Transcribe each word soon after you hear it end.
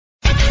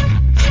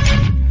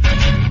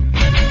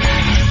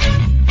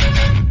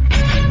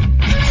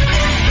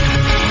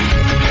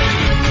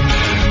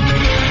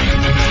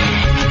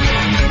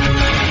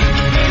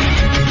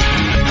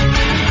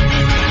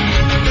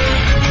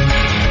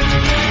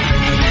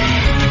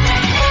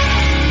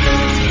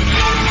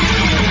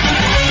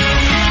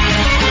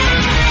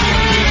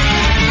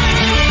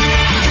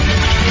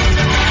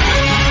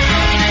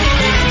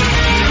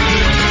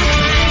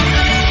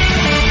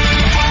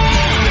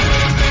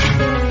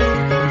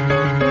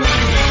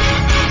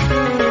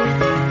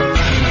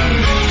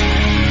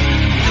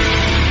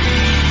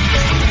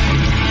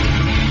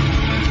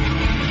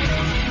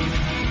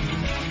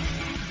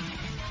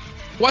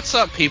What's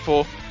up,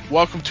 people?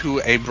 Welcome to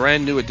a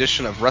brand new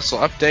edition of Wrestle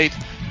Update.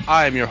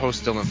 I am your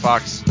host, Dylan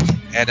Fox,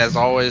 and as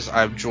always,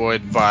 I'm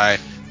joined by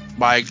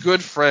my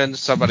good friend,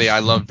 somebody I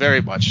love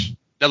very much,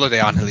 Nello De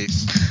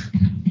Angelis.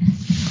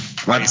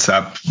 What's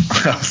up?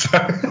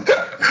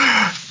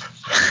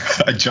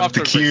 I jumped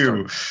the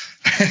queue.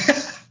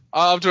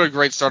 I'm doing a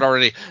great start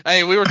already.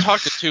 Hey, we were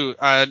talking too.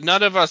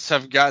 None of us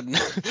have gotten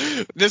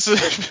this.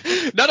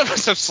 None of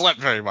us have slept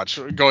very much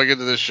going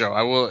into this show.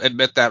 I will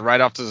admit that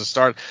right off to the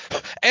start.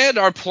 And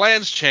our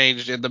plans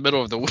changed in the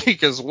middle of the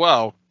week as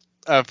well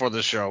for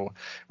the show.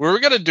 We were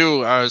going to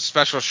do a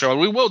special show, and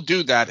we will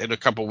do that in a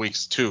couple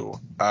weeks too.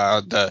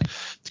 The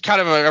kind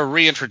of a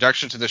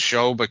reintroduction to the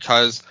show,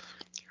 because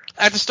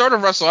at the start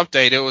of Wrestle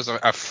Update, it was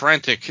a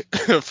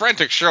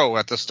frantic show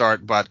at the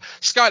start, but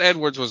Scott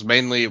Edwards was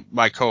mainly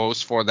my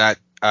co-host for that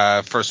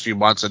first few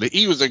months, and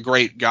he was a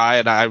great guy,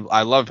 and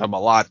I love him a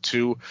lot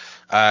too.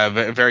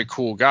 Very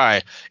cool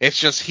guy. It's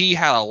just he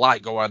had a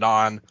lot going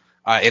on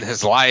in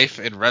his life,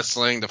 in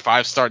wrestling, the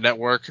 5-Star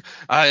Network,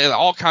 and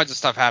all kinds of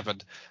stuff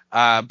happened.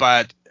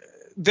 But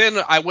then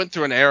I went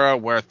through an era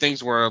where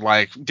things were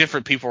like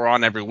different people were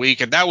on every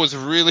week, and that was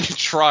really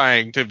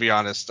trying, to be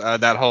honest,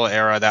 that whole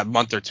era, that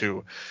month or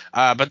two.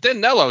 But then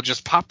Nello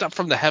just popped up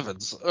from the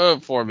heavens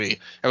for me.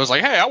 It was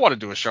like, hey, I want to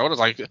do a show. And I was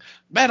like,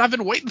 man, I've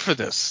been waiting for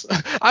this.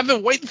 I've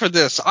been waiting for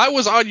this. I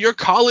was on your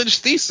college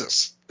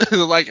thesis.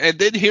 And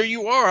then here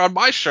you are on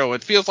my show.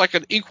 It feels like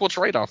an equal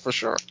trade-off for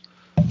sure.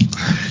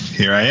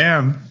 Here I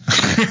am.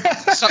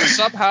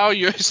 Somehow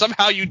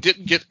you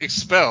didn't get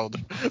expelled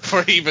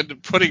for even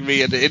putting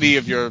me into any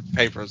of your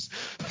papers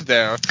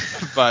there,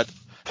 but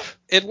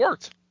it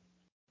worked.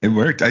 It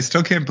worked. I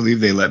still can't believe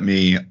they let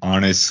me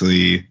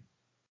honestly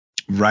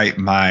write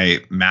my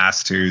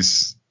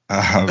master's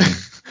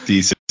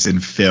thesis in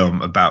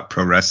film about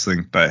pro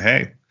wrestling. But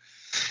hey,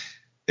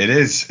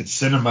 it's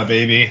cinema,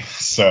 baby.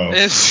 So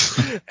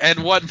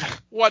and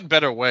what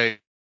better way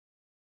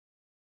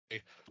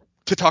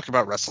to talk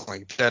about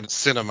wrestling than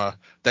cinema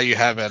that you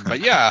have in. But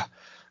yeah,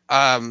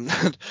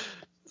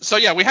 so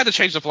yeah, we had to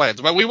change the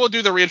plans, but we will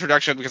do the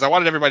reintroduction because I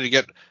wanted everybody to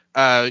get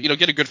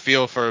a good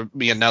feel for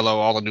me and Nello,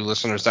 all the new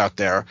listeners out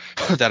there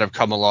that have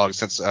come along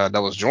since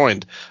Nello's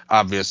joined,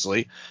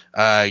 obviously.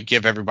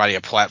 Give everybody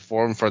a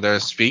platform for their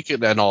speak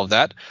and all of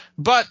that.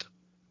 But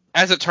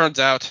as it turns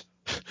out,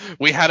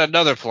 we had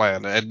another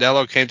plan, and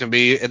Nello came to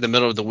me in the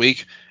middle of the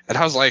week, and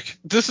I was like,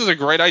 this is a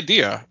great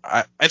idea.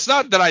 It's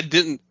not that I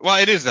didn't –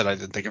 well, it is that I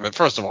didn't think of it,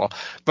 first of all.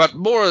 But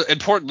more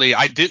importantly,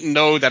 I didn't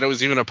know that it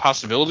was even a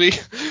possibility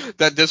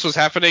that this was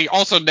happening.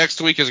 Also, next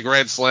week is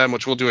Grand Slam,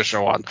 which we'll do a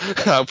show on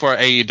for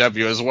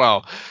AEW as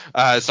well.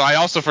 So I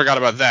also forgot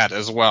about that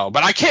as well.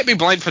 But I can't be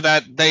blamed for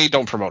that. They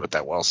don't promote it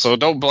that well, so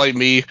don't blame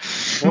me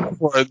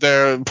for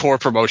their poor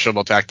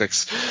promotional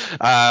tactics.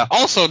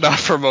 Also not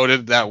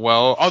promoted that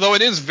well, although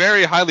it is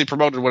very highly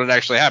promoted when it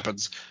actually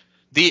happens.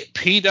 The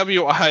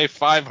PWI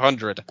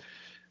 500,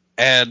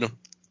 and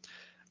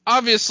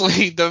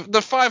obviously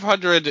the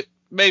 500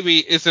 maybe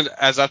isn't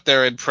as up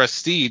there in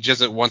prestige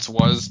as it once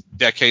was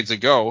decades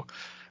ago,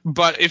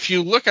 but if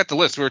you look at the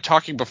list, we were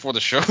talking before the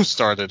show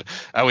started,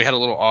 we had a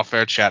little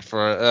off-air chat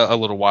for a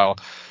little while.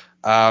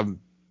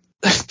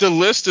 The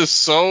list is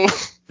so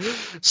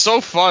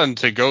fun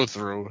to go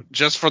through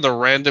just for the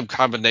random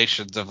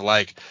combinations of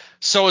like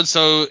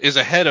so-and-so is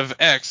ahead of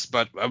X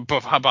but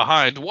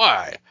behind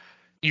Y.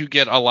 You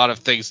get a lot of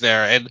things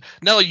there. And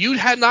Nello, you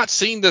had not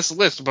seen this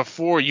list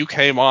before you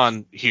came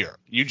on here.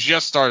 You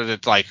just started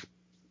it like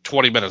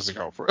 20 minutes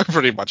ago,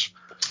 pretty much.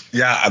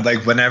 Yeah,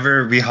 like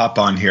whenever we hop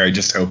on here, I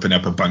just open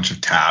up a bunch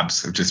of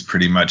tabs of just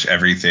pretty much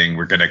everything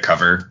we're going to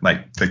cover,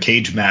 like the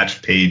cage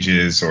match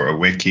pages or a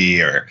wiki.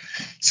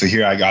 So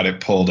here I got it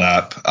pulled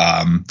up.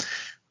 I'm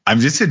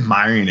just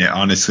admiring it,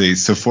 honestly.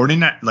 So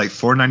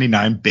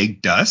 $4.99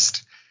 Big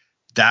Dust.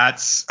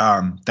 That's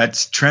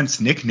Trent's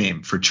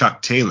nickname for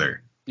Chuck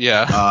Taylor.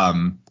 Yeah.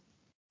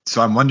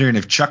 So I'm wondering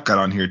if Chuck got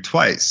on here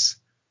twice.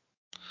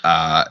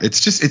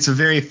 It's a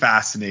very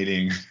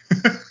fascinating.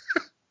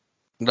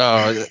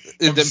 No,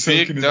 the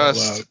Big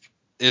Dust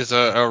is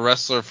a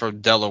wrestler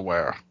from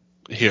Delaware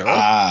here.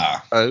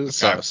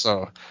 Okay.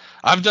 So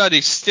I've done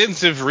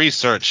extensive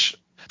research.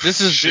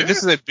 This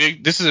is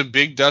a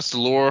Big Dust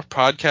lore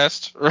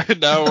podcast right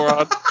now. We're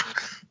on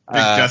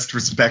Big Dust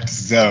respect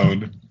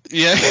zone.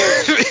 Yeah.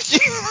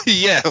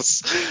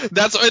 Yes,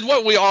 that's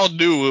what we all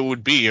knew it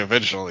would be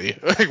eventually,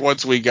 like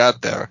once we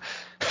got there.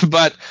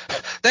 But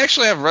they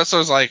actually have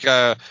wrestlers like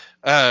Myung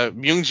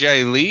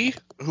Jae Lee,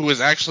 who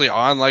was actually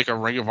on like a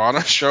Ring of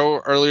Honor show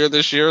earlier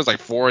this year. It's like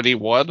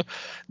 481.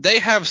 They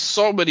have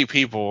so many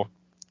people,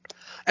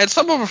 and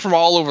some of them from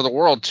all over the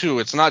world too.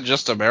 It's not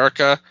just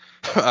America.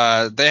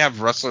 They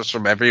have wrestlers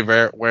from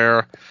everywhere.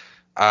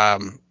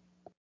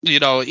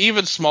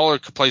 Even smaller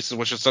places,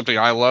 which is something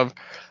I love.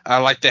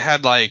 Like they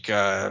had like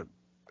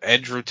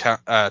Andrew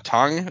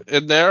Tong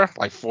in there,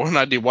 like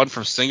 491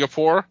 from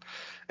Singapore.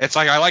 It's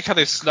like I like how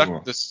they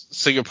snuck this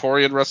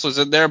Singaporean wrestlers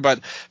in there,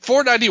 but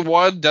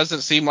 491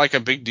 doesn't seem like a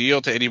big deal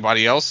to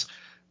anybody else.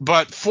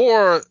 But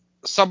for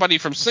somebody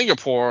from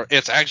Singapore,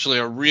 it's actually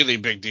a really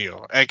big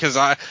deal. Because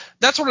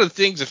that's one of the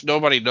things, if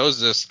nobody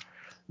knows this,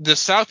 the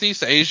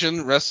Southeast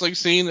Asian wrestling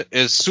scene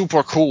is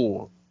super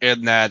cool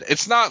in that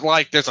it's not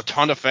like there's a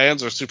ton of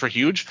fans or super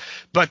huge,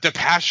 but the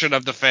passion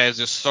of the fans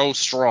is so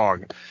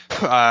strong.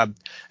 And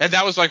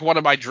that was like one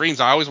of my dreams.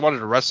 I always wanted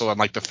to wrestle in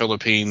like the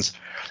Philippines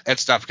and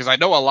stuff, because I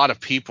know a lot of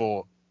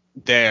people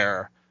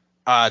there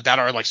that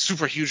are like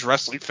super huge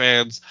wrestling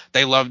fans.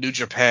 They love New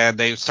Japan.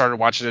 They started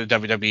watching the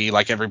WWE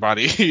like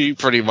everybody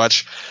pretty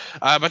much.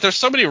 But there's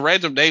so many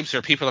random names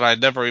here, people that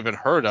I'd never even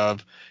heard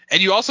of.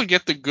 And you also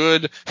get the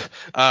good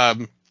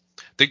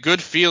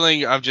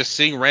feeling of just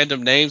seeing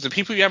random names and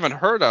people you haven't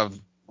heard of.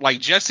 Like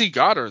Jesse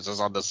Goddard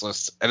is on this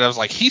list. And I was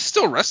like, he's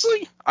still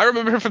wrestling? I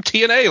remember him from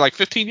TNA like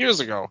 15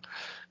 years ago.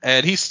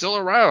 And he's still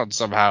around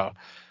somehow.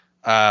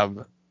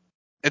 And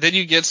then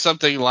you get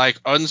something like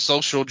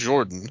Unsocial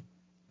Jordan.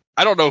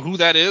 I don't know who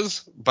that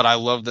is, but I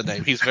love the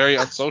name. He's very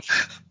unsocial.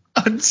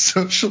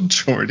 Unsocial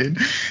Jordan.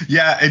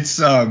 Yeah, it's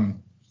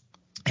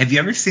have you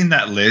ever seen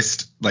that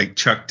list? Like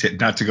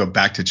not to go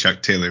back to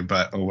Chuck Taylor,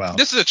 but oh well.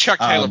 This is a Chuck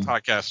Taylor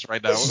podcast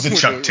right now. This is a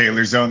Chuck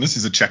Taylor zone. This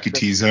is a Chucky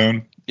T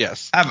zone.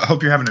 Yes. I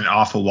hope you're having an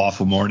awful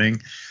waffle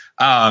morning.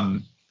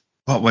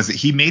 What was it?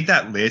 He made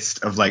that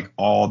list of like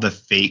all the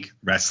fake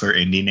wrestler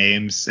indie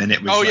names, and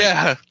it was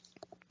yeah.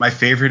 My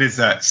favorite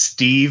is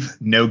Steve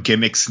No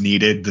Gimmicks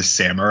Needed, the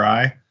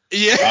Samurai.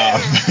 Yeah.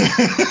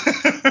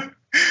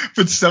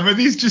 But some of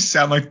these just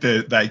sound like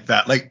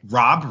that. Like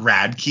Rob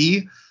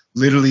Radke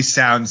literally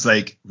sounds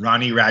like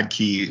Ronnie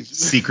Radke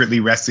secretly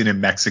wrestling in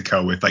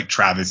Mexico with like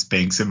Travis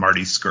Banks and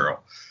Marty Skrull.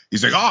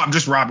 He's like, I'm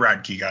just Rob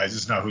Radke, guys.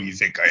 It's not who you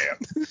think I am.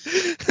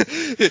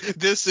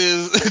 This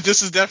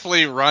is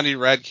definitely Ronnie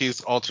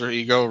Radke's alter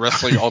ego,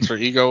 wrestling alter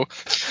ego,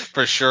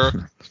 for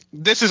sure.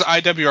 This is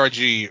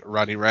IWRG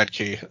Ronnie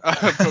Radke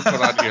put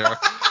on here.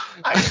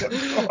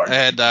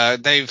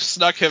 And they've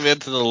snuck him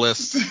into the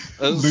list.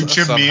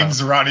 Lucha somehow.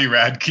 Memes Ronnie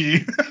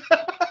Radke.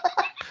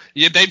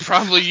 Yeah, they'd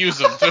probably use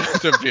him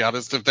to be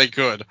honest, if they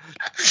could.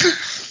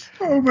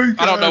 Oh my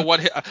god!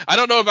 I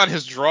don't know about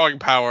his drawing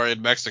power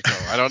in Mexico.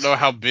 I don't know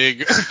how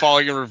big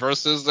falling in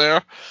reverse is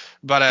there.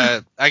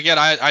 But again,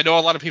 I know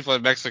a lot of people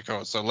in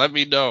Mexico, so let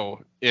me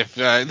know if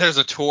there's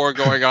a tour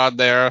going on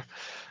there.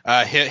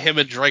 Him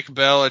and Drake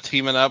Bell are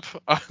teaming up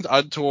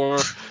on tour.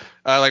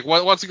 Like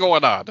what's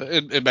going on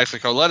in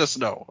Mexico? Let us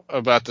know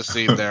about the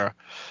scene there.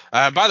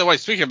 By the way,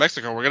 speaking of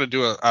Mexico, we're gonna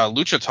do a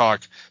Lucha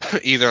Talk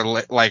either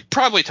like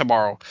probably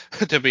tomorrow,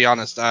 to be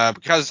honest,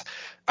 because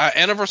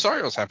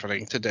Anniversario is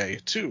happening today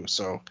too.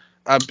 So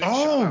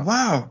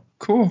wow,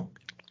 cool.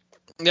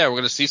 Yeah, we're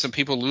gonna see some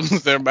people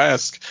lose their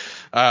mask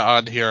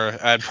on here,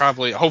 and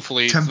hopefully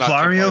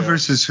Templario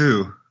versus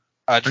who?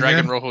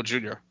 Dragon Rojo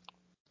Jr.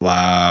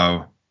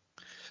 Wow.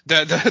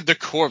 The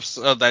corpse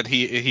that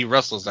he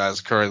wrestles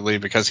as currently,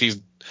 because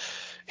he's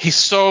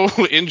so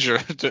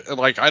injured.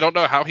 Like, I don't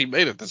know how he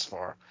made it this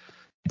far,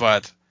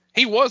 but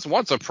he was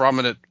once a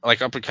prominent,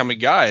 like, up and coming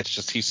guy. It's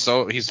just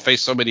he's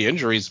faced so many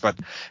injuries, but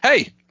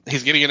hey,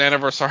 he's getting an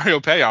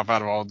Anniversario payoff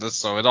out of all of this,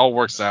 so it all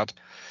works out.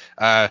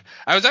 I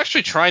was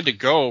actually trying to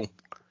go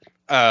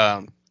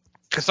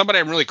because somebody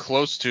I'm really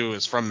close to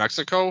is from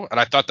Mexico, and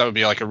I thought that would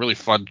be like a really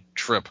fun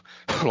trip,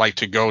 like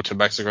to go to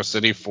Mexico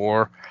City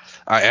for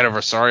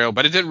Anniversario,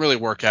 but it didn't really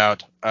work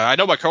out. I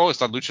know my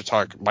co-host on Lucha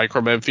Talk,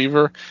 Microman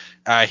Fever,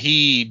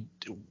 he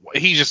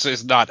just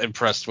is not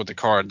impressed with the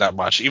card that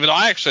much, even though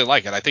I actually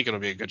like it. I think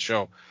it'll be a good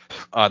show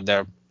on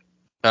there,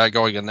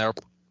 going in there.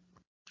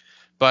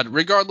 But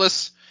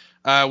regardless,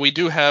 we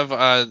do have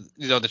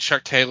the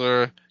Chuck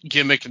Taylor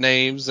gimmick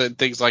names and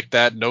things like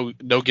that. No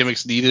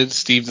gimmicks needed.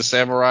 Steve the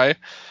Samurai.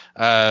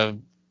 What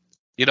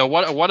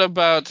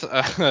about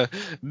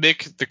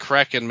Mick the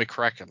Kraken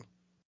McCracken?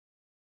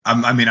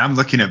 I'm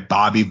looking at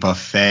Bobby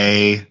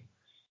Buffet.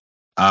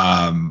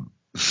 I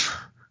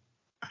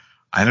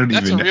don't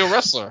That's even know. That's a real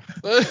wrestler.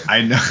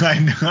 I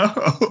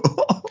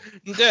know.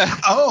 Yeah.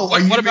 Oh,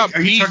 are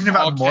you talking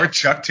about more Camp?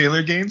 Chuck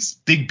Taylor games?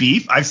 Big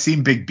Beef? I've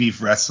seen Big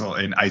Beef wrestle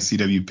in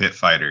ICW Pit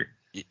Fighter.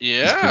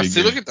 Yeah,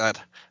 see, look at that.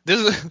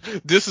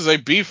 This is a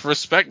beef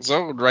respect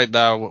zone right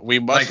now. We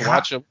must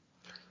watch him.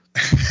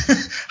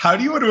 How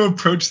do you want to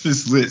approach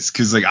this list?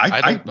 Because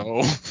I don't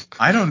know.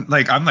 I don't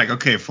like. I'm like,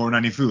 okay,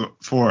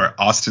 494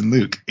 Austin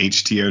Luke,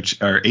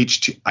 HTO or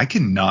HT. I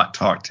cannot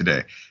talk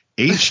today.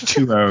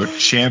 H2O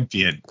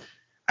champion.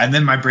 And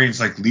then my brain's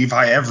like,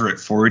 Levi Everett,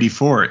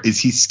 484. Is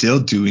he still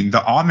doing the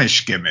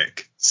Amish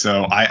gimmick?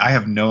 So I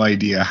have no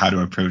idea how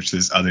to approach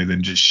this other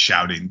than just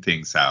shouting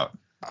things out.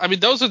 I mean,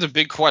 those are the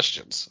big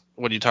questions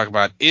when you talk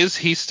about, is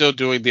he still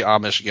doing the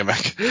Amish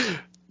gimmick?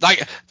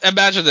 Like,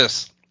 imagine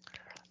this.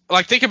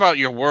 Like, think about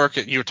your work.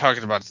 You were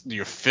talking about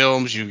your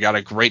films. You got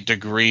a great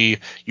degree.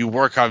 You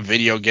work on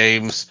video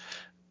games.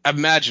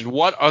 Imagine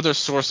what other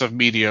source of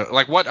media,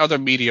 like what other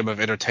medium of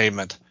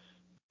entertainment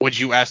would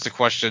you ask the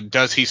question,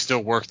 does he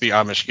still work the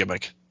Amish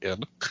gimmick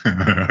in?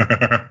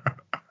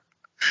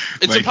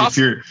 It's like impossible. If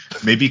you're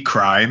maybe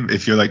crime,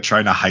 if you're like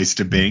trying to heist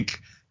a bank,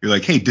 you're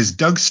like, hey, does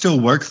Doug still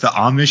work the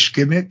Amish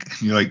gimmick?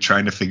 And you're like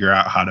trying to figure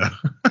out how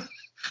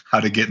how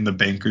to get in the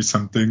bank or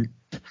something.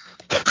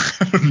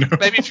 I don't know.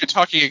 Maybe if you're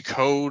talking in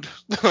code,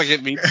 like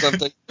it means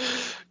something,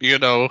 you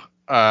know.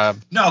 No,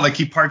 like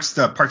he parks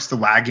the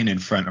wagon in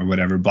front or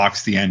whatever,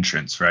 blocks the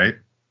entrance, right?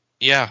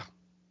 Yeah.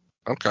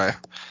 Okay.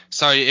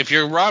 So if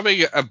you're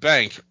robbing a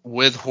bank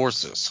with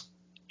horses,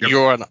 Yep.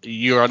 you're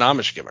an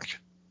Amish gimmick.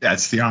 Yeah,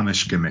 it's the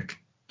Amish gimmick.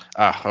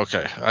 Ah,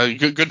 okay.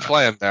 Good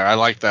plan there. I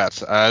like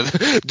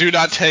that. Do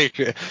not take.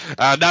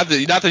 Not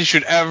that you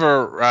should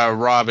ever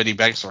rob any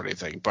banks or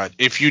anything, but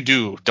if you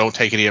do, don't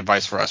take any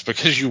advice for us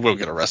because you will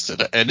get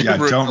arrested. And Yeah,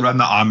 don't run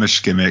the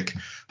Amish gimmick.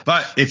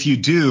 But if you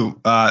do,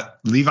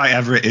 Levi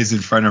Everett is in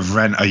front of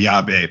Ren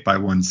Ayabe by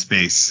one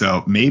space,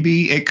 so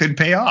maybe it could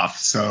pay off.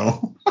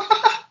 So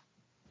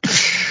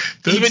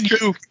even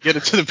you get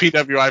it to the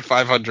PWI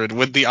 500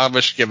 with the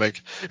Amish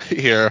gimmick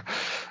here.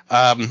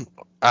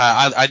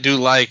 I do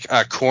like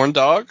Corn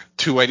Dog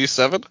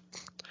 287.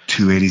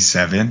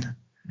 287.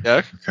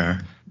 Yeah. Okay.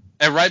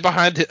 And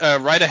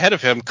right ahead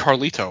of him,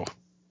 Carlito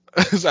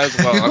as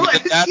well.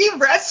 He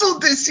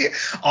wrestled this year.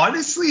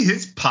 Honestly,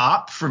 his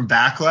pop from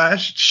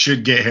Backlash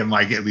should get him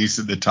like at least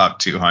in the top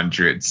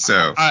 200.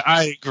 So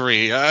I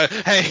agree.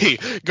 Hey,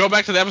 go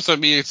back to the episode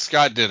me and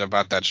Scott did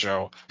about that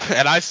show,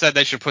 and I said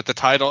they should put the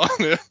title on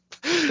him,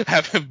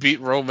 have him beat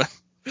Roman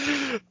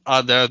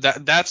on there.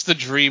 That's the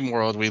dream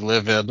world we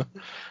live in.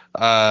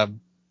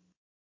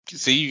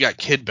 See, you got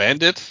Kid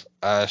Bandit.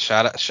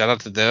 Shout out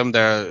to them.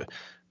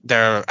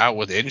 They're out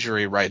with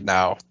injury right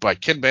now, but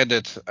Kid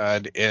Bandit,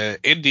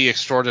 indie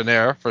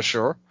extraordinaire for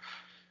sure.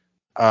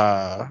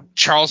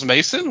 Charles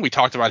Mason, we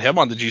talked about him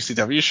on the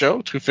GCW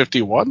show,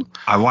 251.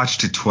 I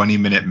watched a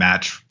 20-minute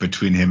match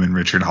between him and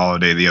Richard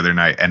Holiday the other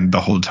night, and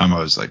the whole time I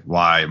was like,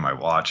 why am I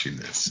watching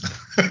this?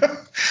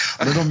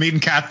 Little Meat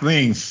and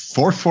Kathleen,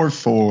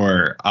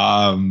 444.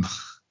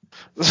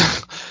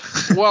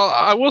 Well,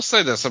 I will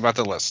say this about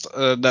the list.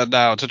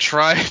 Now, to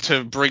try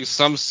to bring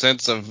some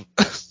sense of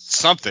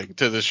something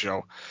to this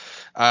show,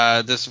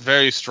 this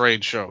very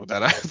strange show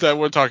that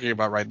we're talking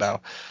about right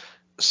now.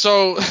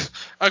 So,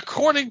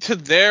 according to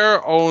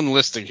their own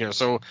listing here,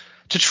 so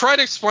to try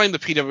to explain the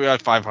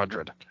PWI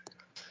 500,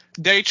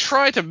 they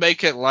try to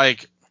make it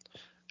like,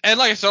 and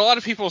like I said, a lot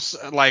of people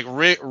like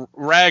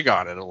rag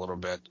on it a little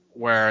bit,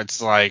 where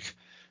it's like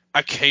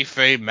a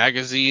kayfabe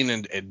magazine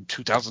in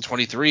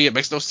 2023. It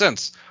makes no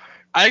sense.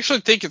 I actually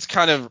think it's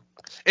kind of,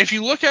 if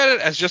you look at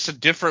it as just a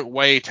different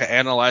way to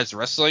analyze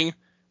wrestling,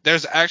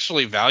 there's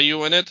actually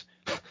value in it.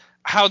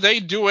 How they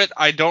do it,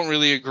 I don't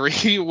really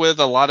agree with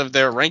a lot of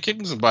their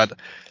rankings, but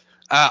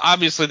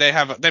obviously they've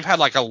had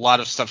like a lot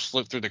of stuff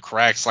slip through the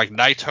cracks. Like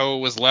Naito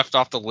was left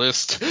off the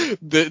list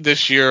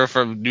this year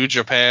from New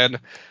Japan.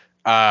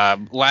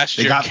 Last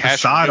year they got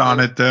Facade on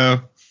it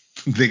though.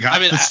 They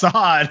got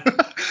Facade.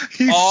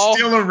 He's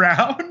still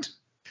around.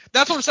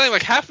 That's what I'm saying.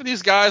 Like half of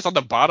these guys on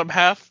the bottom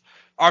half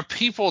are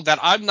people that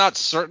I'm not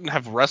certain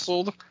have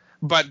wrestled,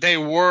 but they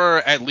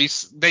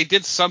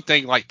did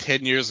something like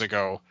 10 years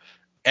ago,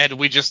 and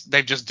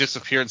they've just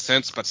disappeared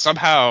since. But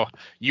somehow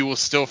you will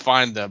still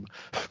find them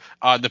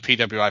on the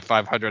PWI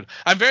 500.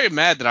 I'm very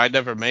mad that I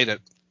never made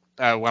it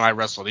when I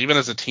wrestled, even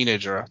as a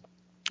teenager.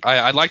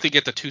 I'd like to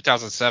get the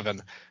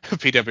 2007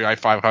 PWI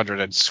 500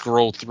 and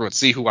scroll through it,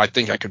 see who I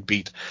think I could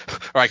beat,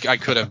 or I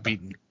could have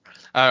beaten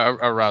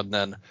around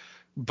then.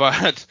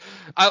 But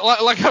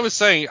like I was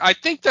saying, I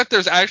think that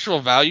there's actual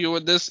value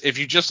in this if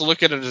you just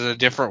look at it as a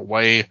different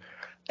way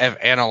of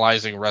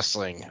analyzing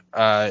wrestling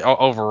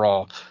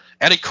overall.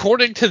 And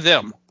according to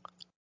them,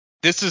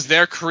 this is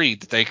their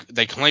creed that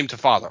they claim to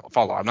follow.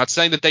 I'm not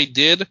saying that they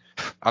did.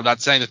 I'm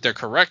not saying that they're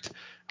correct.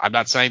 I'm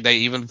not saying they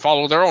even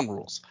follow their own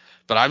rules.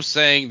 But I'm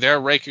saying their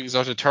rankings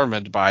are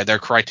determined by their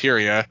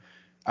criteria,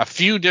 a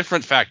few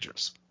different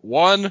factors.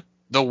 One,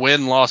 the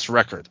win-loss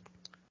record.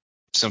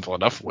 Simple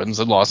enough, wins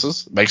and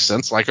losses. Makes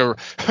sense, like a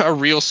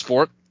real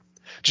sport.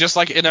 Just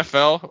like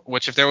NFL,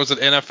 which if there was an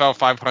NFL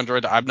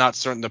 500, I'm not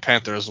certain the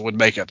Panthers would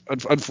make it.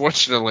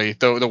 Unfortunately,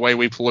 the way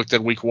we looked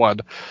at week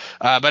one.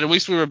 But at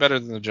least we were better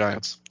than the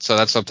Giants. So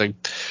that's something.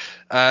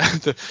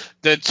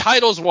 The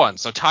titles won.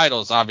 So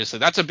titles, obviously,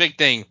 that's a big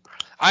thing.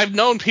 I've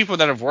known people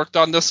that have worked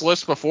on this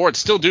list before and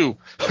still do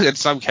in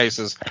some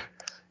cases.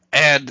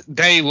 And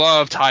they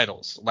love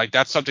titles. Like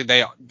that's something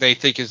they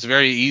think is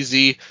very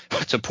easy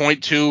to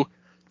point to,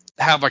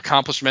 have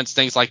accomplishments,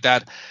 things like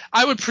that.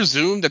 I would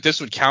presume that this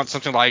would count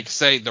something like,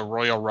 say, the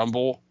Royal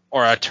Rumble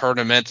or a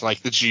tournament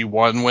like the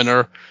G1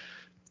 winner.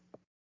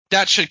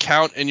 That should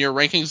count in your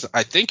rankings.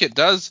 I think it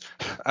does,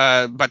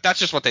 but that's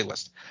just what they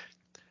list.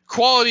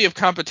 Quality of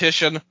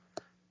competition,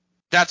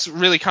 that's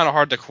really kind of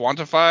hard to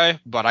quantify,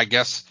 but I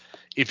guess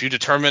if you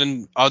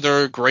determine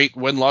other great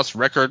win-loss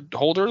record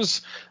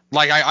holders,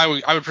 like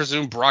I would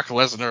presume Brock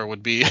Lesnar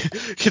would be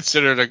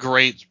considered a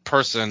great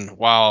person,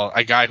 while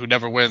a guy who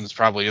never wins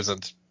probably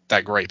isn't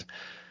that great.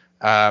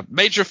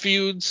 Major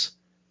feuds,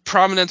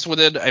 prominence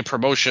within a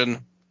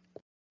promotion,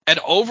 and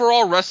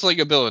overall wrestling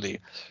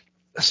ability.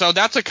 So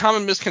that's a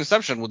common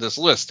misconception with this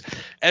list.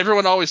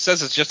 Everyone always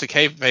says it's just a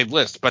kayfabe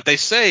list, but they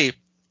say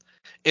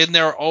in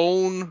their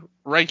own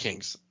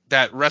rankings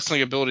that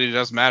wrestling ability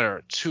does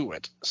matter to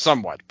it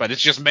somewhat, but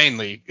it's just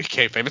mainly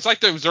kayfabe. It's like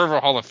the Observer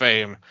Hall of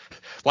Fame.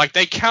 Like,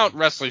 they count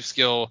wrestling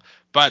skill,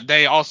 but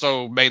they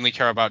also mainly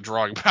care about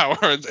drawing power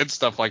and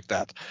stuff like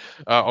that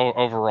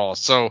overall.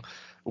 So,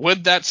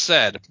 with that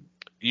said,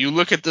 you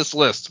look at this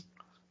list,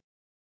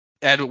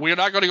 and we're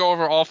not going to go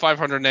over all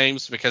 500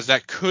 names because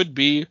that could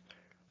be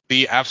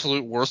the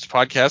absolute worst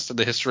podcast in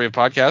the history of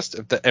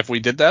podcasts if we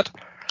did that.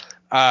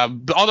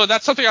 But although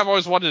that's something I've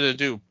always wanted to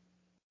do.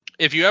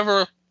 If you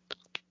ever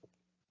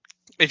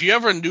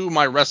knew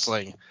my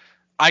wrestling,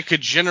 I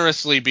could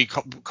generously be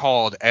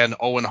called an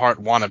Owen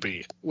Hart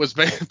wannabe, was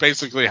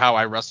basically how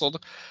I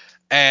wrestled.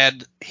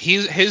 And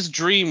his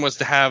dream was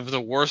to have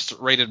the worst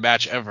rated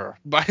match ever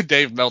by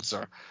Dave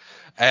Meltzer.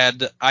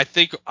 And I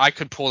think I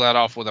could pull that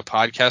off with a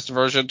podcast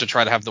version to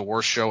try to have the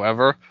worst show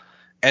ever.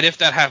 And if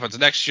that happens,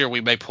 next year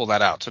we may pull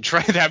that out to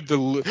try to have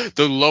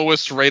the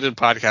lowest rated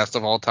podcast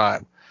of all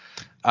time.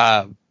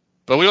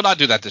 But we will not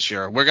do that this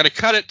year. We're going to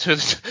cut it to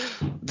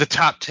the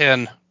top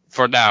 10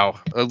 for now,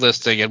 a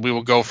listing, and we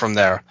will go from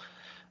there.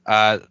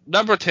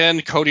 Number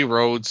 10, Cody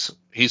Rhodes.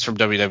 He's from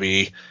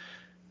WWE.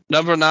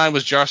 Number 9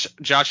 was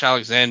Josh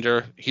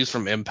Alexander. He's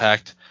from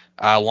Impact.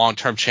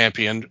 Long-term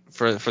champion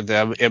for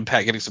them.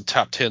 Impact getting some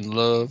top 10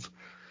 love.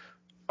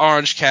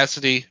 Orange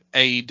Cassidy,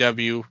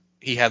 AEW.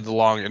 He had the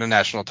long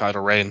international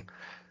title reign.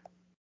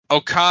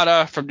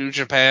 Okada from New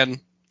Japan.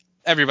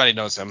 Everybody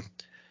knows him.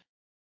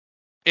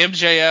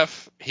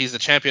 MJF, he's the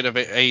champion of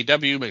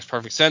AEW. Makes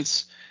perfect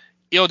sense.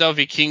 Il Del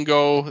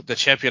Vikingo, the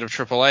champion of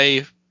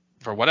AAA,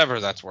 for whatever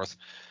that's worth.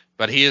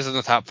 But he is in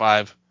the top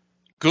 5.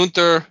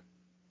 Gunther,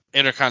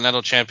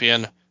 Intercontinental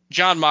Champion.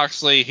 Jon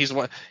Moxley,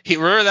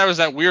 remember that was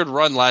that weird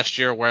run last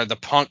year where the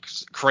Punk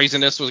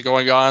craziness was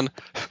going on,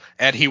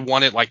 and he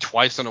won it like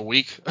twice in a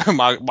week.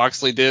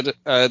 Moxley did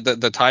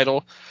the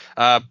title.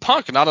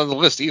 Punk not on the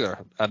list either,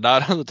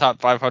 not on the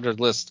top 500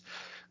 list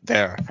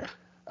there.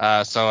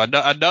 So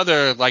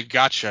another like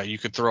gotcha you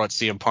could throw at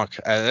CM Punk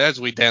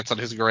as we dance on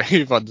his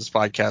grave on this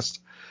podcast.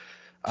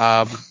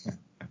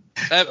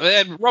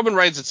 And Roman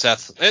Reigns and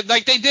Seth,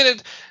 like they did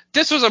it.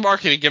 This was a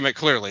marketing gimmick,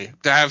 clearly,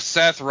 to have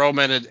Seth,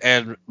 Roman,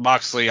 and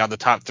Moxley on the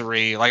top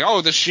 3. Like,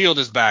 oh, the Shield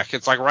is back.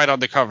 It's like right on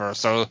the cover.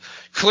 So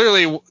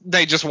clearly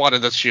they just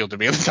wanted the Shield to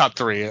be in the top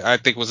 3. I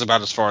think was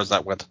about as far as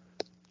that went.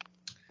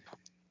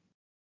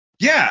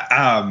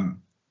 Yeah,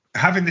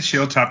 having the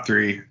Shield top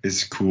 3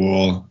 is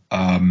cool.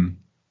 It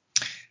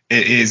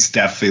is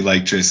definitely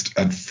like just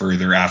a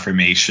further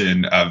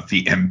affirmation of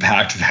the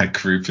impact that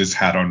group has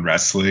had on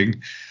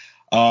wrestling.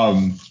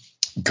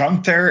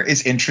 Gunther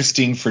is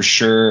interesting for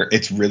sure.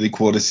 It's really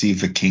cool to see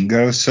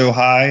Vikingo so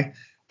high.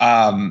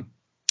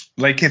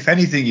 Like, if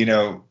anything,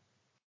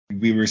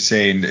 we were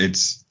saying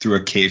it's through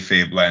a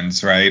kayfabe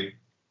lens, right?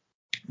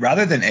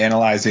 Rather than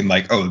analyzing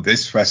like, oh,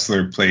 this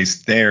wrestler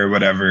placed there,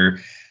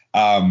 whatever.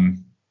 I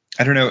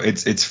don't know.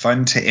 It's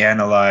fun to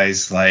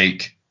analyze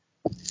like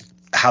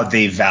how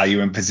they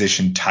value and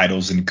position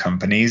titles and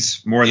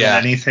companies more than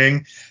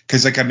anything.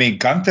 Because, like, I mean,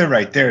 Gunther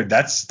right there,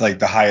 that's like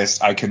the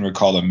highest I can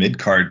recall a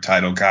mid-card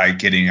title guy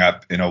getting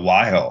up in a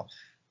while.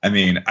 I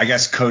mean, I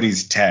guess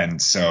Cody's 10,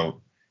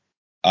 so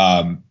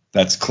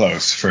that's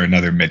close for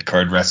another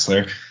mid-card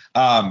wrestler.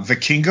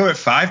 Vikingo at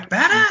 5,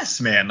 badass,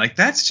 man. Like,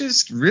 that's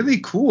just really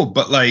cool.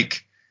 But,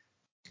 like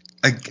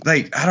I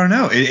don't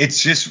know.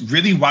 It's just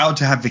really wild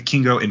to have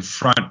Vikingo in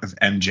front of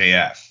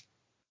MJF.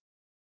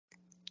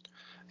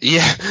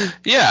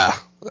 Yeah.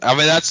 I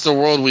mean, that's the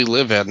world we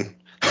live in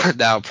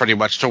now, pretty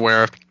much, to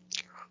where.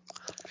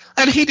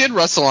 And he did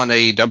wrestle on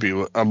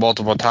AEW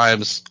multiple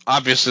times.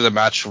 Obviously, the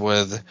match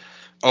with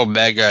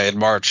Omega in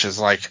March is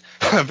like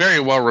a very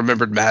well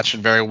remembered match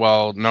and very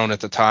well known at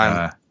the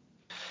time.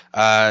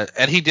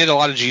 And he did a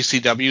lot of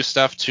GCW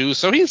stuff too,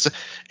 so he's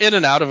in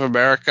and out of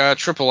America.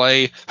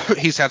 AAA,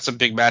 he's had some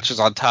big matches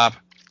on top,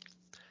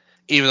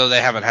 even though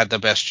they haven't had the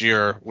best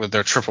year with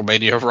their Triple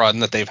Mania run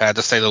that they've had,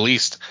 to say the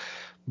least.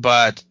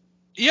 But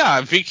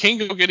yeah,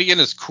 Vikingo getting in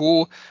is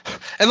cool.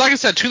 And like I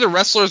said, to the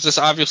wrestlers, this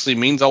obviously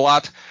means a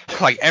lot.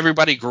 Like,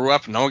 everybody grew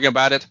up knowing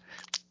about it.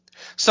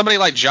 Somebody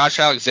like Josh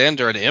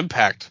Alexander at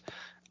Impact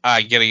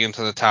getting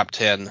into the top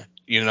 10,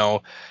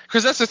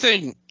 because that's the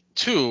thing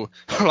too.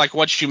 Like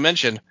what you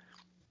mentioned,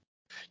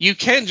 you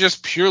can't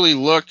just purely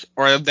look,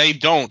 or they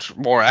don't,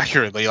 more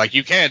accurately. Like,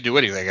 you can't do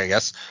anything, I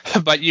guess,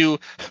 but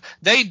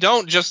they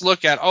don't just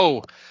look at,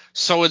 oh,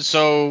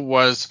 so-and-so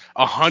was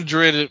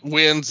 100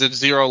 wins and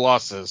 0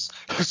 losses,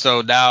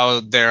 so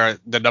now they're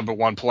the number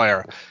 1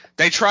 player.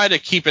 They try to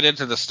keep it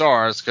into the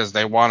stars because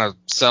they want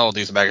to sell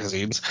these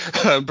magazines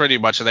pretty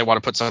much, and they want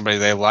to put somebody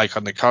they like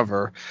on the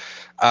cover.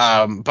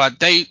 But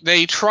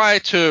they try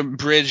to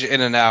bridge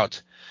in and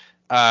out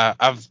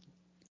of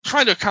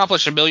trying to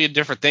accomplish a million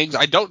different things.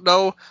 I don't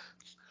know.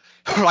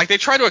 Like, they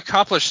try to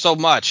accomplish so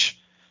much,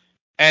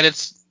 and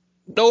it's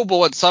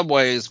noble in some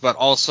ways, but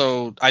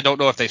also I don't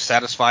know if they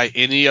satisfy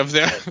any of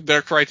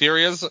their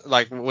criterias,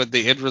 like with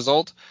the end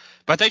result.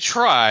 But they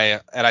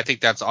try, and I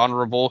think that's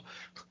honorable.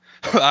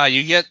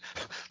 You get,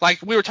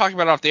 like we were talking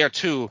about off the air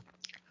too,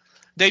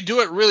 they do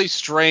it really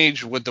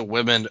strange with the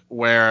women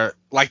where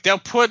like they'll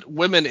put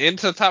women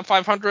into the top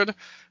 500,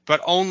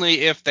 but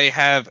only if they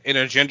have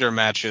intergender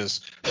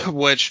matches,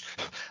 which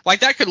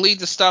like that could lead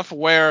to stuff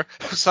where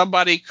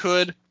somebody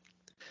could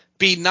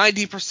be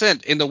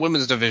 90% in the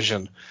women's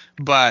division,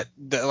 but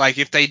like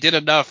if they did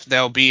enough,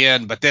 they'll be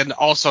in. But then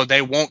also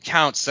they won't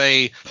count,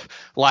 say,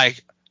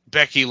 like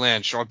Becky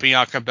Lynch or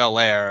Bianca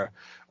Belair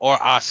or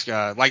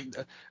Asuka, like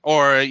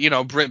or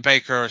Britt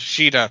Baker, or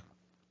Shida.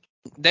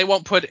 They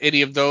won't put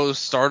any of those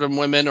Stardom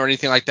women or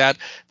anything like that.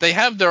 They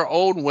have their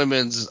own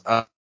women's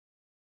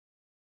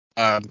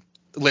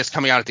list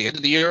coming out at the end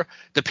of the year,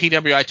 the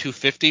PWI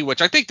 250,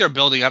 which I think they're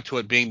building up to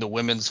it being the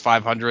women's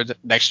 500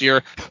 next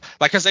year.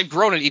 Like, because they've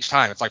grown it each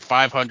time. It's like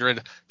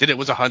 500, then it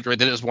was 100,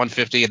 then it was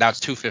 150, and now it's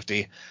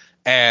 250.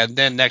 And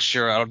then next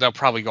year, they'll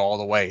probably go all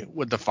the way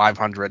with the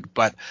 500.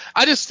 But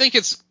I just think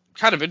it's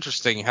kind of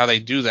interesting how they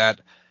do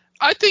that.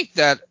 I think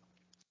that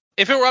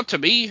if it were up to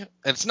me,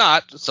 it's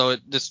not, so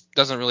it just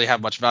doesn't really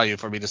have much value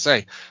for me to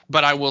say.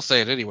 But I will say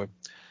it anyway.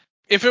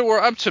 If it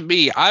were up to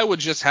me, I would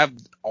just have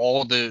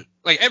all the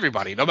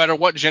everybody, no matter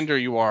what gender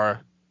you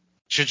are,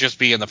 should just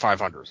be in the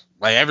 500s.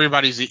 Like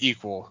everybody's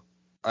equal.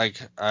 Like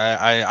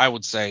I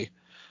would say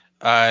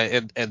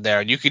in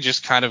there, and you could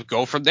just kind of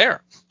go from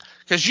there.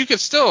 Because you could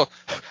still,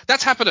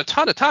 that's happened a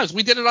ton of times.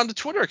 We did it on the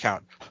Twitter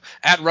account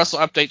at Wrestle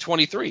Update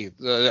 23,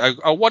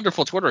 a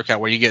wonderful Twitter account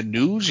where you get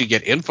news, you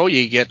get info,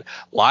 you get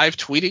live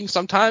tweeting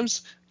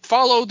sometimes.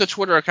 Follow the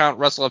Twitter account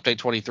Wrestle Update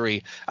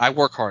 23. I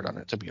work hard on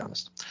it, to be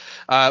honest.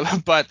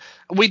 But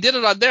we did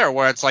it on there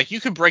where it's like you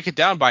can break it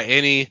down by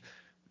any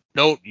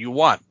note you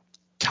want.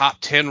 Top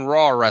 10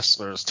 Raw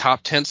wrestlers,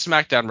 top 10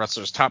 SmackDown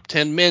wrestlers, top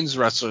 10 men's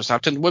wrestlers,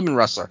 top 10 women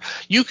wrestler.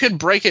 You can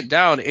break it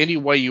down any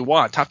way you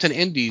want. Top 10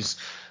 indies.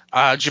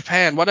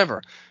 Japan,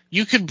 whatever.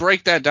 You could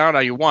break that down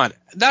how you want.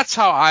 That's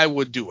how I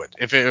would do it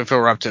if it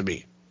were up to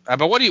me.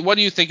 But what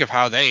do you think of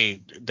how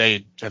they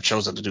have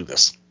chosen to do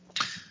this?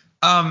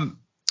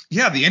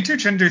 Yeah, the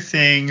intergender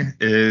thing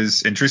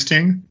is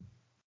interesting.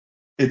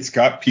 It's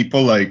got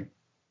people like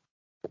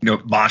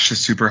Masha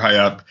super high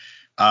up,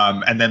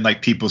 and then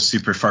like people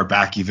super far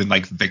back, even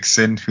like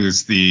Vixen,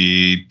 who's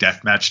the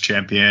deathmatch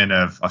champion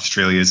of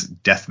Australia's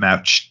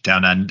Deathmatch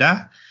Down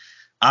Under.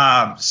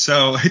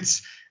 So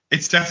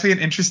it's definitely an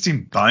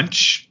interesting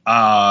bunch.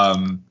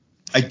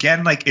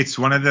 Again, like it's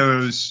one of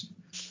those,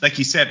 like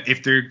you said,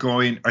 if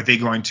are they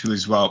going to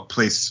as well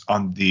place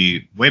on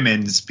the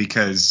women's?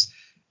 Because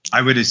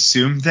I would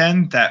assume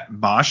then that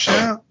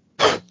Masha,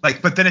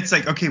 but then it's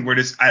like, okay, where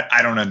does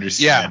I don't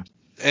understand.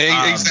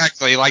 Yeah,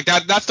 exactly. Like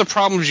that's the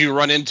problems you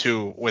run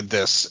into with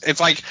this. It's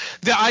like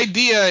the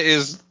idea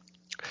is,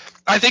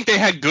 I think they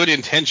had good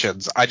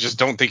intentions. I just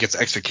don't think it's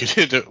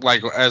executed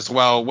like as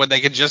well when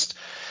they could just.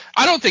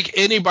 I don't think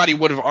anybody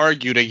would have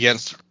argued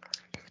against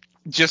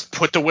just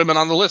put the women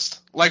on the list.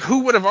 Like,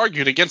 who would have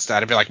argued against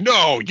that and be like,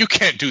 no, you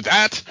can't do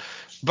that.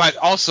 But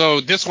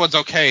also, this one's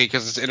okay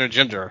because it's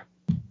intergender.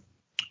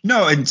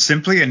 No, and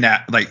simply and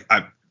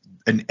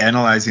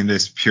analyzing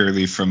this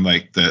purely from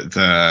like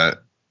the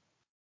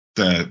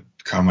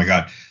oh my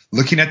god,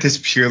 looking at this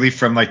purely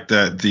from like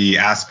the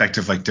aspect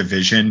of like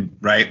division,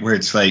 right, where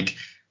it's like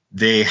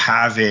they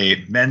have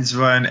a men's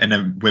one and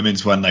a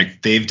women's one,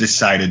 like they've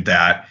decided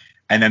that.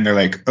 And then they're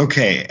like,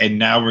 okay, and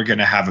now we're going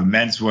to have a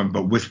men's one,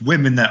 but with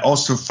women that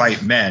also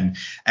fight men.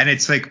 And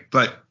it's like,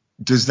 but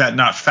does that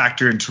not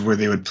factor into where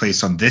they would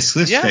place on this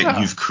list that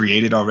you've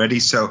created already?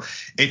 So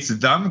it's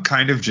them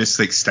kind of just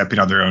like stepping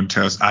on their own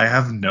toes. I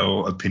have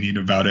no opinion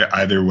about it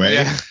either way.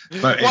 Yeah.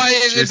 But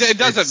it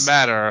doesn't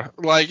matter.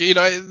 Like,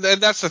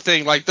 that's the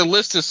thing. Like, the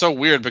list is so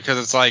weird because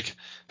it's like,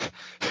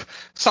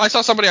 so I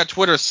saw somebody on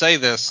Twitter say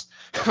this.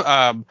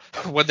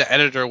 When the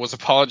editor was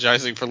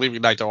apologizing for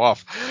leaving Naito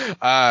off,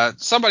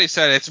 somebody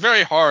said it's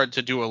very hard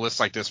to do a list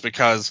like this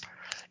because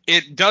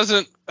it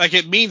doesn't, like,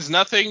 it means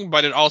nothing,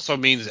 but it also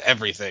means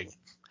everything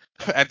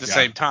at the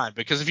same time.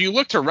 Because if you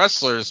look to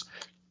wrestlers,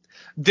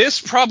 this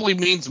probably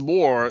means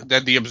more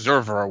than the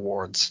Observer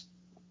Awards,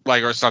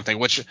 like, or something.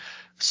 Which,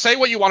 say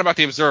what you want about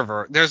the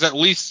Observer, there's at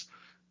least,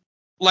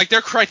 like,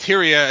 their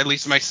criteria at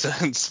least makes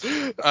sense,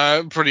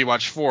 pretty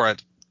much for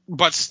it.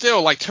 But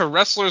still, like, to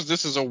wrestlers,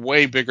 this is a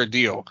way bigger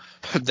deal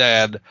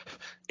than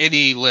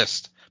any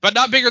list. But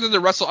not bigger than the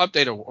Wrestle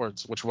Update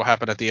Awards, which will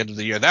happen at the end of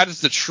the year. That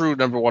is the true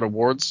number one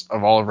awards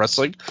of all of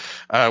wrestling,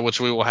 which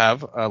we will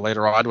have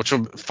later on, which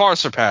will far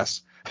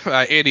surpass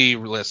any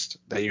list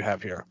that you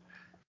have here.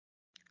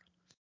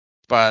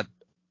 But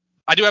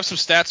I do have some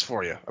stats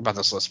for you about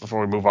this list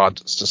before we move on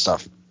to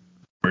stuff.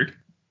 Weird.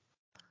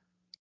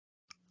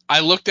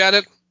 I looked at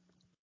it,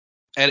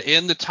 and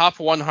in the top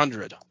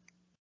 100...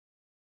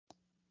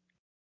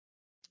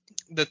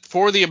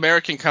 for the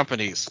American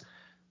companies,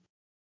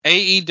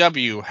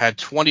 AEW had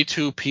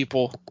 22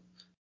 people,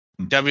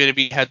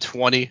 WWE had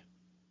 20,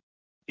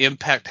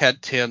 Impact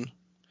had 10.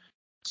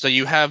 So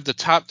you have the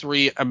top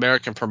three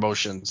American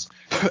promotions,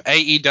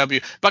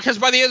 AEW. Because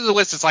by the end of the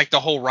list, it's like the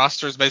whole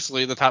roster is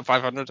basically the top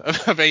 500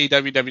 of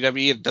AEW,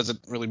 WWE. It doesn't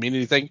really mean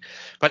anything.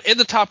 But in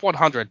the top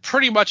 100,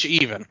 pretty much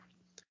even,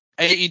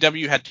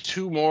 AEW had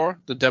 2 more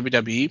than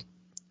WWE.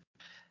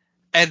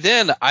 And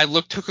then I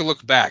took a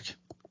look back.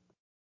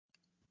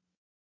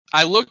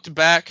 I looked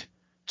back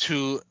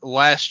to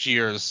last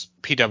year's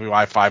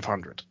PWI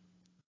 500.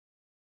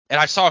 And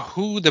I saw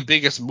who the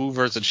biggest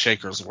movers and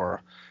shakers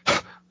were.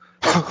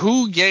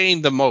 Who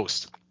gained the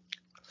most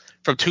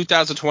from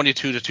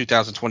 2022 to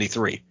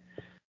 2023.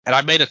 And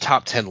I made a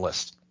top 10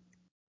 list.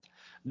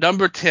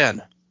 Number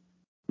 10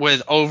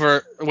 with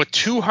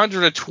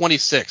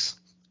 226.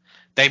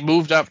 They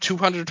moved up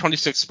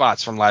 226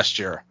 spots from last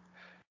year.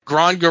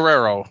 Gran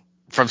Guerrero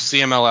from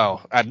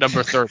CMLL at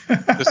number 30, the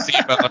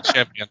CMLL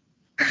champion.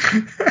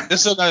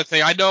 This is another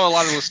thing. I know a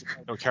lot of listeners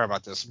don't care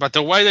about this, but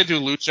the way they do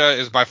Lucha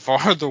is by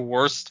far the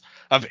worst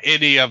of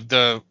any of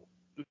the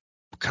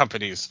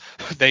companies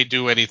they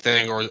do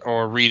anything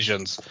or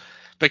regions,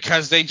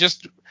 because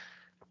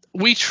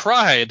we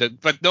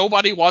tried, but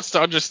nobody wants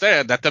to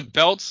understand that the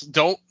belts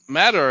don't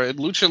matter in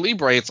Lucha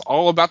Libre. It's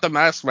all about the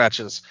mask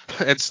matches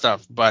and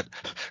stuff. But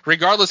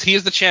regardless, he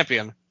is the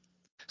champion.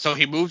 So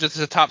he moved into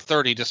the top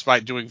 30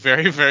 despite doing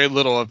very, very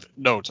little of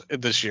note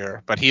this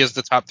year. But he is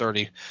the top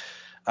 30.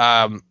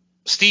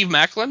 Steve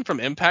Macklin from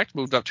Impact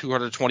moved up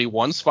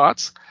 221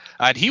 spots.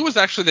 And he was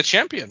actually the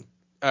champion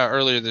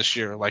earlier this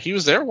year. Like, he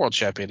was their world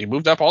champion. He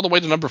moved up all the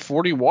way to number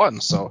 41.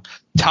 So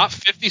top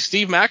 50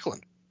 Steve Macklin.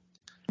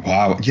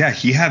 Wow. Yeah,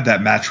 he had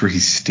that match where he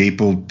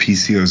stapled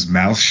PCO's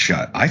mouth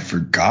shut. I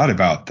forgot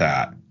about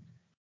that.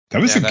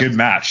 That was a good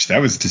match. That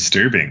was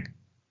disturbing.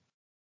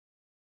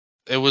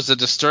 It was a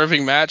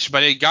disturbing match,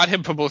 but it got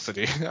him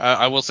publicity.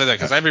 I will say that,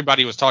 because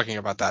everybody was talking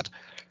about that.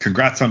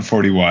 Congrats on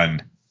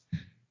 41.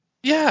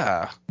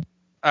 Yeah.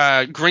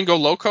 Gringo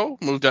Loco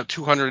moved up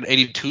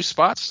 282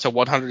 spots to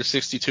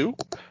 162.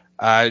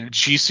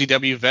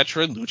 GCW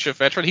veteran, Lucha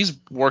veteran. He's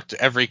worked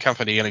every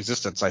company in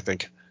existence, I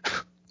think.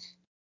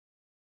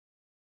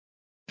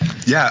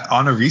 Yeah,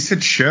 on a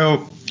recent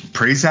show,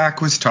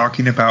 Prazak was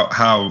talking about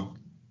how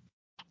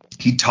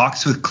he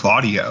talks with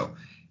Claudio,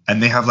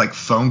 and they have like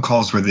phone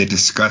calls where they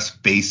discuss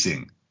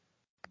basing.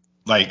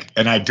 Like,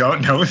 and I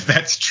don't know if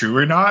that's true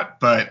or not,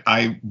 but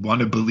I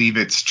want to believe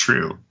it's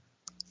true.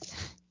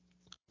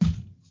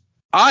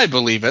 I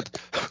believe it.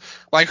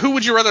 Like, who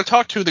would you rather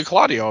talk to than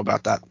Claudio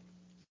about that?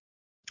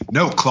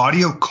 No,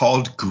 Claudio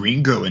called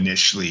Gringo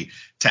initially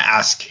to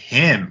ask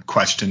him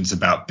questions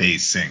about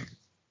basing.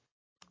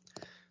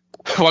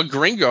 Well,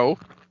 Gringo,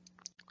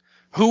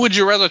 who would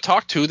you rather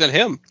talk to than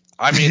him?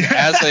 I mean,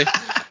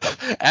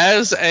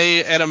 as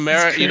an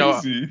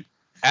American,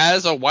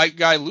 as a white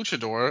guy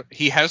luchador,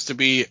 he has to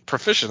be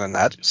proficient in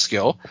that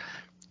skill.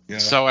 Yeah.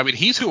 So, I mean,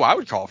 he's who I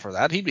would call for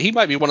that. He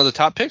might be one of the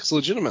top picks,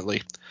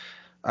 legitimately.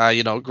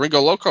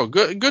 Gringo Loco,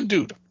 good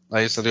dude.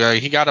 Like I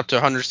said, he got up to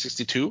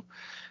 162,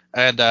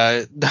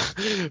 and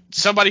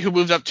somebody who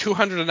moved up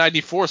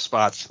 294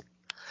 spots.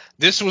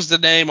 This was the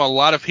name a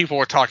lot of people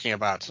were talking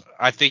about.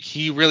 I think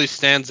he really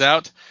stands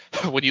out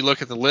when you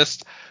look at the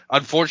list.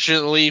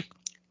 Unfortunately,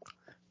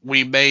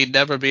 we may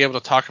never be able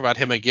to talk about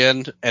him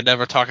again and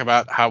never talk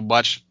about how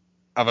much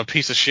of a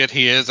piece of shit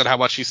he is and how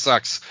much he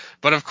sucks.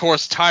 But, of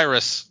course,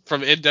 Tyrus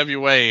from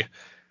NWA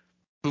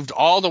moved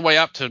all the way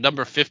up to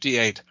number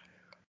 58.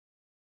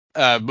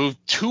 Moved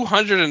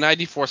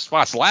 294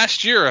 spots.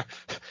 Last year,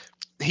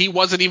 he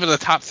wasn't even in the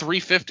top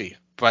 350.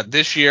 But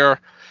this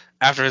year,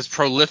 after his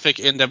prolific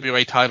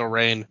NWA title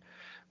reign,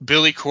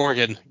 Billy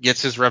Corgan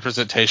gets his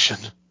representation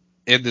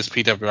in this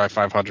PWI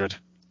 500.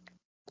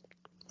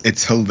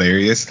 It's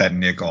hilarious that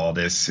Nick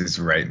Aldis is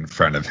right in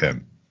front of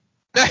him.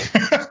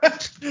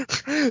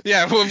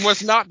 Yeah, who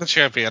was not the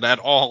champion at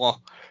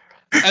all.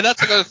 And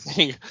that's another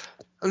thing.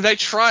 They've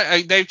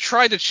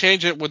tried to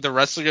change it with the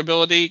wrestling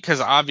ability,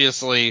 because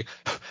obviously,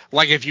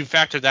 like, if you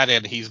factor that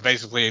in, he's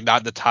basically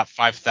not in the top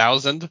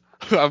 5,000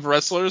 of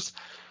wrestlers.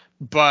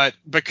 But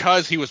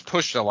because he was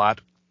pushed a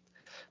lot,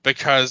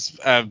 because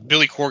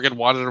Billy Corgan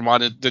wanted him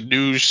on the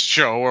news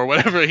show or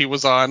whatever he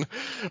was on,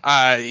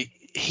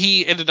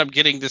 he ended up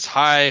getting this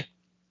high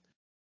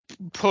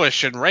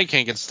push and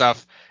ranking and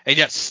stuff, and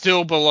yet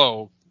still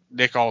below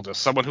Nick Aldis,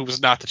 someone who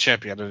was not the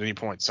champion at any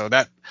point. So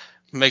that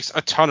makes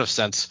a ton of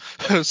sense,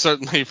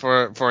 certainly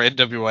for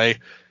NWA.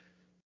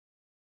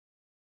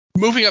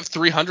 Moving up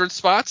 300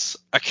 spots,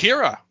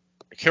 Akira,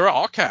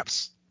 all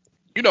caps.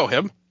 You know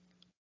him.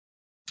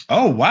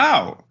 Oh,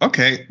 wow.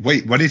 Okay.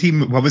 Wait, what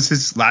was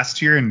his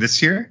last year and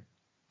this year?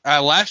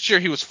 Last year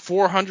he was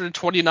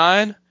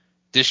 429.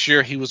 This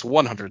year he was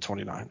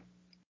 129.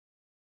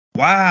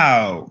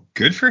 Wow.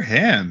 Good for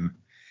him.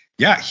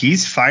 Yeah,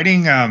 he's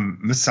fighting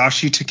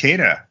Masashi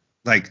Takeda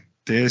like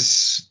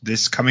this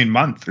coming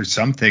month or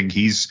something.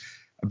 He's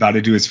about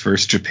to do his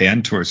first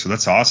Japan tour, so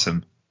that's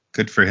awesome.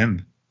 Good for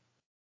him.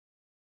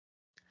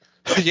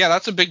 Yeah,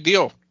 that's a big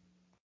deal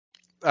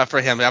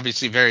for him.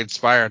 Obviously very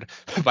inspired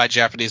by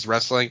Japanese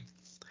wrestling.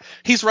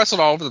 He's wrestled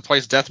all over the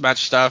place, deathmatch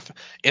stuff,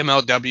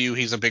 MLW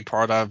he's a big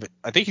part of.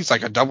 I think he's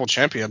like a double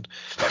champion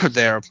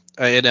there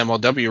in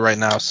MLW right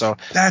now. So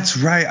that's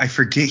right. I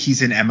forget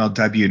he's in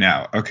MLW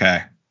now.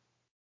 Okay.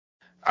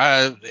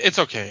 It's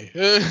okay.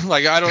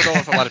 Like, I don't know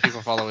if a lot of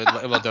people follow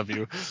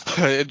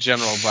MLW in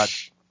general, but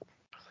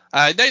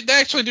They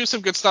actually do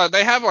some good stuff.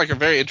 They have like a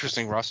very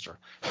interesting roster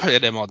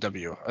at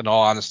MLW. In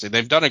all honesty,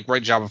 they've done a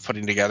great job of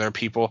putting together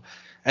people,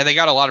 and they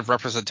got a lot of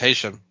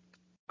representation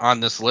on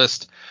this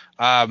list.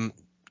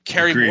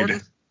 Kerry Agreed.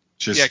 Morton.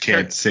 Just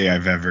can't say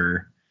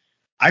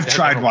I've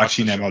tried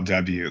watching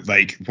MLW.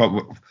 Like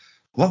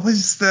what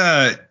was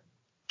the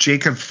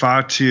Jacob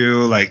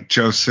Fatu, like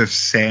Joseph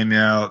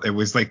Samuel? It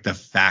was like the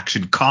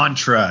faction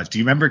Contra. Do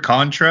you remember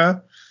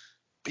Contra?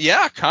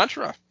 Yeah,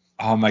 Contra.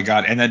 Oh my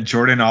God. And then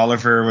Jordan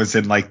Oliver was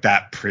in like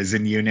that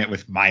prison unit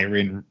with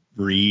Myron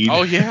Reed.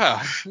 Oh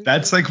yeah.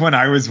 That's like when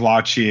I was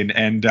watching,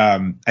 and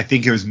I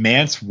think it was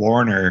Mance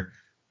Warner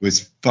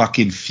was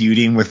fucking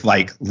feuding with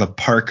like La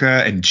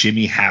Parka and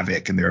Jimmy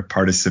Havoc, and they were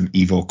part of some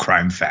evil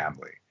crime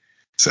family.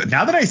 So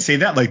now that I say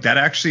that, like that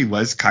actually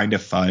was kind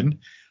of fun.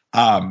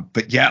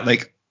 But yeah,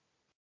 like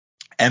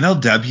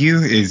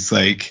MLW is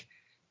like,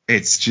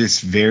 it's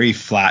just very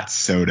flat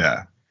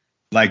soda.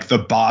 Like the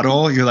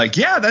bottle, you're like,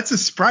 yeah, that's a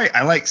Sprite.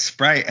 I like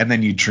Sprite. And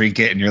then you drink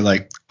it and you're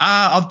like,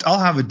 I'll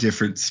have a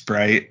different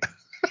Sprite.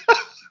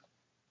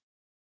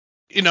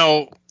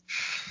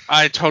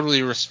 I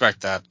totally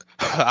respect that.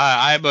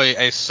 I'm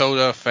a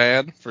soda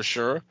fan for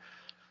sure.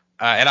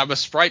 And I'm a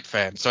Sprite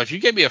fan. So if you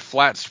give me a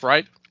flat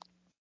Sprite,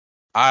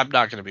 I'm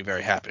not going to be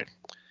very happy.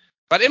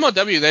 But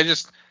MLW, they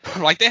just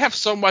like they have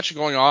so much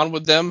going on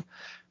with them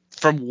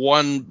from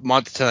one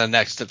month to the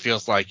next. It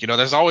feels like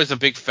there's always a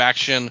big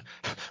faction.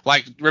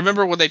 Like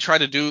remember when they tried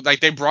to do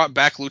like they brought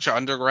back Lucha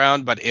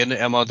Underground, but in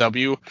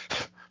MLW,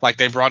 like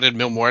they brought in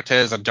Mil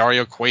Muertes and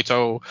Dario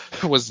Cueto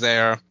was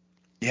there.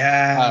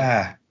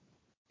 Yeah.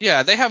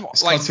 Yeah, they have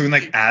it's called something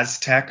like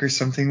Aztec or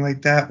something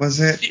like that, was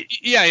it?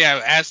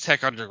 Yeah,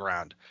 Aztec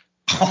Underground.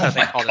 Oh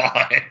my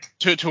God.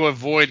 To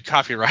avoid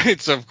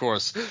copyrights, of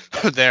course,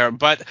 there.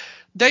 But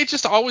they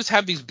just always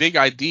have these big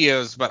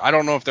ideas, but I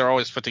don't know if they're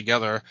always put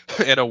together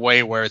in a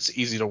way where it's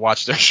easy to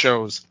watch their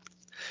shows.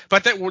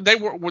 But they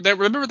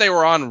remember they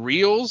were on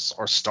Reels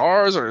or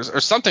Stars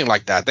or something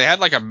like that. They had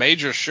like a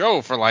major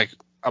show for like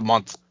a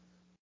month.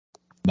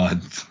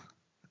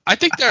 I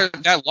think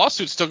that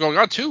lawsuit's still going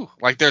on too.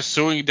 Like they're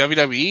suing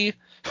WWE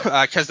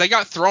because they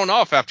got thrown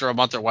off after a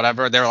month or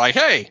whatever. They were like,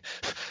 "Hey,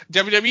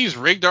 WWE's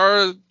rigged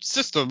our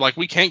system. Like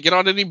we can't get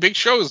on any big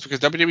shows because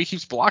WWE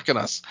keeps blocking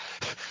us."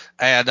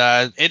 And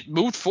it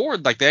moved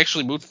forward. Like they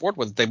actually moved forward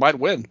with it. They might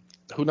win.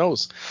 Who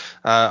knows?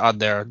 On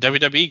there,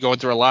 WWE going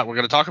through a lot. We're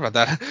going to talk about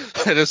that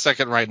in a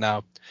second right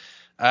now.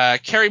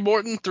 Kerry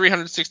Morton,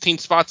 316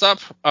 spots up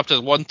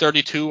to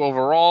 132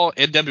 overall.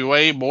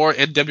 NWA, more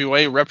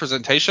NWA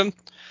representation.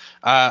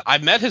 I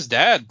met his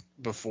dad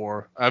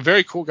before. A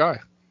very cool guy.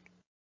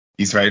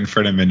 He's right in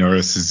front of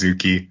Minoru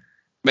Suzuki.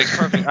 Makes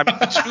perfect. I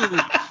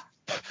mean,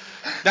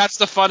 that's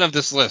the fun of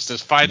this list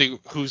is finding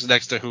who's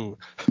next to who.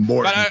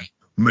 Morton,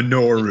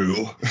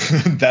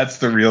 Minoru. That's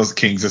the real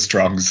Kings of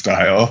Strong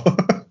style.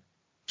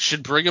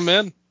 Should bring him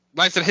in.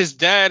 Like I said, his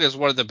dad is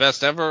one of the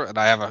best ever, and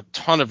I have a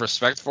ton of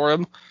respect for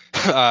him.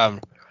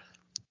 I've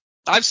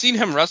seen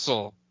him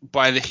wrestle,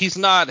 but he's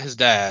not his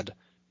dad.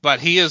 But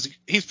he's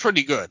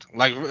pretty good.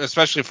 Like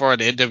especially for an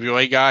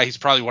NWA guy, he's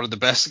probably one of the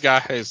best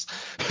guys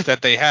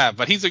that they have.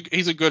 But he's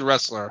a good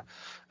wrestler.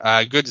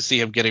 Good to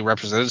see him getting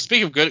represented.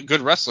 Speaking of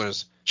good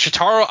wrestlers,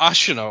 Shitaro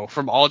Ashino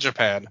from All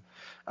Japan,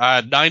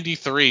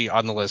 93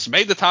 on the list,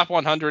 made the top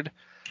 100.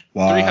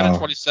 Wow.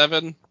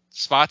 327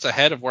 spots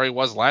ahead of where he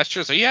was last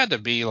year. So he had to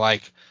be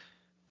like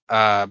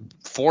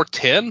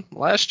 410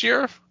 last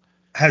year.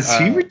 Has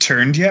he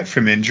returned yet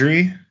from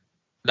injury?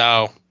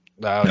 No.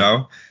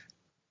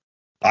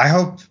 I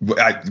hope.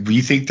 We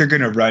think they're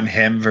going to run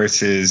him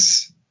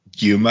versus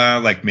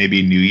Yuma, like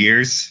maybe New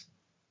Year's.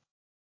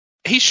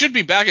 He should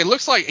be back. It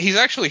looks like he's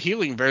actually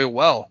healing very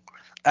well.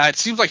 It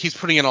seems like he's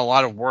putting in a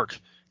lot of work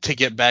to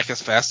get back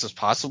as fast as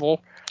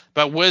possible.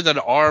 But with an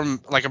arm,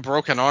 like a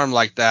broken arm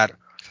like that,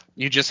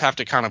 you just have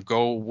to kind of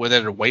go with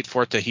it and wait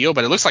for it to heal.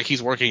 But it looks like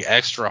he's working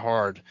extra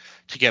hard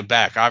to get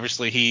back.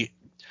 Obviously,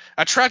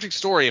 a tragic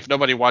story if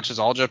nobody watches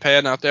All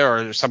Japan out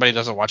there or somebody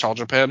doesn't watch All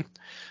Japan.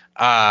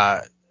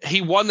 He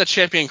won the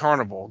Champion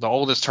Carnival, the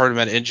oldest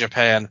tournament in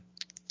Japan.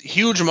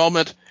 Huge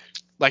moment.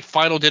 Like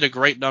Final did a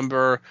great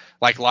number.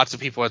 Like lots of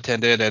people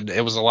attended, and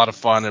it was a lot of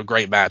fun, a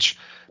great match.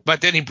 But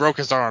then he broke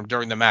his arm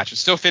during the match. It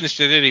still finished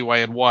it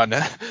anyway and won,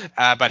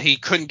 but he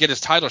couldn't get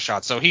his title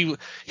shot. So he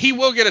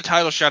will get a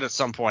title shot at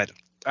some point,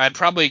 and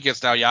probably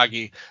against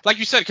Aoyagi, like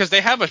you said, because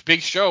they have a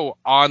big show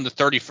on the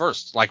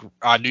 31st, like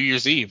New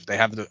Year's Eve. They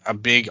have a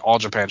big All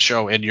Japan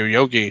show in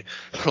Yoyogi,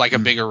 like a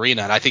big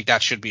arena, and I think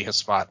that should be his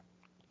spot.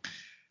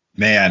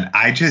 Man,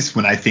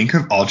 when I think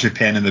of All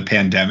Japan in the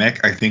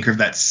pandemic, I think of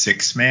that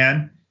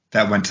 6-man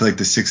that went to like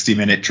the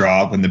 60-minute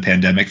draw when the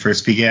pandemic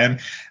first began,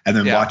 and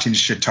then watching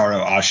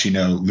Shitaro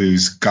Ashino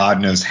lose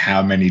God knows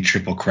how many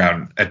Triple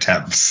Crown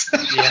attempts.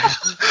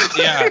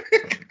 Yeah.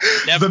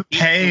 The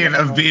pain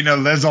of being a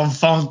les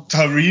enfants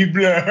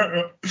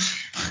terribles.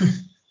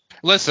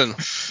 Listen,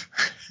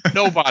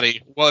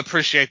 nobody will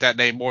appreciate that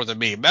name more than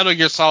me. Metal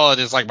Gear Solid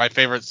is like my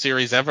favorite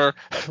series ever,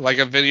 like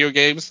of video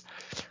games.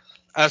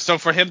 So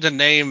for him to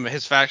name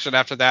his faction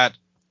after that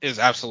is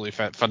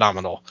absolutely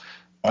phenomenal.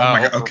 Oh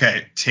my God. Over.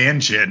 Okay.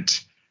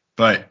 Tangent.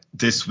 But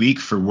this week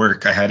for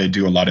work, I had to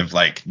do a lot of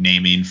like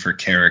naming for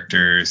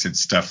characters and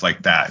stuff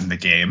like that in the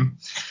game.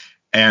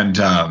 And,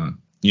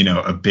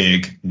 a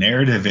big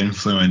narrative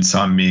influence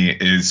on me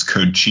is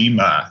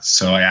Kojima.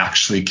 So I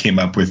actually came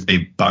up with a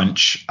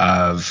bunch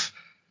of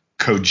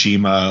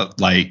Kojima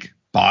like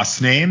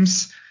boss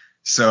names.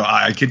 So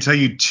I can tell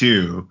you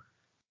two.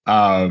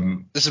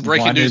 This is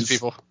breaking news,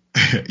 people.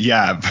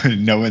 Yeah, but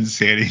no one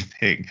say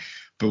anything.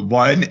 But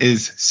one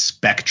is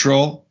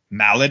Spectral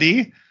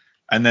Malady,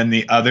 and then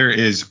the other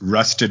is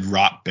Rusted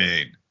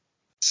Rotbane.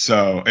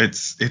 So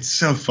it's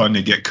so fun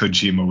to get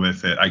Kojima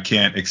with it. I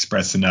can't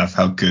express enough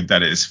how good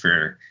that is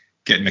for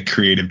getting the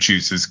creative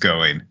juices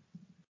going.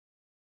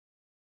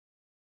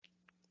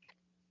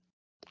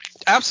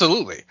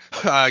 Absolutely.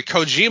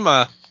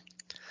 Kojima,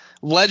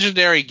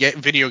 legendary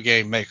video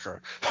game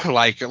maker.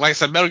 Like I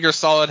said, Metal Gear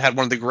Solid had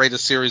one of the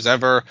greatest series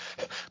ever,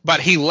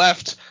 but he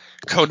left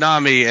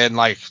Konami and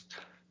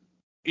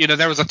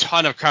there was a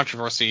ton of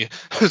controversy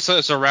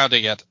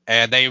surrounding it,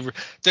 and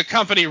the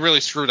company really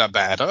screwed up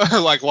bad.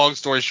 Like, long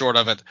story short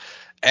of it,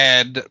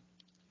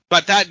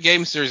 but that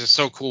game series is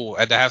so cool,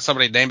 and to have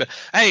somebody name it,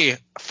 hey,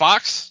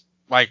 Fox,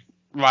 like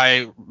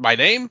my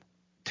name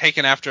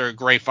taken after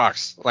Gray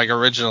Fox, like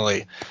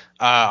originally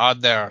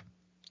on there.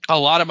 A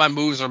lot of my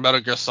moves are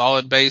Metal Gear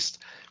Solid based.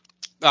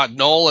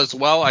 Null as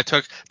well.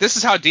 This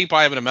is how deep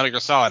I am into Metal Gear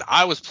Solid.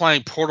 I was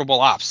playing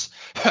Portable Ops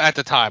at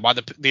the time on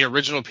the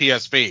original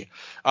PSP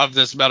of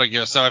this Metal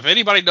Gear. So if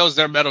anybody knows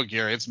their Metal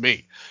Gear, it's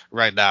me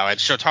right now. And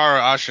Shotaro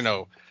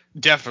Ashino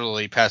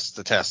definitely passed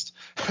the test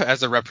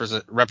as a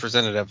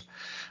representative.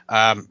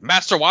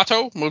 Master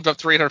Wato moved up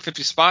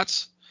 350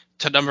 spots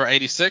to number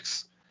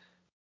 86.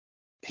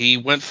 He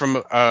went from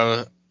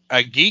a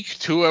geek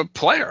to a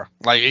player.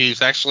 Like,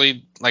 he's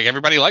actually, like,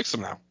 everybody likes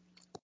him now.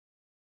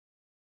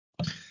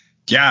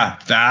 Yeah,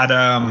 that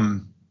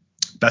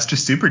Best of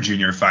Super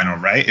Junior final,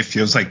 right? It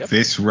feels like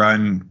this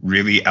run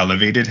really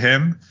elevated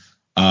him.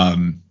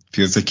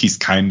 Feels like he's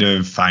kind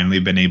of finally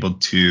been able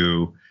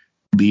to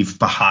leave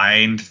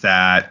behind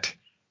that,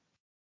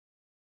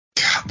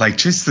 like,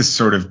 just the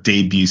sort of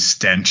debut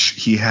stench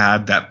he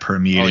had that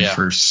permeated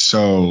for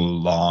so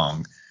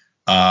long.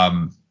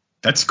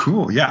 That's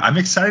cool. Yeah, I'm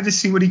excited to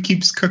see what he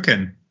keeps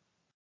cooking.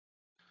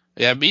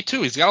 Yeah, me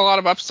too. He's got a lot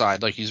of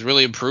upside. Like, he's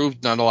really improved,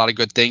 done a lot of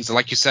good things. And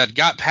like you said,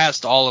 got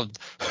past all of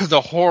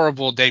the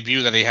horrible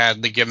debut that he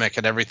had, the gimmick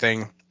and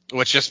everything,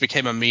 which just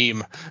became a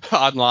meme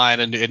online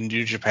and in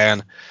New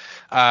Japan.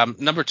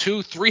 Number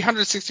 2,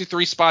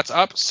 363 spots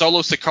up,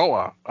 Solo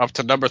Sikoa up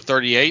to number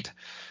 38.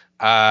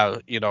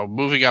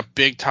 Moving up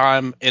big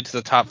time into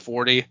the top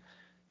 40.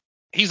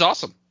 He's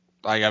awesome.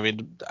 Like, I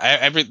mean,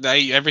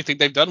 everything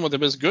they've done with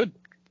him is good.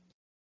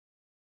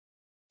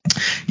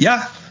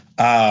 Yeah.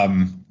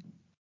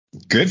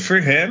 Good for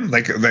him.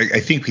 Like I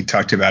think we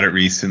talked about it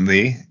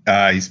recently.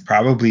 He's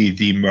probably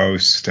the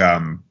most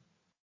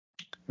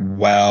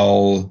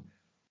well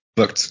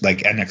booked like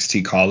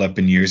NXT call up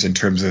in years in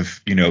terms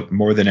of,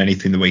 more than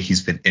anything, the way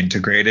he's been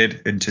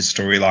integrated into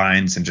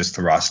storylines and just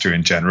the roster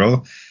in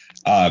general.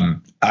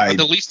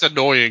 The least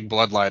annoying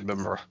Bloodline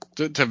member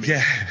to me.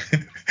 Yeah.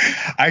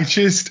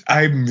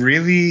 I'm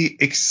really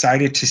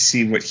excited to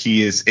see what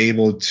he is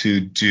able to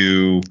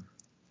do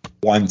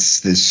once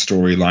this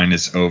storyline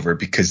is over,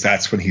 because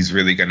that's when he's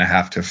really going to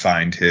have to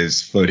find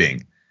his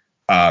footing.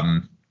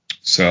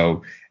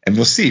 And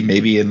we'll see,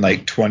 maybe in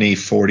like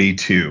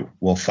 2042,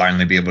 we'll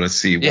finally be able to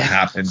see what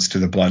happens to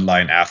the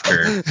bloodline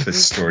after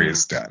this story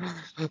is done.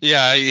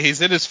 Yeah,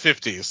 he's in his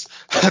 50s.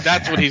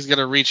 That's when he's going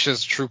to reach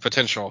his true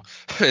potential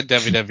in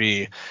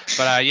WWE.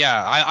 But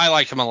I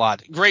like him a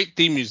lot. Great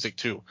theme music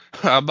too.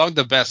 Among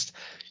the best.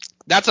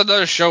 That's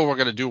another show we're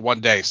going to do one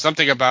day.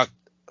 Something about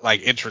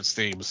like entrance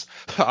themes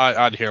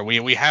on here.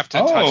 We have to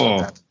touch on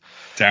that.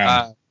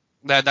 Damn.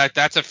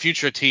 That's a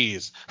future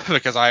tease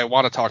because I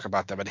want to talk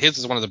about them, and his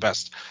is one of the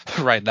best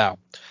right now.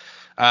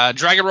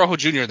 Dragon Rojo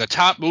Jr., the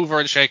top mover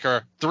and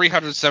shaker,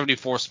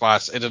 374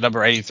 spots into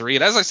number 83.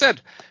 And as I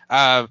said,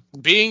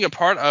 being a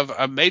part of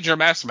a major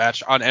mass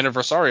match on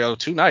Anniversario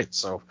tonight.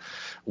 So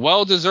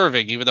well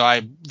deserving, even though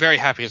I'm very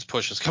happy his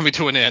push is coming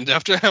to an end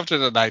after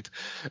the night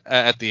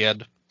at the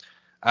end.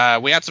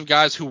 We had some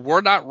guys who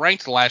were not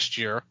ranked last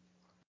year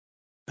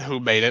who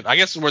made it. I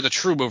guess were the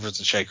true movers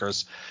and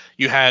shakers.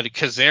 You had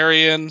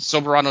Kazarian,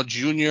 Soberano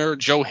Jr.,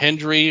 Joe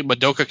Hendry,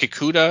 Madoka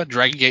Kikuta,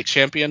 Dragon Gate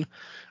champion,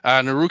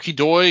 Naruki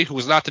Doi, who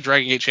was not the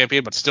Dragon Gate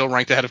champion but still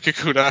ranked ahead of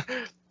Kikuta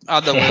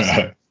on the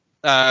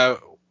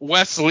list.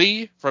 Wes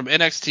Lee from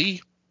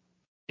NXT.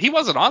 He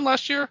wasn't on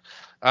last year,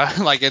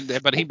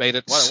 but he made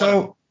it.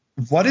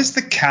 What is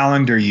the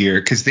calendar year?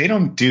 Because they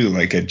don't do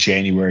like a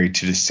January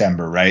to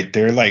December, right?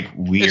 They're like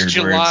weird. It's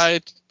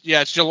July.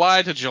 It's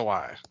July to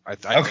July.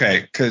 Okay,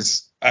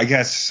 because I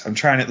guess I'm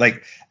trying to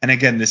and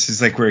again, this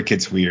is like where it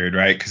gets weird,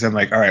 right? Because I'm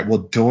like, all right, well,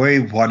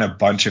 Doi won a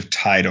bunch of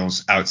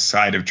titles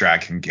outside of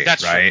Dragon Gate,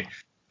 that's right? True.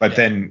 But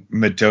then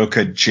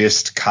Madoka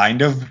just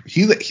kind of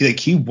he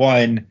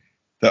won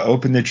the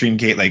Open the Dream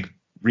Gate like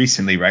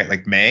recently, right?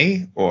 Like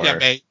May or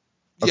May.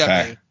 Okay.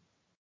 May.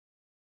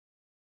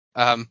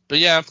 But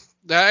yeah,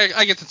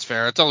 I guess it's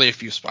fair. It's only a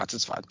few spots.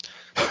 It's fine.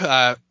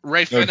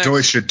 Ray No, Phoenix.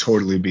 Joy should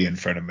totally be in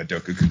front of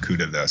Madoka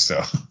Kakuta though.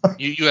 So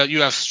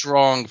You have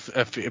strong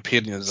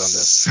opinions on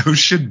this. so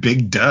should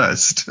Big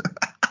Dust.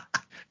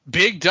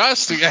 Big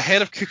Dust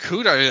ahead of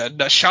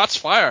Kakuta. Shots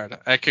fired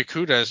at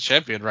Kakuta as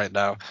champion right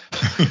now.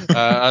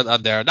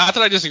 On there. Not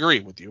that I disagree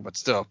with you, but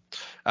still.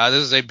 This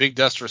is a Big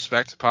Dust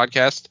Respect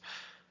podcast.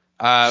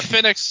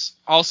 Phoenix,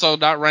 also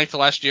not ranked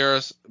last year,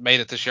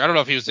 made it this year. I don't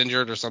know if he was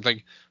injured or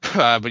something,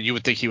 but you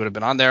would think he would have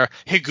been on there.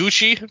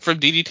 Higuchi from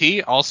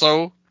DDT,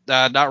 also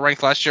not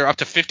ranked last year, up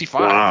to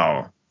 55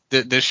 Wow.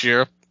 This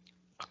year.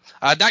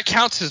 That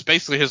counts as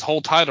basically his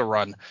whole title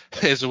run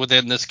is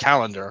within this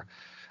calendar.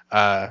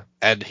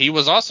 And he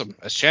was awesome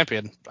as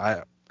champion.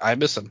 I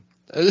miss him.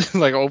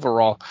 Like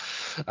overall.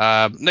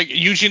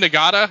 Yuji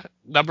Nagata,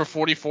 number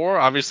 44,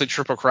 obviously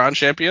Triple Crown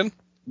champion,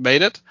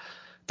 made it.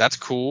 That's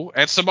cool.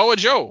 And Samoa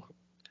Joe,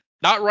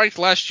 not ranked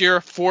last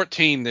year,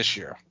 14 this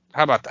year.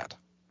 How about that?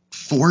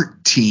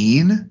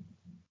 14?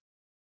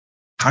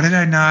 How did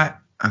I not?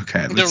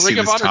 Okay, let's see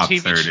this top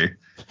 30.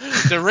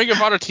 The Ring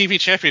of Honor TV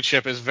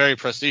Championship is very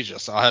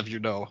prestigious, I'll have you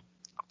know.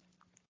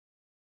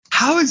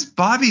 How is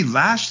Bobby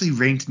Lashley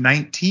ranked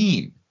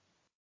 19?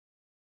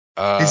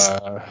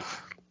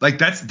 Like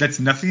that's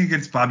nothing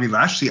against Bobby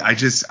Lashley.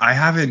 I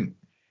haven't.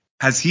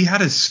 Has he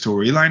had a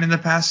storyline in the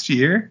past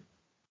year?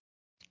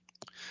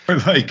 Or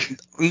like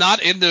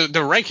not in the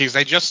rankings.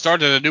 They just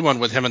started a new one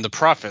with him and the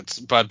Profits,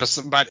 but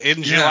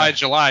in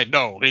July,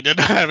 no, he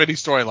didn't have any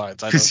storylines.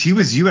 Because he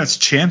was U.S.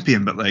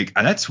 champion, but like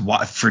that's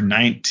for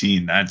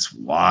 19. That's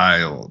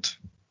wild.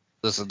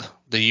 Listen,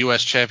 the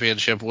U.S.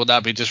 Championship will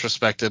not be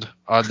disrespected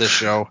on this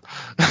show.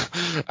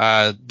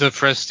 The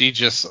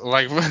prestigious,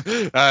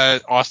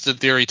 Austin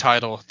Theory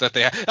title that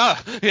they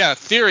had.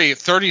 Theory,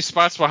 30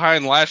 spots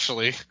behind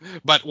Lashley,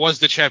 but was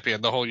the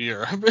champion the whole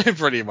year,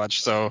 pretty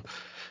much. So,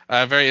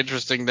 very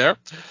interesting there.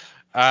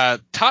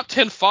 Top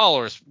 10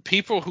 followers,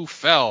 people who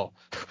fell,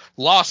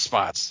 lost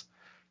spots.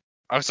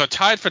 So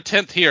tied for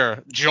 10th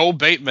here, Joel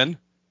Bateman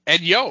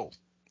and Yo.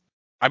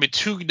 I mean,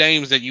 two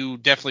names that you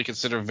definitely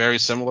consider very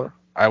similar,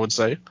 I would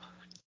say.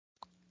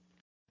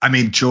 I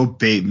mean, Joel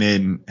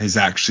Bateman has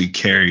actually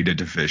carried a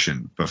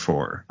division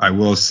before. I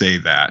will say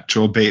that.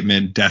 Joel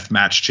Bateman,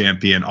 deathmatch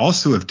champion,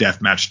 also of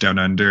Deathmatch Down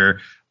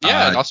Under.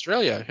 Yeah, in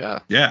Australia, yeah.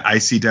 Yeah,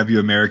 ICW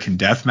American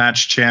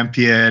Deathmatch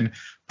champion,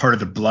 part of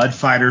the Blood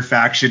Fighter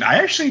faction.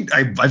 I've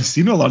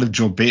seen a lot of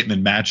Joel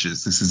Bateman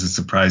matches. This is a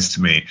surprise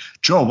to me.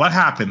 Joel, what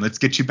happened? Let's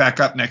get you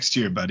back up next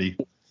year, buddy.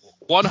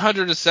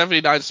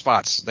 179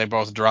 spots they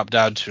both dropped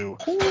down to.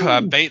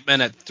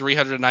 Bateman at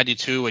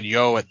 392 and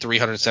Yo at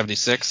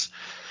 376.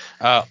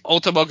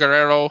 Ultimo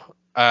Guerrero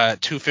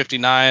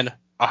 259.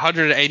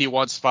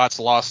 181 spots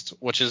lost,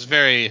 which is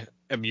very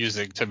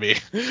amusing to me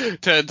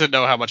to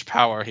know how much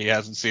power he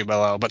has in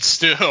CMLL, but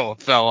still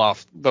fell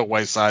off the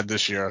wayside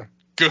this year.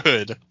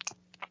 Good.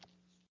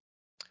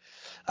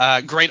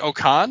 Great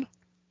Okan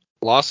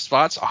lost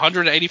spots,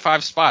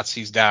 185 spots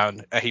he's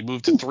down. He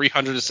moved to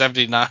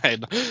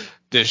 379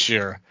 this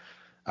year.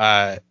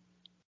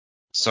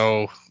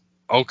 So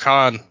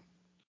Okan,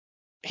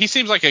 he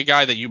seems like a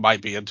guy that you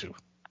might be into.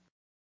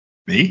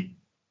 Me?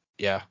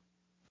 Yeah.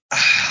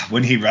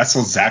 When he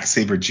wrestles Zack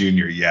Sabre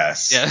Jr.,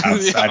 yes. Yeah.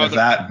 Outside of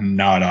that,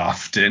 not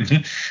often.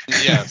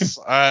 Yes.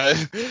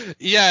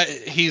 Yeah,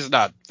 he's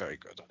not very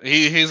good.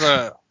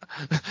 The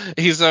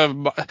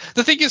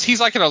thing is, he's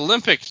like an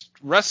Olympic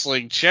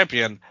wrestling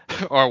champion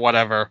or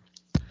whatever,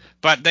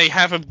 but they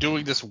have him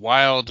doing this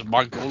wild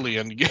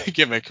Mongolian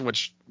gimmick,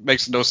 which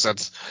makes no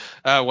sense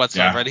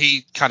whatsoever, and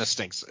he kind of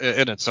stinks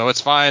in it, so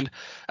it's fine.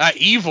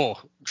 Evil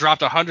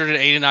dropped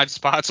 189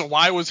 spots.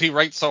 Why was he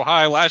ranked so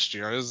high last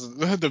year is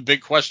the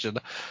big question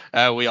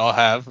we all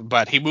have,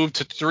 but he moved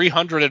to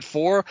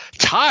 304,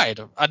 tied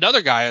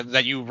another guy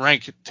that you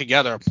rank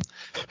together,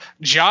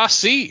 Ja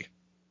C.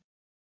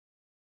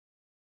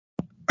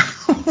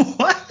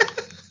 What?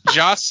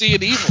 Ja C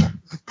and Evil.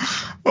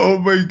 Oh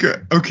my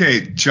god.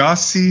 Okay,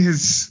 Jossie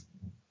is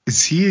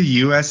he a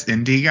US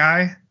indie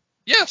guy?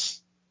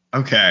 Yes.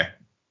 Okay.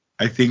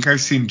 I think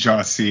I've seen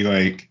Jossie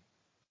like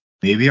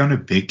maybe on a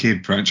Big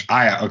Game Brunch.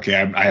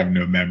 I have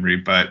no memory,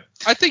 but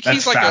I think that's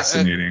he's like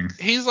fascinating.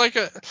 He's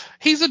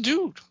a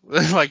dude.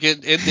 Like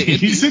in the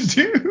He's indies.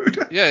 a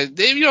dude. Yeah,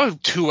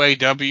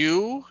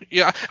 2AW.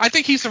 Yeah, I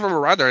think he's from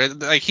around there.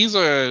 Like he's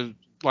a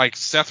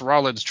Seth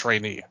Rollins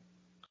trainee.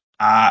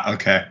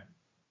 Okay.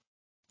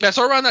 Yeah,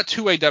 so around that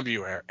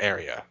 2AW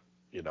area.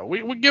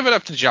 We give it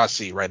up to Ja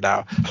C right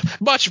now.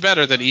 Much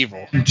better than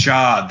Evil.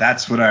 Ja,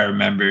 that's what I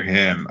remember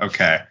him.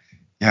 Okay.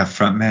 Yeah,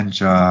 frontman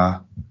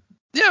Ja.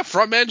 Yeah,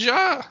 frontman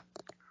Ja.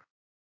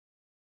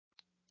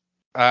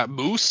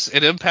 Moose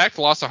at Impact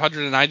lost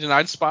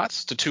 199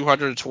 spots to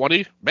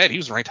 220. Man, he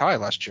was ranked high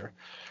last year.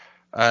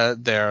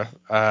 There.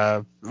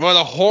 What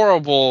a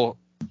horrible,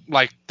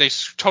 they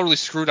totally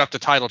screwed up the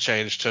title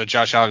change to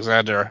Josh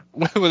Alexander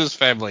with his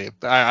family.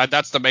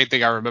 That's the main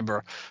thing I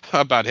remember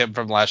about him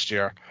from last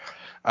year.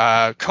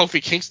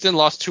 Kofi Kingston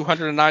lost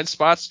 209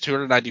 spots,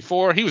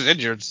 294. He was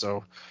injured,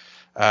 so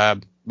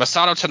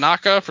Masato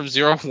Tanaka from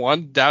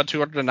 0-1 down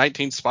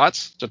 219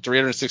 spots to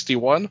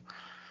 361.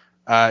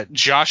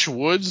 Josh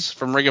Woods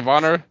from Ring of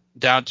Honor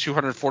down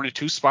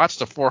 242 spots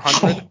to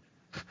 400.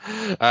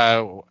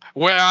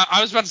 Where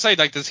I was about to say,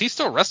 like, does he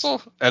still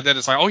wrestle? And then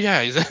it's like, oh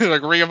yeah, he's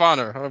like Ring of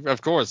Honor,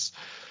 of course.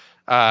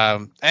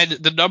 And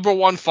the number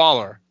one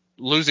faller,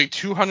 losing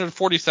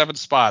 247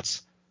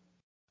 spots,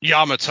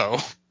 Yamato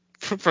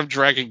from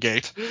Dragon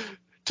Gate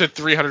to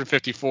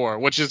 354,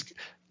 which is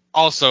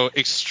also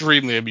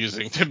extremely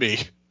amusing to me.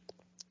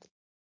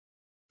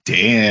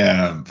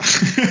 Damn.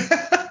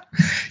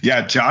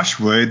 Yeah, Josh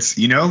Woods,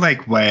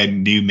 like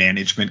when new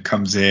management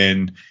comes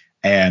in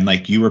and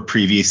like you were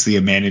previously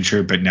a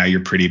manager, but now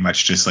you're pretty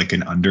much just like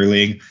an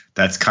underling.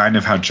 That's kind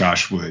of how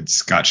Josh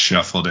Woods got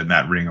shuffled in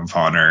that Ring of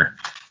Honor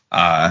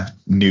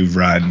new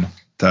run,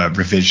 the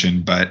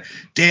revision. But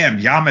damn,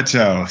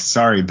 Yamato,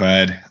 sorry,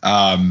 bud.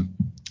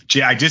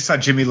 I just saw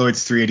Jimmy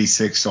Lloyd's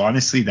 386, so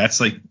honestly, that's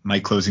like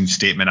my closing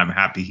statement. I'm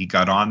happy he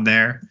got on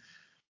there.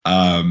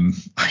 I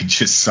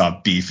just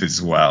saw Beef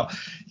as well.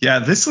 Yeah,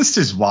 this list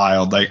is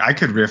wild. Like I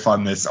could riff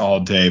on this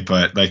all day,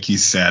 but like you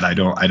said, I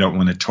don't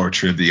want to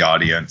torture the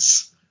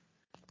audience.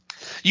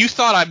 You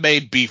thought I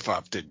made Beef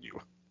up, didn't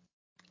you?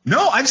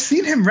 No, I've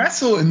seen him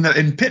wrestle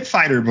in Pit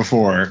Fighter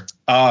before.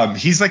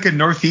 He's like a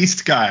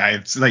Northeast guy.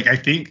 I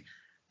think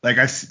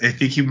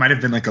he might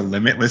have been like a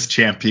Limitless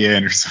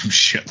champion or some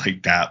shit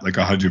like that, like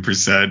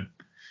 100%.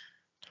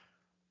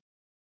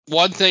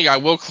 One thing I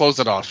will close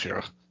it off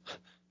here.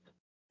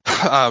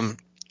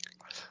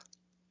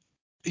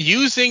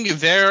 Using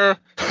their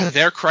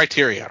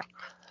criteria,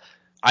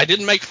 I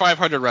didn't make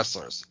 500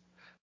 wrestlers,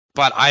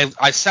 but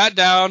I sat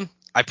down,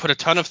 I put a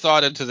ton of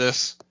thought into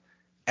this,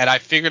 and I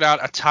figured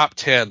out a top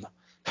 10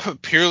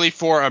 purely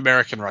for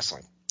American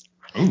wrestling.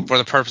 Ooh. For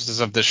the purposes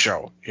of this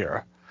show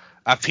here.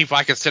 People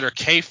I consider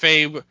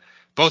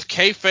both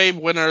kayfabe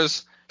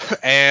winners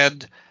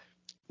and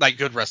like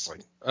good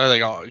wrestling.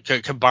 Like all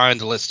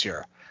combined list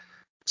here.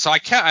 So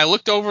I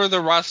looked over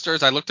the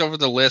rosters, I looked over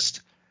the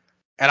list,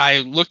 and I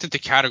looked at the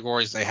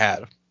categories they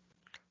had.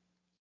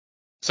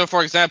 So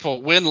for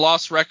example,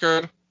 win-loss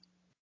record,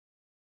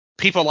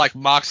 people like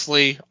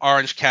Moxley,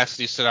 Orange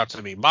Cassidy stood out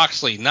to me.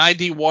 Moxley,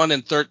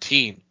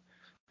 91-13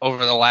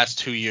 over the last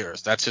 2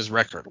 years. That's his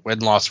record,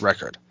 win-loss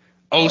record.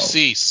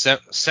 OC,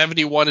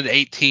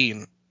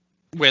 71-18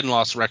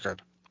 win-loss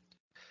record.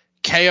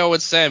 KO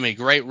and Sammy,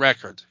 great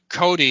record.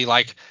 Cody,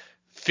 like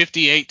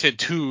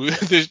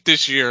 58-2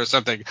 this year or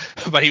something,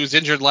 but he was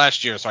injured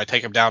last year, so I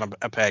take him down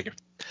a peg.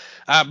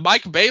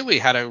 Mike Bailey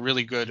had a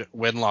really good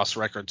win-loss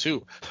record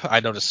too. I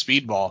noticed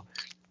Speedball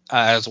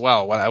as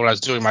well when I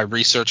was doing my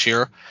research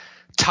here.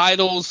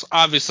 Titles,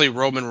 obviously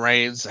Roman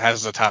Reigns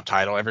has the top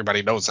title.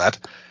 Everybody knows that.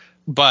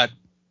 But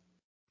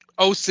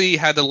OC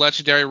had the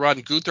legendary run.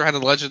 Gunther had the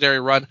legendary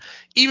run.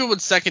 Even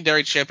with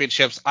secondary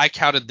championships, I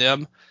counted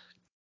them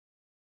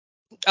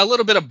a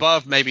little bit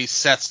above maybe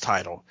Seth's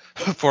title,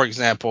 for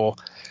example,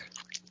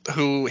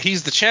 who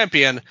he's the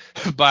champion,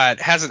 but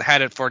hasn't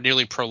had it for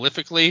nearly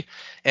prolifically.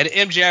 And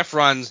MJF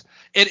runs,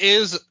 it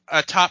is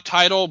a top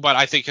title, but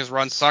I think his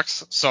run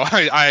sucks. So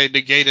I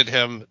negated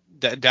him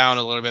down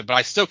a little bit, but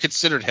I still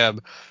considered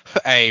him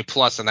a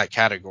plus in that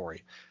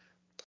category.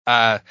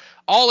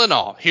 All in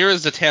all, here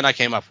is the 10 I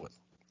came up with.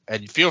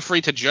 And feel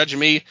free to judge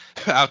me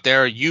out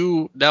there,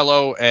 you,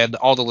 Nello, and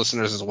all the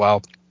listeners as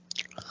well.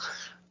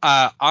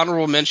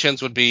 Honorable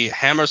mentions would be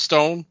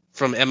Hammerstone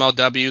from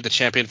MLW, the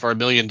champion for a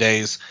million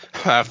days,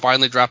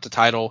 finally dropped the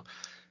title.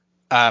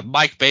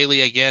 Mike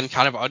Bailey, again,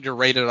 kind of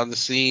underrated on the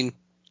scene.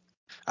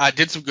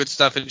 Did some good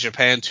stuff in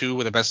Japan, too,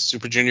 with the Best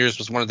Super Juniors,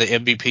 was one of the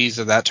MVPs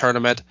of that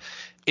tournament.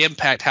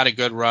 Impact had a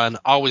good run,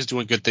 always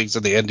doing good things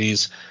in the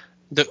Indies.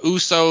 The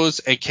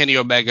Usos and Kenny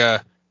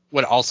Omega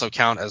would also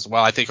count as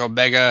well. I think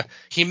Omega,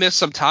 he missed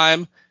some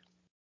time,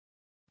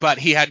 but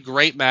he had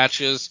great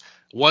matches,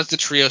 was the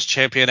Trios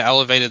champion,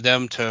 elevated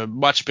them to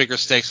much bigger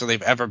stakes than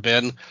they've ever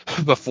been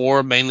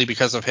before, mainly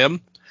because of him,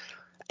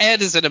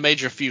 and is in a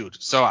major feud.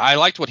 So I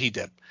liked what he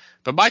did.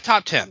 But my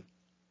top 10,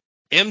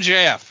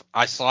 MJF,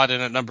 I slot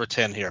in at number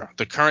 10 here.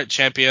 The current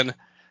champion.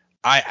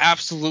 I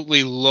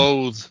absolutely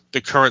loathe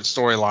the current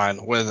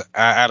storyline with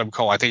Adam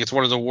Cole. I think it's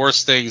one of the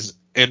worst things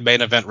in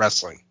main event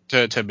wrestling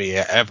to me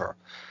ever.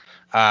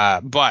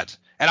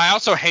 And I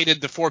also hated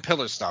the 4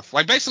 Pillars stuff.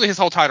 Like, basically his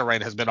whole title reign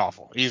has been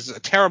awful. He's a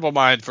terrible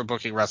mind for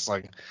booking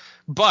wrestling.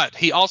 But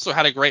he also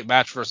had a great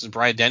match versus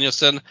Bryan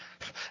Danielson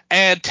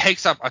and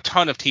takes up a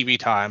ton of TV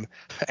time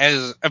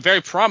as a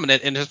very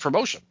prominent in his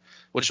promotion,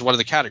 which is one of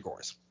the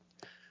categories.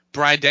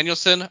 Bryan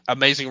Danielson,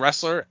 amazing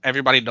wrestler.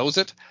 Everybody knows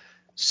it.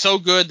 So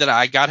good that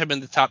I got him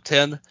in the top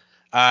 10.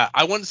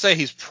 I wouldn't say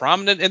he's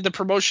prominent in the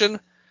promotion,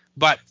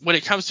 but when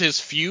it comes to his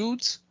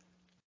feuds,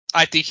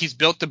 I think he's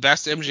built the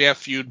best MJF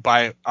feud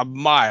by a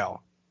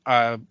mile.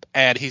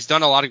 And he's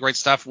done a lot of great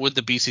stuff with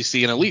the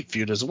BCC and Elite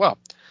feud as well.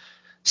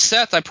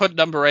 Seth, I put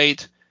number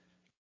 8.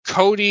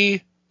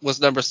 Cody was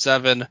number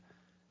 7.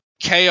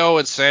 KO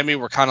and Sammy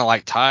were kind of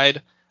like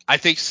tied. I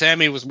think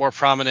Sammy was more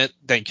prominent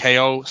than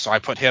KO, so I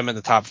put him in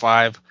the top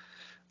 5.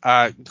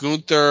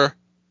 Gunther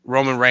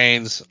Roman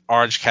Reigns,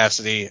 Orange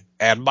Cassidy,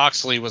 and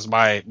Moxley was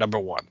my number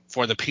one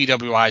for the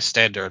PWI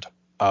standard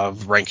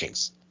of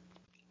rankings.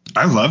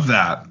 I love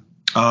that.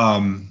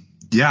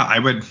 Yeah, I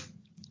would.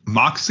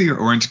 Moxley or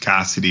Orange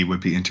Cassidy would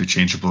be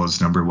interchangeable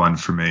as number one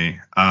for me.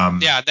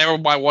 Yeah, they were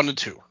my 1 and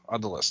 2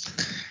 on the list.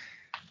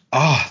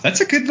 Oh,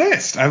 that's a good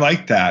list. I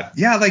like that.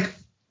 Yeah, like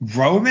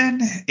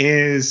Roman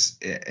is,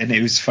 and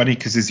it was funny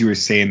because as you were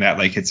saying that,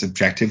 like it's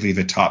objectively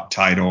the top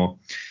title,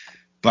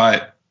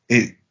 but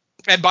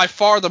and by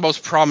far the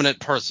most prominent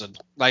person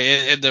like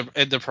in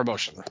the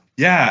promotion.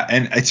 Yeah,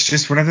 and it's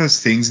just one of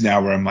those things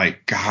now where I'm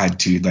like, God,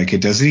 dude, like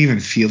it doesn't even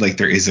feel like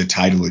there is a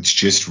title. It's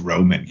just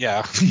Roman.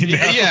 Yeah, you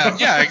know?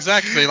 yeah,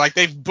 exactly. Like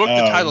they've booked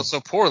the title so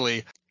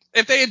poorly.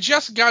 If they had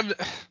just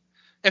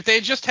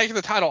taken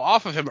the title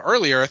off of him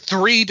earlier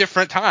 3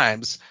 different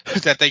times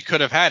that they could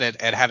have had it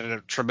and had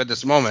a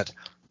tremendous moment,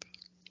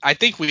 I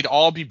think we'd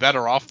all be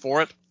better off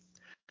for it.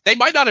 They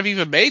might not have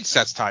even made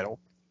Seth's title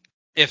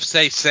if,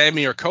 say,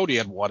 Sammy or Cody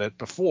had won it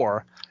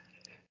before,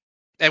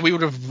 and we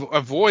would have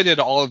avoided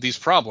all of these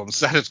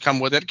problems that have come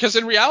with it. Because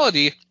in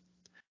reality,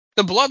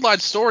 the Bloodline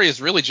story is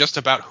really just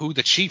about who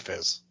the chief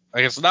is.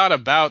 Like, it's not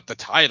about the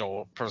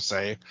title per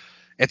se.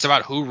 It's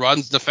about who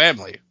runs the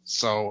family.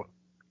 So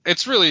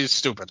it's really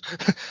stupid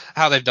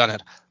how they've done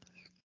it.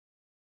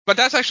 But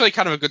that's actually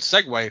kind of a good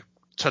segue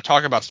to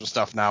talk about some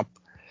stuff now.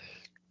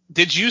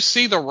 Did you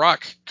see The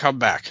Rock come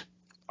back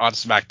on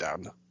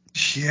SmackDown?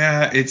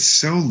 Yeah, it's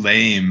so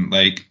lame.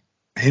 Like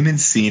him and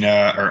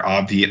Cena are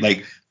obvious.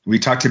 Like we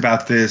talked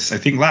about this, I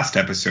think last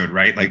episode,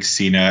 right? Like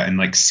Cena and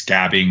like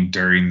scabbing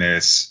during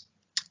this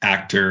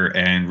actor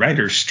and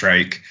writer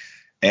strike.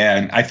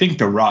 And I think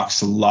The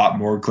Rock's a lot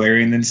more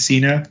glaring than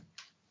Cena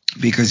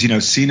because,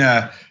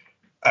 Cena,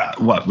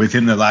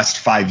 within the last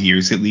 5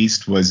 years at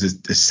least, was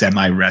a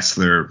semi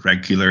wrestler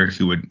regular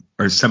who would,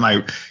 or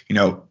semi,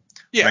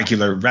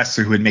 regular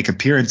wrestler who would make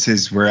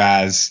appearances.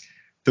 Whereas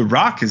The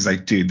Rock is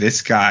like, dude,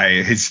 this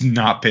guy has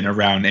not been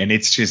around and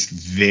it's just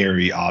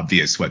very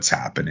obvious what's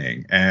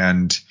happening.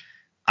 And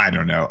I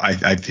don't know.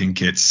 I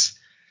think it's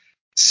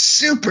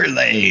super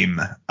lame.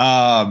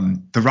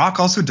 The Rock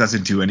also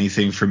doesn't do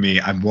anything for me.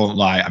 I won't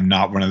lie. I'm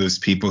not one of those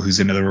people who's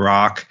into The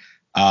Rock.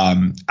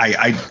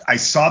 I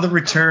saw the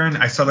return.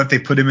 I saw that they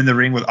put him in the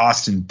ring with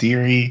Austin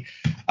Theory.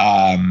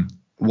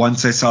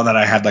 Once I saw that,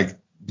 I had like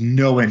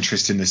no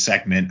interest in the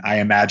segment. I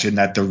imagine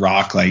that The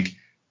Rock like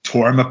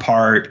tore him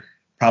apart,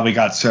 probably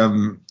got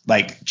some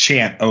like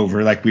chant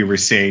over, like we were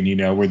saying,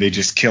 where they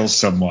just kill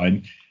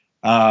someone.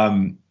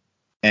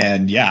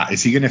 And yeah,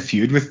 is he going to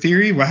feud with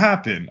Theory? What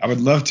happened? I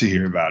would love to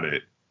hear about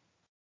it.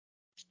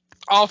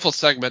 Awful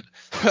segment.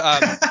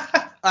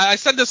 I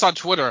said this on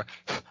Twitter.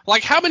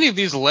 Like, how many of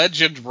these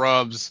legend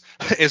rubs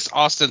is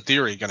Austin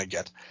Theory going to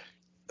get?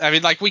 I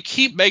mean, like, we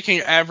keep making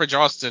average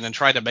Austin and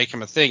trying to make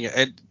him a thing,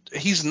 and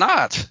he's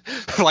not.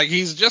 Like,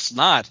 he's just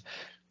not.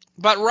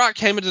 But Rock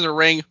came into the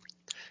ring,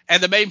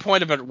 and the main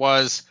point of it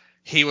was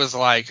he was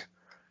like,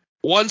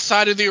 one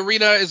side of the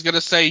arena is going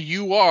to say,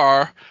 you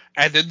are,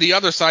 and then the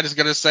other side is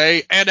going to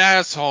say, an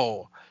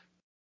asshole.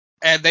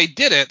 And they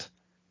did it,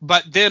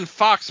 but then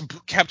Fox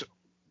kept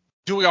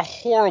doing a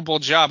horrible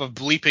job of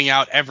bleeping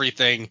out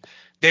everything.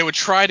 They would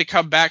try to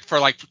come back for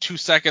like 2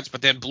 seconds,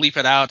 but then bleep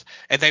it out,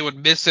 and they would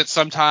miss it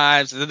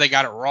sometimes, and then they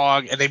got it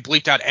wrong, and they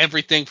bleeped out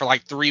everything for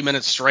like 3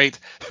 minutes straight.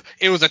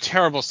 It was a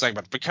terrible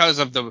segment because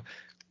of the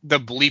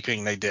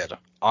bleeping they did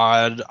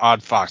on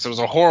Fox. It was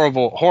a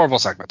horrible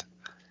segment.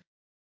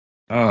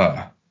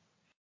 Yeah,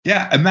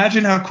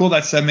 imagine how cool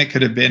that segment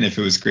could have been if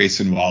it was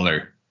Grayson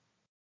Waller,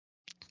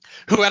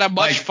 who had a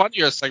much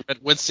funnier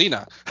segment with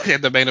Cena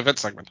in the main event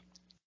segment.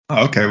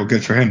 Oh, okay, well,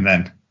 good for him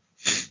then.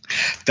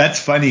 That's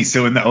funny.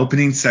 So in the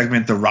opening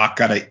segment, The Rock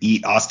got to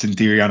eat Austin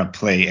Theory on a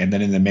plate, and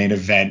then in the main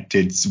event,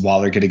 did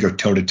Waller get to go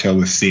toe to toe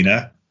with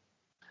Cena?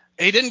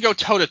 He didn't go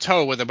toe to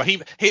toe with him, but he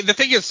the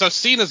thing is, so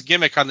Cena's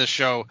gimmick on this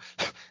show,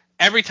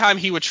 every time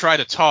he would try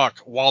to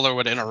talk, Waller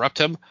would interrupt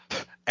him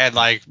and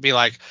like be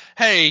like,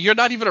 "Hey, you're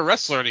not even a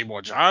wrestler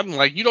anymore, John.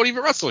 Like, you don't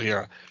even wrestle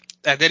here."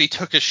 And then he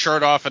took his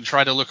shirt off and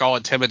tried to look all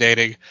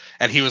intimidating,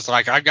 and he was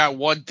like, "I got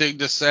one thing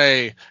to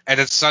say," and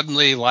then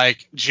suddenly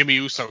like Jimmy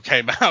Uso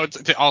came out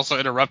to also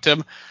interrupt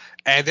him,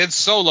 and then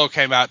Solo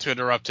came out to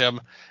interrupt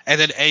him,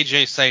 and then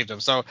AJ saved him.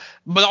 So,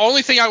 but the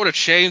only thing I would have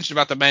changed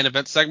about the main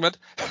event segment.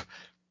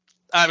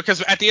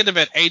 Because at the end of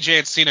it, AJ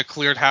and Cena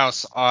cleared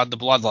house on the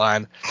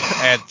Bloodline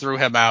and threw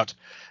him out.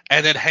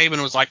 And then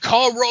Heyman was like,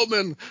 call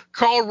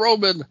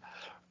Roman.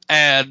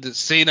 And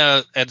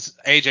Cena and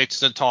AJ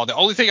stood tall. The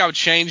only thing I would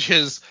change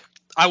is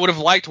I would have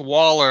liked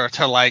Waller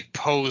to like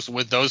pose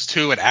with those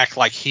two and act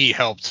like he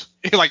helped.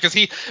 Like,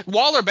 because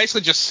Waller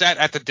basically just sat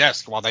at the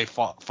desk while they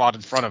fought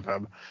in front of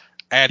him.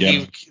 And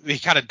he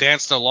kind of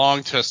danced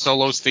along to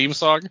Solo's theme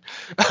song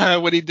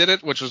when he did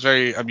it, which was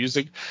very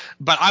amusing.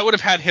 But I would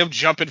have had him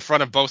jump in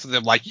front of both of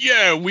them like,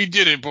 yeah, we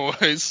did it,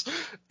 boys.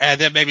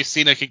 And then maybe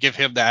Cena could give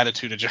him the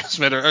attitude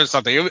adjustment or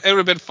something. It would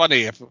have been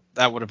funny if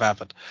that would have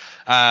happened.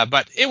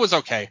 But it was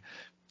okay.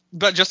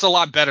 But just a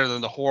lot better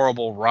than the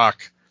horrible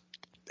Rock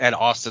and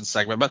Austin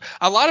segment. But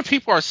a lot of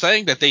people are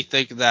saying that they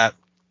think that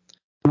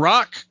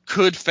Rock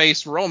could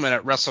face Roman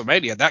at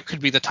WrestleMania. That could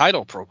be the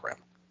title program.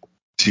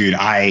 Dude,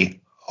 I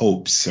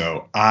hope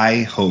so.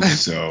 I hope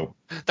so.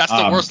 That's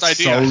the worst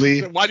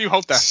idea. Why do you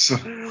hope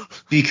that?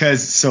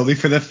 Because solely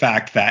for the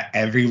fact that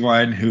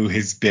everyone who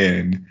has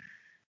been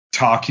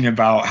talking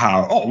about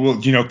how,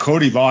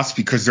 Cody lost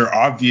because they're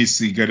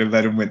obviously going to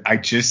let him win.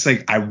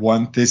 I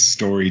want this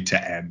story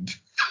to end.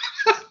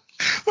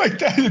 Like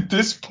that at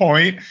this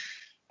point.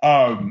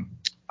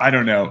 I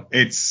don't know.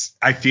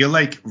 I feel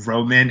like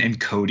Roman and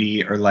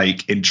Cody are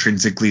like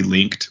intrinsically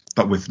linked,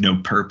 but with no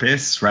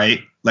purpose,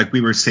 right? Like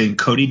we were saying,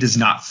 Cody does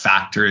not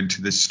factor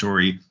into this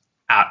story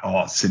at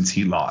all since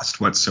he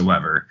lost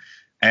whatsoever.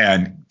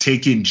 And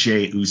taking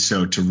Jey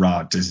Uso to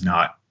Raw does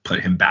not put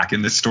him back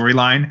in the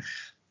storyline.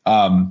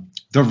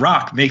 The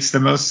Rock makes the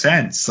most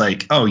sense.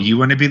 Like, oh, you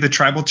want to be the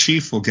tribal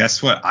chief? Well,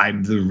 guess what?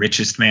 I'm the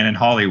richest man in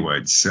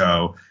Hollywood.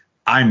 So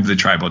I'm the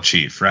tribal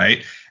chief,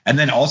 right? And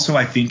then also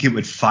I think it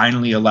would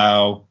finally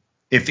allow,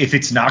 if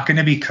it's not going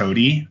to be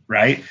Cody,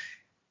 right?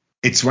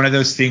 It's one of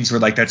those things where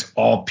like that's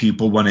all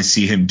people want to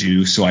see him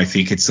do. So I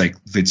think it's like,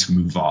 let's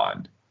move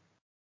on.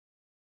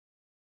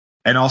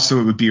 And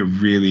also it would be a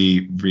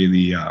really,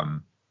 really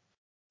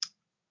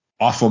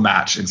awful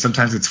match. And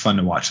sometimes it's fun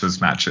to watch those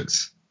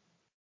matches.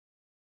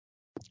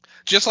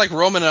 Just like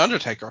Roman and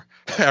Undertaker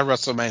at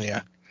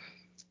WrestleMania.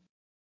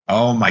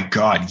 Oh my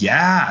God.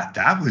 Yeah,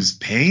 that was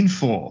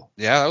painful.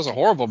 Yeah, that was a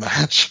horrible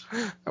match.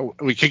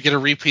 We could get a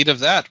repeat of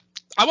that.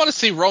 I want to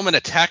see Roman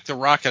attack The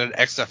Rock at an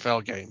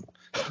XFL game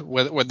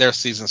when their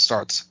season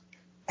starts.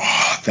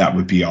 Oh, that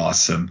would be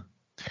awesome.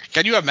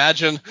 Can you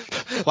imagine,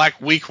 like,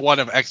 week 1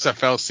 of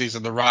XFL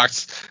season, The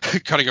Rock's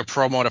cutting a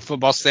promo at a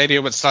football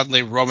stadium, and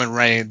suddenly Roman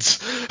Reigns,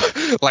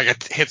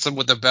 hits him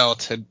with the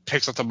belt and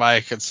picks up the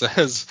mic and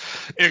says,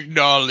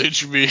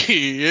 "Acknowledge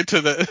me,"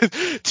 to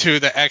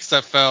the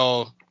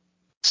XFL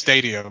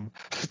stadium.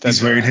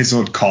 He's wearing his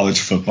old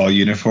college football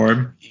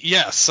uniform.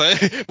 Yes,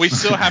 we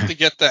still have to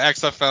get the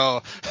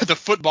XFL, the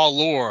football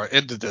lore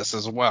into this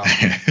as well.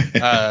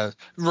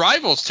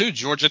 Rivals too,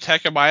 Georgia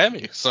Tech and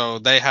Miami, so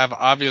they have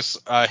obvious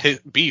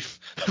beef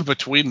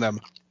between them.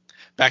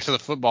 Back to the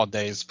football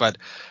days, but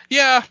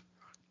yeah,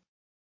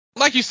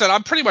 like you said,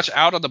 I'm pretty much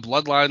out on the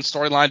Bloodline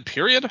storyline.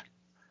 Period.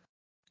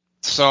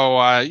 So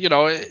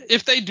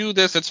if they do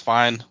this, it's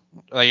fine.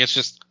 Like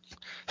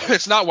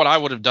it's not what I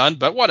would have done,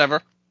 but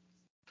whatever.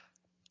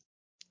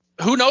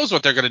 Who knows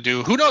what they're going to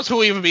do? Who knows who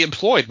will even be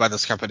employed by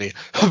this company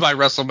by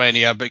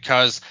WrestleMania,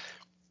 because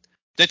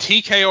the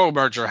TKO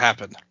merger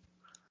happened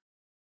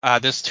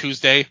this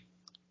Tuesday.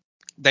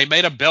 They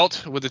made a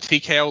belt with the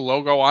TKO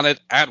logo on it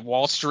at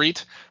Wall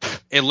Street.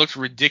 It looked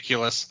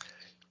ridiculous.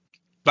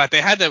 But they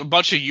had a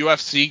bunch of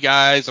UFC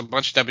guys, a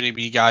bunch of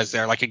WWE guys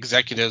there, like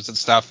executives and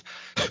stuff.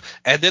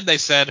 And then they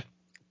said,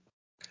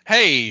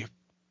 hey,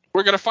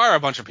 we're going to fire a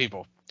bunch of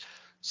people.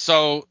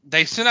 So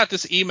they sent out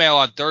this email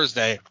on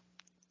Thursday,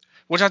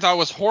 which I thought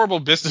was horrible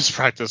business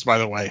practice, by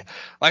the way.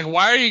 Like,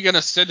 why are you going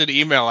to send an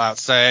email out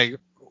saying,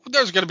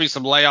 there's going to be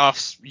some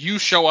layoffs, you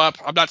show up,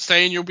 I'm not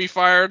saying you'll be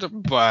fired,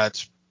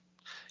 but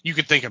you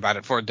could think about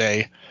it for a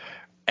day.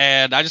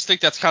 And I just think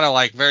that's kind of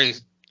like very,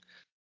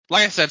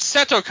 like I said,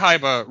 Seto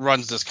Kaiba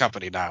runs this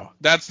company now.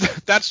 That's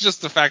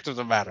just the fact of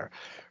the matter.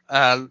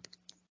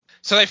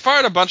 So they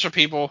fired a bunch of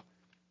people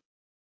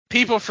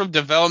from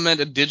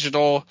development and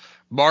digital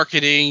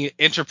marketing,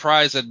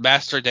 enterprise and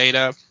master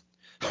data,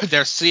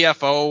 their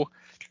CFO.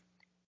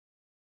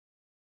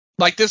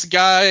 Like this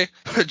guy,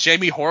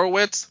 Jamie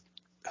Horowitz,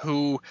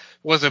 who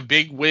was a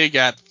big wig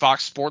at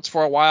Fox Sports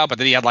for a while, but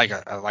then he had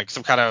like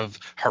some kind of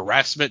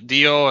harassment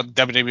deal, and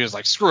WWE was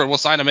like, screw it, we'll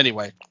sign him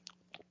anyway.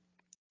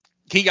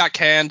 He got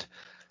canned.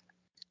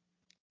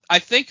 I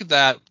think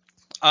that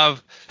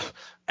and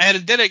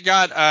then it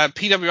got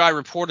PWI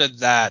reported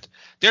that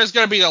there's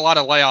going to be a lot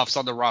of layoffs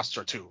on the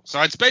roster too.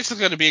 So it's basically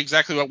going to be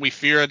exactly what we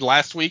feared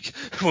last week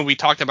when we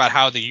talked about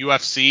how the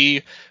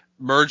UFC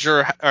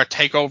merger or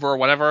takeover or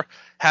whatever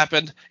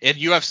happened. In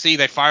UFC,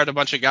 they fired a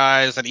bunch of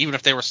guys, and even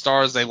if they were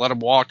stars, they let them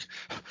walk.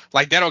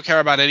 Like, they don't care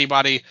about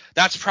anybody.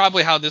 That's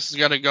probably how this is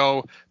going to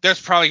go.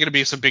 There's probably going to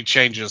be some big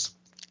changes.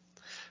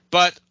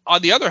 But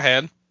on the other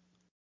hand,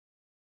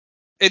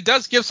 it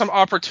does give some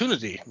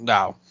opportunity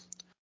now.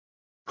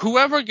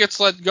 Whoever gets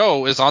let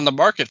go is on the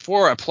market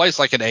for a place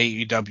like an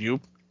AEW,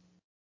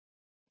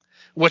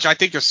 which I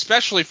think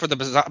especially for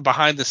the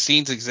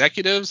behind-the-scenes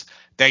executives,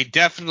 they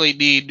definitely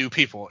need new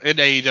people in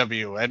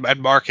AEW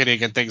and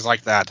marketing and things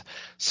like that.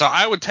 So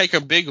I would take a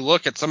big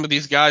look at some of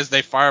these guys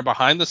they fire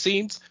behind the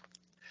scenes,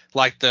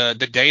 like the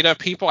data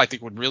people. I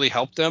think would really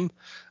help them.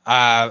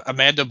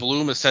 Amanda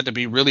Bloom is said to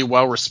be really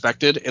well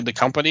respected in the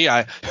company.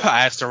 I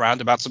asked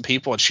around about some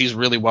people, and she's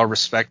really well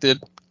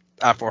respected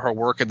for her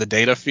work in the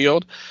data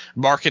field.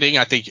 Marketing,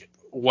 I think,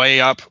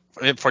 way up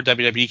for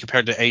WWE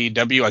compared to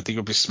AEW. I think it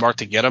would be smart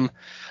to get them.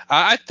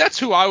 That's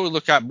who I would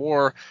look at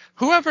more.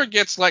 Whoever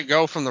gets let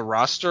go from the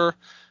roster,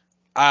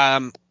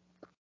 when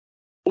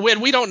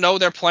we don't know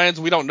their plans,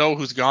 we don't know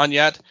who's gone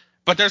yet,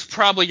 but there's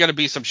probably going to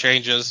be some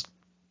changes.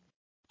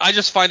 I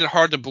just find it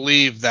hard to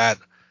believe that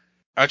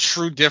a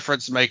true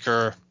difference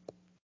maker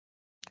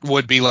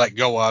would be let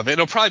go of.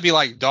 It'll probably be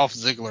like Dolph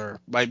Ziggler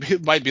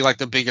might be like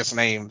the biggest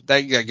name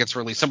that gets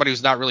released. Somebody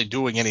who's not really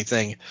doing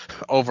anything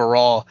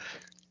overall.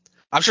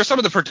 I'm sure some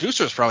of the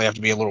producers probably have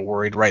to be a little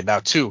worried right now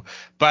too.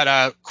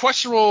 But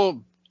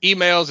questionable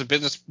emails and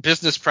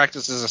business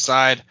practices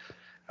aside,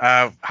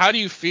 how do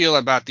you feel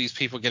about these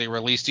people getting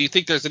released? Do you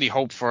think there's any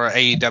hope for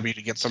AEW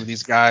to get some of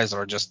these guys,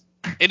 or just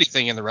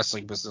anything in the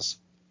wrestling business?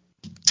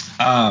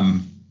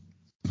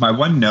 My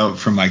one note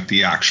from like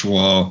the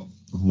actual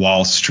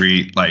Wall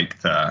Street, like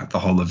the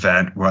whole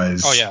event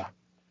was, oh yeah,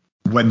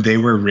 when they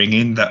were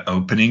ringing the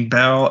opening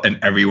bell and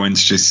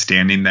everyone's just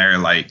standing there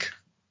like,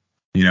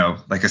 you know,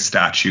 like a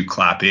statue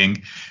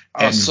clapping.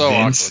 And so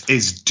Vince awkward.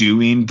 is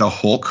doing the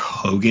Hulk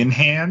Hogan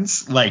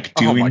hands, like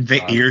doing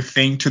the ear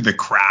thing to the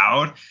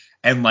crowd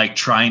and like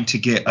trying to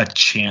get a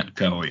chant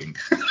going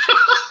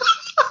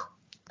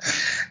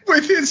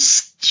with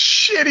his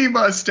shitty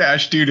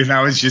mustache, dude. And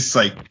I was just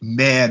like,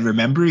 man,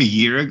 remember a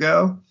year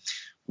ago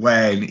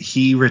when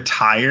he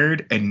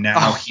retired and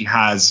now he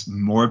has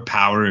more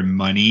power and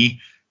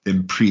money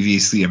than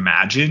previously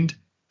imagined?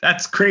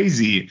 That's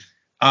crazy.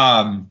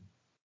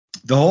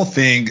 The whole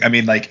thing, I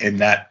mean, like in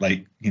that,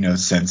 like, you know,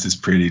 sense is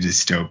pretty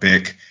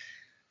dystopic.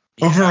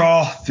 Yeah.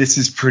 Overall, this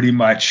is pretty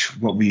much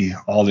what we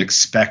all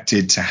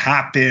expected to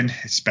happen,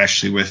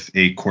 especially with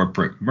a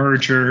corporate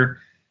merger.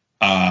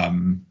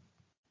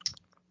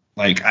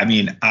 Like, I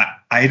mean,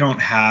 I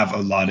don't have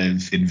a lot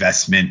of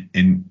investment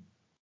in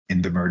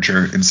the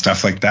merger and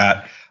stuff like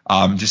that.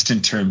 Just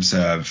in terms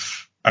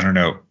of, I don't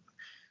know,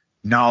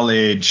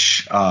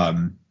 knowledge,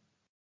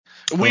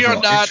 we are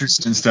not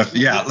interest and stuff.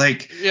 Yeah,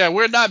 like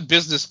we're not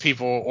business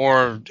people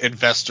or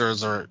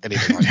investors or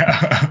anything like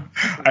that.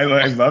 I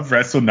love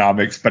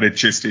WrestleNomics, but it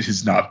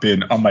has not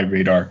been on my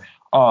radar.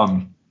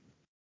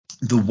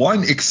 The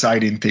one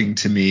exciting thing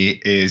to me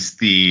is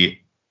the,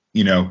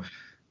 you know,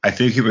 I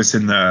think it was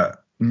in the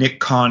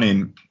Nick Khan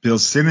and Bill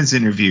Simmons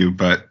interview,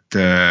 but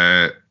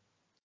the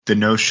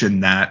notion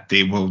that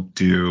they will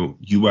do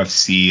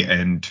UFC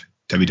and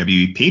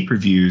WWE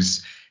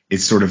pay-per-views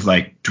is sort of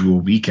like dual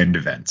weekend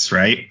events,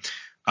 right?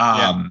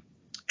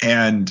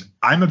 And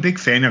I'm a big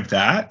fan of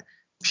that,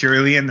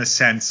 purely in the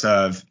sense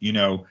of, you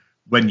know,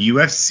 when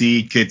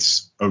UFC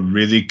gets a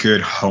really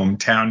good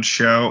hometown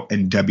show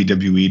and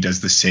WWE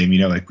does the same, you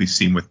know, like we've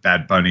seen with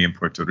Bad Bunny in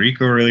Puerto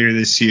Rico earlier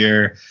this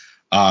year,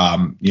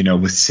 you know,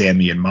 with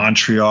Sammy in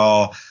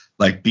Montreal,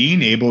 like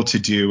being able to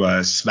do a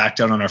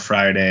SmackDown on a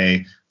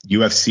Friday,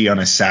 UFC on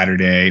a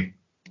Saturday,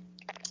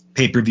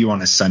 pay-per-view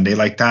on a Sunday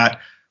like that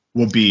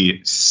will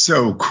be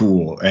so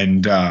cool.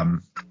 And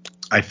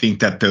I think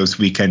that those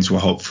weekends will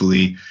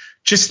hopefully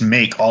just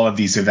make all of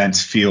these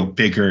events feel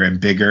bigger and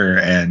bigger.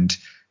 And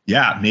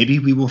yeah, maybe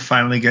we will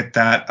finally get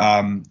that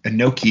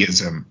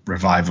Enochiism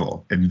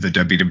revival in the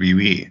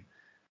WWE.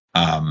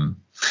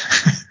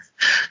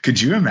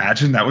 Could you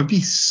imagine? That would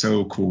be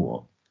so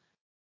cool.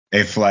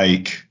 If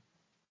like,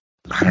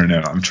 I don't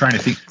know, I'm trying to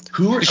think.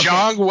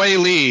 Zhang Wei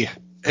Li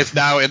is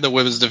now in the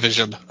women's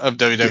division of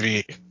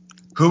WWE.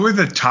 Who are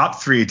the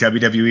top 3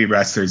 WWE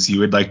wrestlers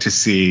you would like to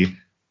see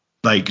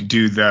like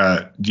do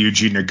the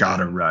Yuji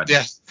Nagata run?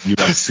 Yes.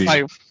 UFC.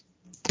 Like,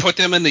 put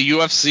them in the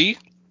UFC?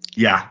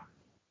 Yeah.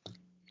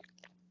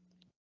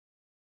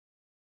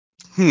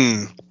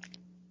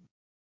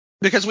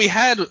 Because we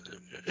had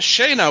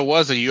Shayna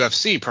was a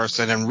UFC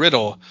person and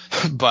Riddle,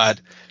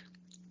 but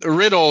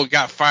Riddle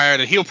got fired,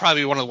 and he'll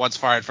probably be one of the ones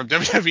fired from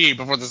WWE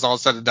before this is all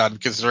said and done,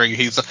 considering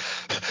he's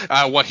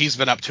what he's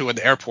been up to in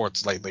the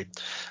airports lately.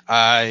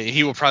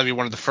 He will probably be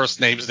one of the first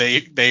names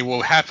they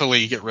will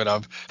happily get rid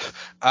of.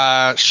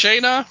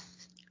 Shayna,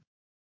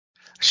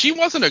 she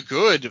wasn't a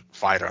good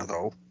fighter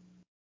though,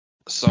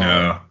 so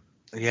no.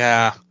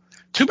 Yeah.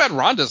 Too bad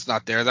Ronda's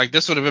not there. Like,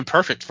 this would have been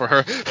perfect for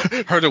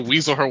her to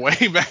weasel her way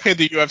back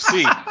into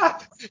UFC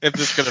if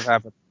this could have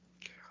happened.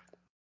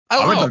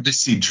 I would love to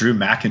see Drew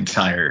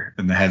McIntyre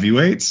in the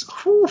heavyweights.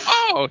 Whew.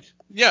 Oh,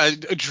 yeah.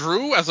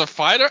 Drew as a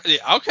fighter?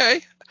 Yeah,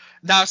 okay.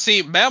 Now,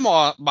 see,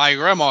 my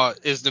grandma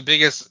is the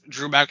biggest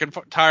Drew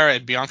McIntyre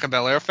and Bianca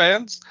Belair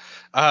fans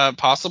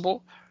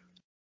possible.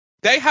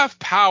 They have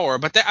power,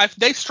 but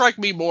they strike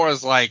me more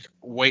as, like,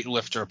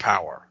 weightlifter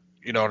power.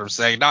 You know what I'm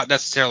saying? Not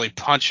necessarily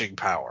punching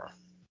power.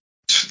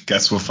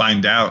 Guess we'll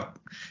find out.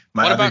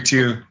 My what other about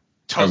two.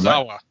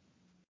 Tozawa?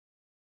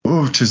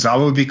 Ooh,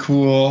 Tozawa would be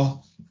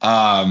cool.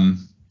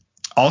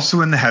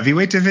 Also in the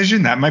heavyweight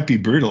division, that might be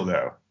brutal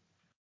though.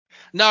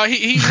 No,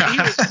 he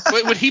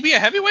would he be a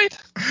heavyweight?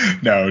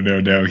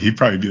 No. He'd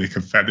probably be like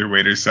a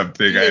featherweight or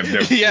something. I have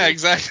no clue. Yeah,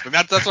 exactly.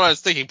 That's what I was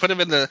thinking. Put him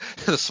in the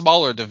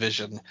smaller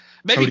division.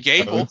 Maybe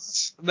Gable.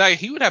 No,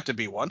 he would have to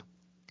be one.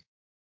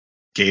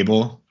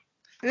 Gable.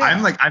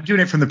 Yeah. I'm doing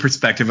it from the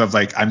perspective of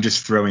like I'm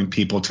just throwing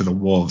people to the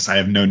wolves. I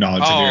have no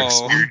knowledge of their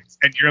experience,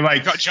 and you're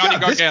like, Johnny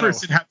Gargano. This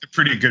person has a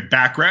pretty good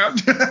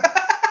background.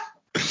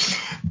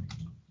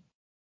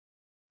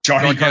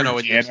 Johnny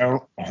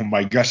Gargano. Oh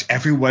my gosh,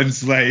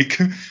 everyone's like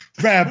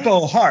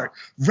Rebel Heart.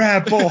 And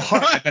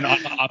then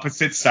on the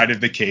opposite side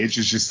of the cage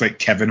is just like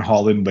Kevin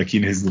Holland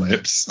licking his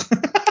lips.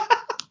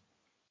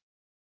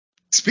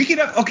 Speaking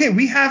of, okay,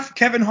 we have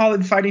Kevin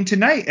Holland fighting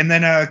tonight, and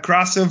then a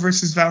Grasso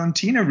versus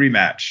Valentina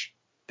rematch.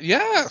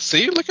 Yeah,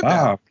 see, look at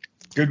Wow,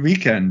 good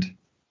weekend.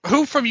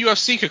 Who from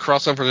UFC could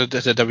cross over to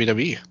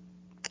WWE?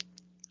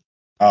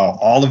 Oh,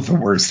 all of the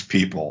worst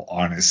people,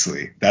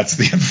 honestly. That's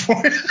the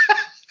important.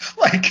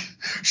 Like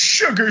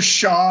Sugar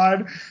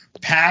Sean,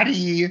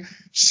 Patty,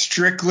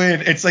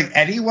 Strickland. It's like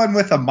anyone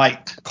with a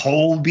mic.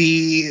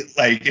 Colby.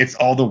 Like, it's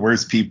all the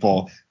worst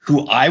people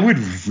who I would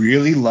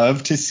really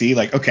love to see.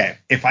 Like, okay,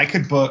 if I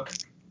could book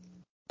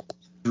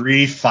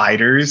 3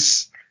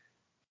 fighters,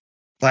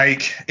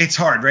 like, it's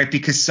hard, right?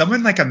 Because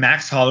someone like a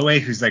Max Holloway,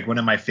 who's like one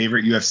of my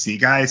favorite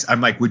UFC guys, I'm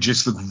like, would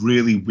just look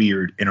really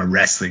weird in a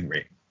wrestling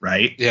ring,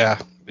 right? Yeah.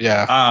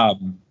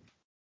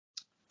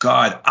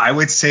 God, I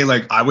would say,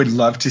 like, I would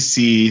love to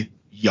see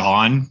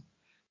Jan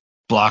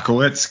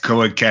Blachowicz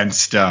go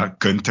against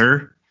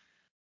Gunther.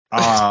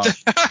 I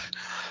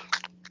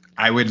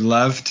would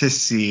love to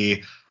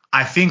see.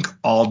 I think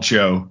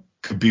Aljo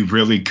could be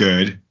really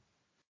good.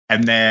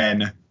 And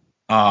then,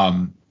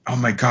 oh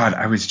my God,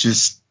 it's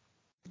just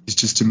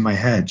in my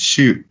head.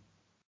 Shoot.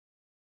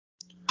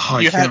 Oh,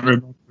 I can't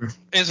remember.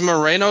 Is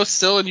Moreno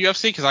still in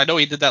UFC? Because I know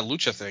he did that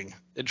lucha thing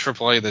in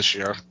AAA this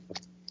year.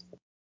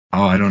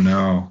 Oh, I don't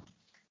know.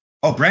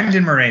 Oh,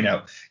 Brendan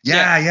Moreno.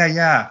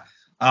 Yeah.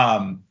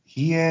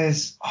 He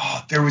is.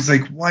 Oh, there was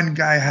like one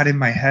guy I had in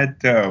my head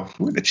though.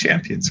 Who are the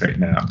champions right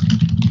now?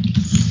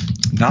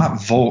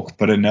 Not Volk,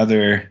 but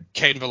another.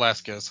 Cain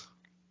Velasquez.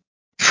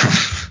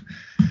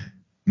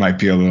 Might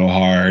be a little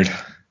hard.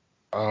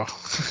 Oh.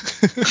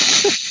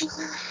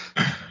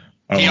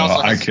 He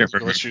also I has can't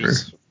legal remember.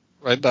 issues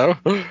right now.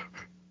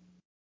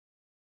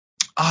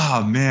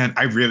 Oh man,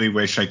 I really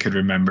wish I could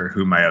remember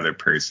who my other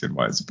person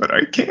was, but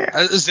I can't.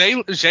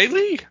 Zay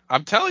Lee,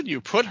 I'm telling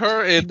you, put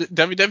her in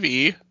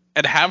WWE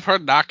and have her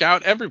knock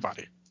out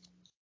everybody.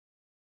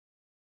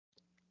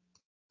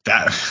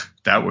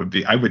 That would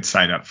be. I would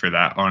sign up for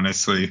that,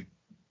 honestly.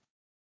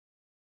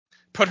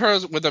 Put her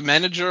with a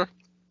manager.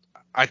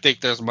 I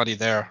think there's money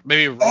there.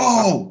 Maybe.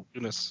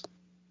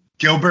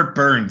 Gilbert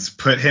Burns.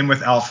 Put him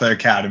with Alpha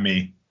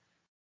Academy.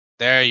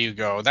 There you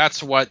go.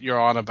 That's what you're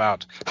on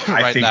about.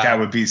 I think that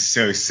would be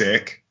so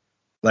sick.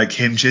 Like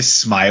him just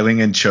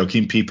smiling and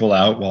choking people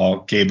out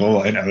while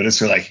Gable and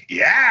Otis are like,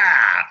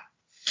 yeah.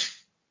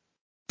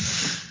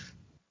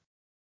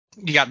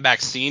 You got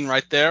Maxine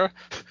right there.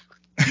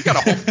 You got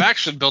a whole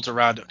faction built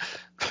around it.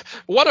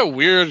 What a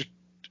weird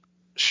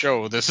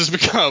show this has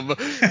become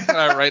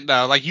right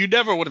now. Like, you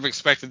never would have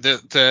expected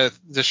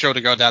the show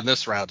to go down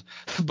this route.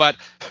 But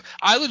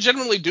I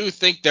legitimately do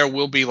think there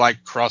will be,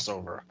 like,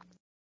 crossover.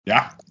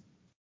 Yeah.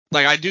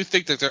 Like, I do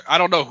think that I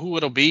don't know who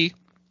it'll be,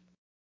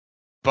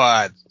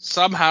 but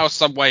somehow,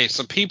 some way,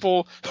 some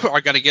people are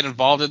going to get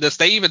involved in this.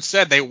 They even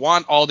said they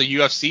want all the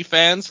UFC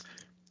fans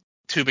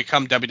to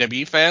become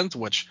WWE fans,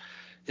 which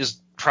is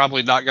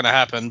probably not going to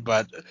happen,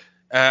 but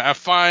a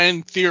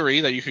fine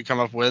theory that you could come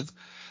up with,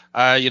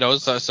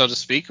 so to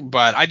speak.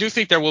 But I do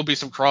think there will be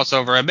some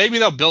crossover, and maybe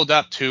they'll build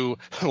up to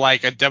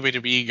like a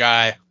WWE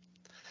guy,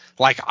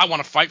 like, I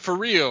want to fight for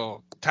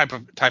real type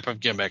of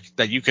gimmick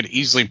that you could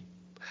easily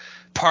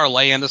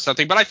parlay into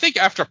something. But I think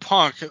after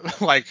Punk,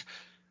 like,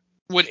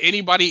 would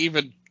anybody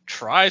even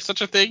try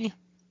such a thing?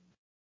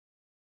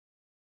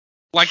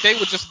 Like, they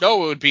would just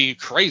know it would be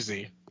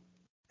crazy.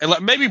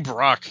 And maybe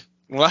Brock.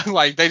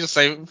 Like, they just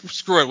say,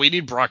 screw it, we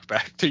need Brock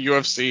back to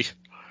UFC.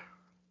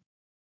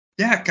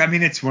 Yeah, I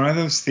mean, it's one of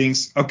those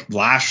things. Okay,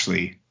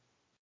 Lashley.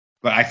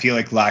 But I feel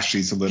like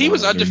Lashley's a little. He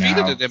was undefeated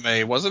now. in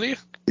MMA, wasn't he?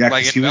 Yeah,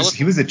 like he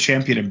was a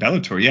champion in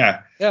Bellator.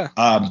 Yeah. Yeah.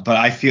 But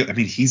I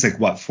he's like,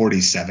 what,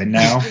 47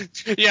 now?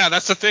 Yeah,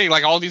 that's the thing.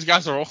 Like, all these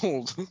guys are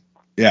old.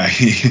 Yeah.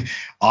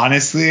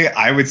 Honestly,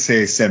 I would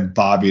say send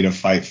Bobby to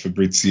fight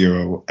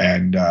Fabrizio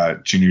and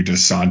Junior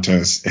Dos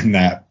Santos in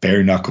that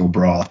bare knuckle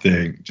brawl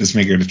thing. Just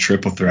make it a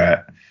triple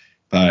threat.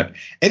 But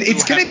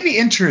it's going to be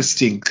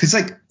interesting because,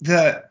 like,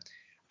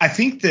 I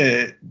think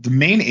the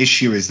main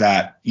issue is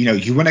that,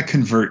 you want to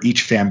convert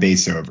each fan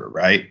base over,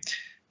 right?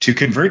 To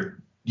convert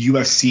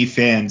UFC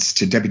fans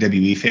to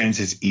WWE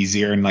fans is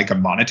easier in like a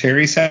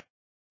monetary sense.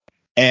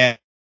 And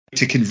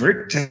to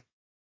convert to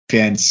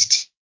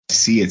fans to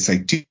see, it's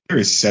like, dude, there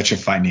is such a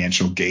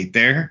financial gate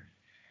there.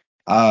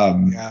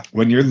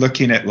 When you're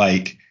looking at,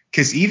 like,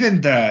 because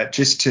even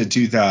just to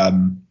do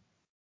the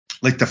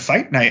like the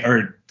fight night,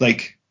 or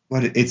like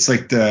it's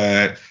like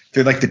they're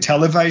like the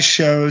televised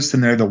shows,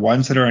 and they're the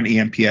ones that are on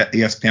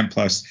ESPN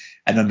Plus,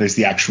 and then there's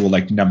the actual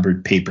like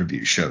numbered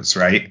pay-per-view shows,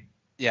 right?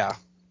 Yeah.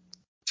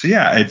 So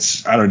yeah,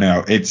 I don't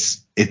know,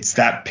 it's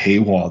that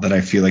paywall that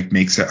I feel like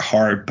makes it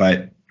hard,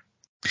 but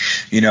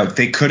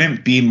they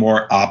couldn't be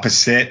more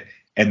opposite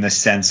in the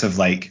sense of,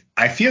 like,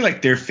 I feel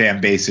like their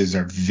fan bases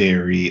are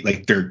very,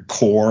 like, their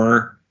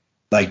core,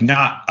 like,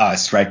 not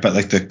us, right, but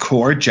like the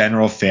core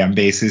general fan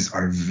bases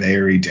are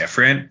very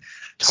different.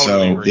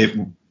 Totally.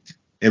 So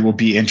it will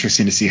be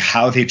interesting to see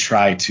how they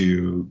try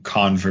to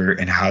convert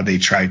and how they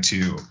try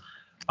to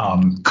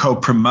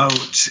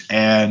co-promote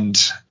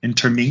and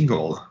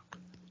intermingle.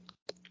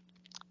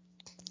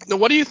 Now,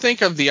 what do you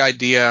think of the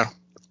idea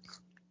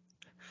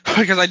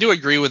because I do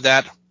agree with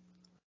that.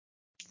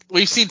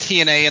 We've seen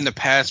TNA in the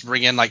past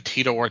bring in like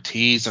Tito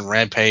Ortiz and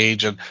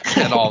Rampage and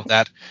all of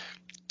that.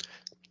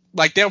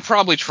 Like, they'll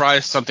probably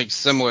try something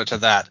similar to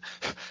that.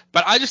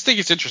 But I just think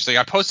it's interesting.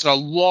 I posted a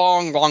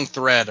long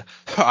thread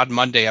on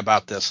Monday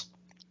about this.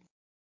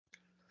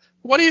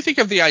 What do you think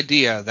of the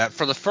idea that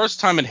for the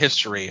first time in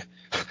history,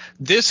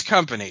 this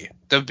company,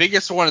 the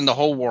biggest one in the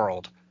whole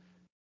world,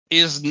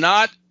 is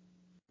not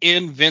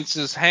in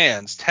Vince's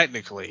hands,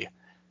 technically?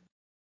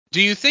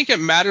 Do you think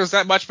it matters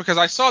that much? Because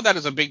I saw that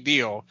as a big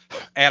deal,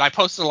 and I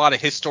posted a lot of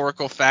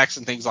historical facts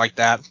and things like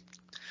that,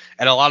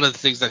 and a lot of the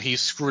things that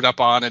he's screwed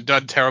up on and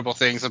done terrible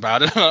things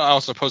about it. I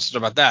also posted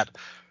about that.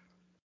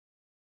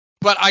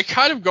 But I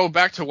kind of go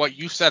back to what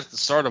you said at the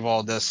start of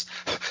all this,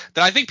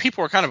 that I think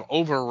people are kind of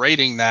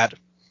overrating that,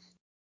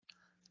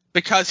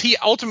 because he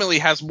ultimately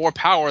has more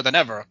power than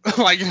ever,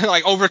 like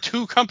over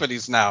two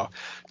companies now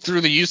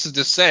through the use of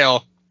this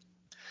sale.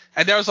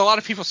 And there was a lot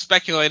of people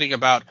speculating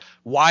about,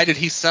 why did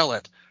he sell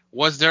it?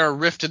 Was there a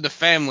rift in the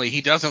family?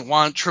 He doesn't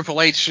want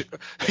Triple H,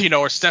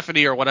 or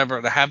Stephanie or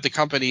whatever to have the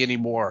company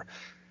anymore.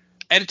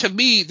 And to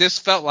me, this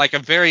felt like a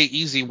very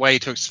easy way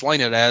to explain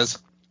it, as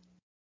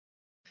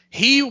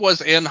he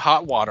was in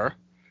hot water,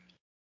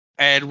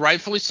 and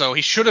rightfully so.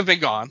 He should have been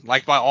gone,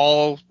 like, by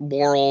all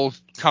moral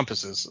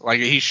compasses.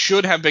 Like, he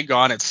should have been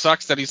gone. It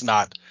sucks that he's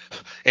not.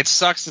 It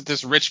sucks that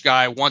this rich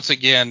guy once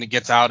again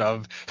gets out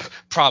of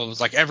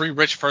problems. Like, every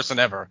rich person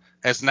ever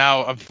has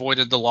now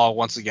avoided the law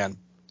once again.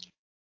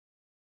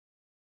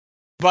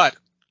 But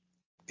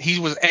he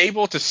was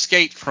able to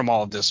skate from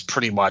all of this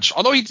pretty much.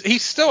 Although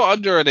he's still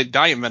under an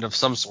indictment of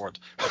some sort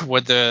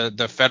with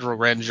the federal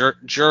grand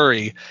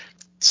jury.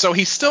 So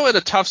he's still in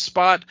a tough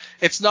spot.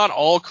 It's not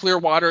all clear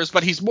waters,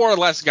 but he's more or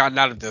less gotten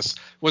out of this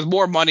with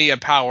more money and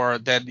power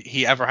than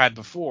he ever had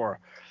before.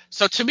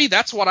 So to me,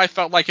 that's what I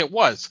felt like it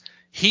was.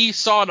 He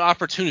saw an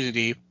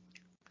opportunity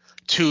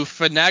to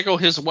finagle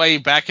his way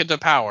back into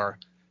power.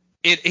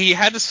 He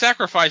had to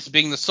sacrifice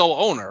being the sole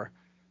owner,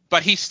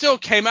 but he still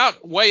came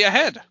out way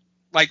ahead.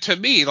 Like, to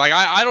me, like,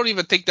 I don't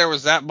even think there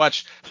was that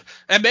much,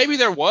 and maybe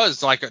there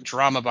was like a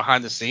drama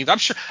behind the scenes.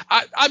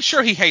 I'm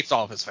sure he hates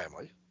all of his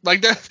family.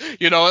 Like that,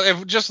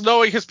 if just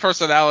knowing his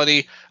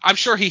personality, I'm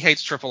sure he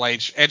hates Triple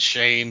H and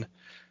Shane,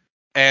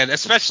 and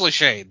especially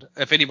Shane,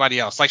 if anybody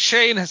else. Like,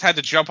 Shane has had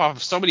to jump off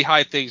of so many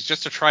high things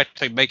just to try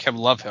to make him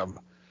love him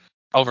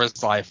over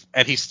his life,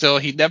 and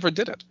he never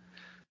did it.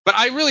 But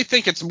I really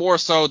think it's more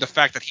so the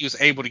fact that he was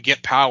able to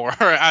get power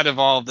out of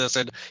all of this,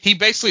 and he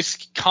basically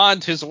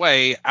conned his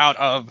way out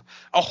of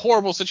a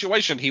horrible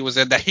situation he was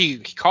in that he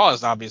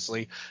caused,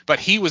 obviously, but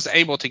he was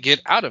able to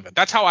get out of it.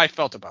 That's how I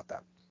felt about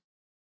that.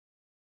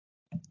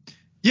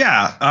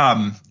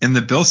 Yeah, in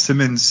the Bill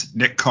Simmons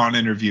Nick Khan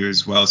interview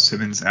as well,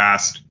 Simmons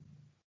asked,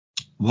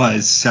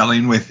 was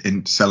selling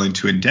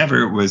to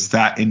Endeavor, was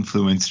that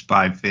influenced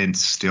by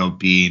Vince still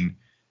being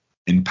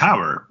in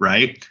power,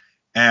 right?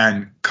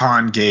 And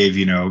Khan gave,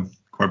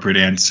 corporate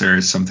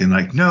answer, something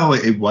like, no,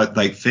 it was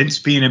like Vince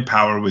being in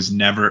power was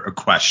never a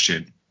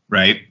question,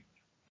 right?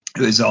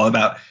 It was all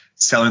about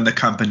selling the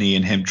company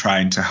and him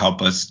trying to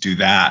help us do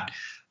that.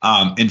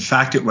 In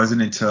fact, it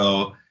wasn't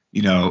until,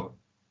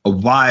 a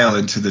while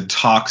into the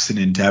talks in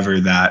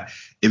Endeavor that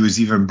it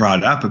was even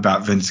brought up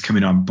about Vince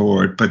coming on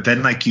board. But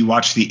then, like, you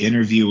watch the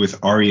interview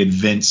with Ari and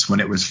Vince when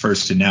it was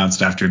first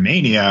announced after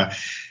Mania,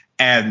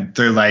 and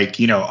they're like,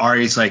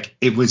 Ari's like,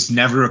 it was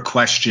never a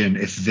question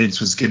if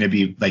Vince was going to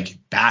be like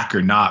back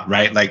or not,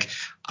 right? Like,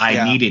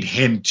 I needed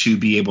him to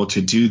be able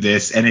to do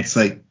this. And it's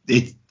like,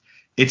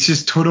 it's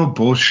just total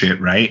bullshit,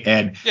 right?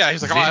 And yeah,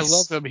 he's like, Vince, I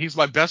love him. He's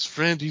my best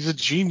friend. He's a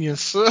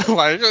genius.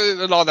 Like,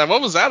 and all that.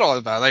 What was that all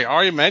about? Like,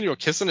 Ari Emanuel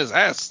kissing his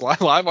ass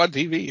live on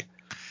TV.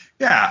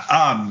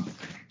 Yeah.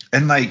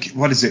 And like,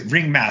 what is it?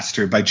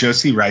 Ringmaster by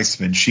Josie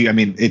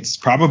Reisman. It's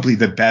probably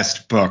the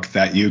best book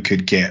that you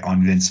could get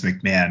on Vince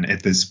McMahon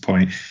at this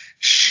point.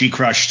 She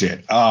crushed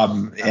it.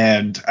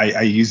 And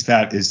I use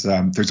that as,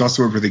 there's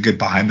also a really good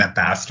Behind That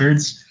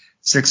Bastards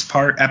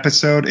 6-part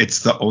episode. It's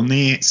the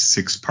only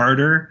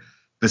 6-parter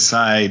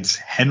besides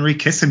Henry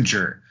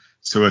Kissinger.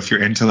 So if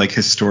you're into like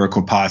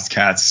historical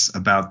podcasts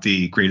about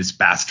the greatest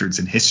bastards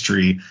in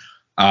history,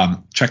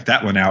 check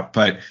that one out.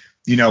 But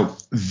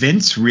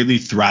Vince really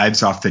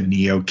thrives off the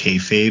neo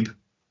kayfabe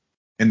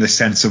in the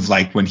sense of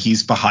like when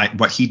he's behind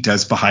what he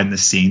does behind the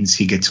scenes,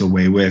 he gets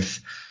away with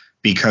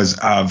because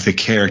of the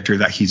character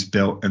that he's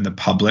built in the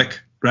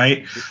public,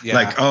 right? Yeah.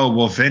 Like, oh,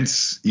 well,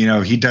 Vince,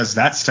 he does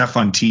that stuff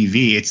on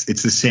TV.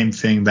 It's the same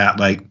thing that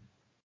like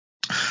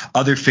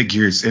other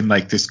figures in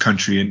like this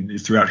country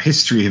and throughout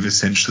history have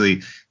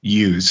essentially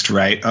used,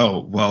 right?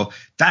 Oh, well,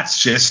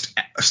 that's just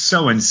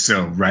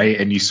so-and-so, right?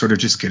 And you sort of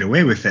just get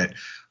away with it.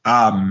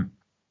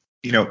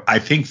 I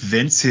think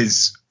Vince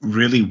is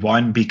really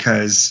won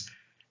because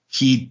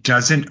he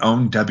doesn't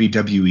own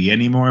WWE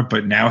anymore,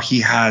 but now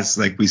he has,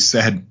 like we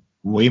said,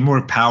 way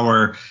more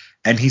power.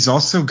 And he's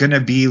also going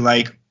to be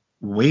like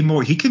way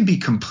more. He can be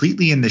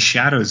completely in the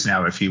shadows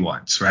now if he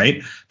wants,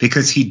 right?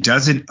 Because he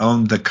doesn't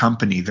own the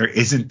company. There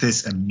isn't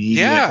this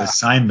immediate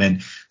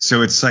assignment.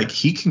 So it's like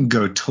he can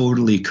go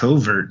totally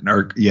covert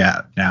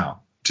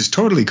now just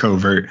totally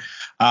covert.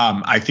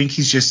 I think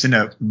he's just in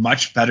a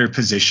much better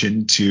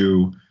position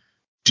to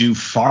do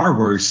far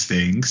worse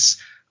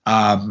things.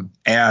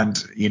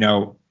 And, you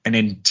know, an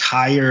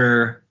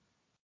entire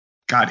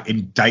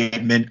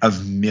indictment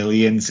of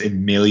millions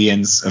and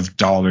millions of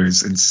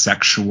dollars in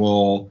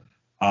sexual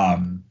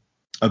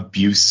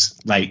abuse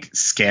like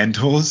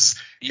scandals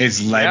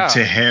has led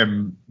to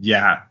him,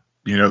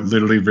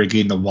 literally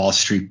rigging the Wall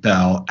Street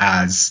Bell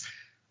as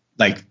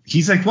like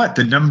he's like what,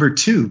 the number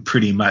 2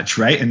 pretty much,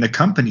 right, in the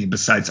company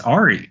besides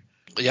Ari.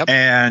 Yep.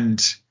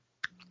 And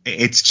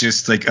it's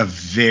just like a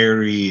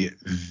very,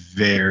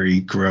 very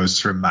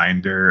gross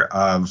reminder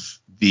of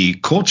the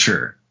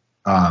culture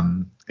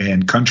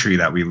and country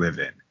that we live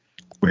in,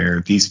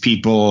 where these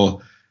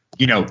people,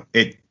 you know,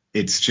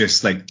 it's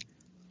just like,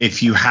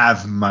 if you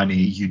have money,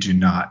 you do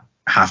not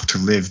have to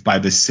live by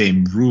the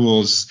same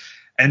rules.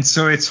 And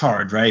so it's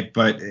hard, right?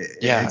 But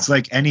it's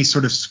like any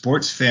sort of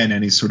sports fan,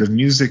 any sort of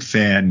music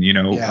fan, you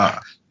know,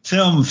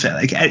 film fan,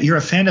 like you're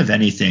a fan of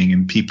anything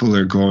and people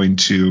are going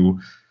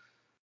to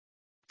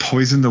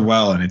poison the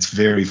well, and it's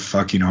very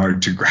fucking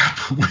hard to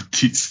grapple with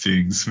these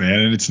things, man.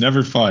 And it's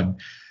never fun.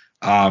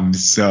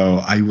 So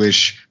I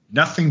wish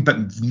nothing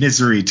but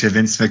misery to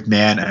Vince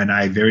McMahon. And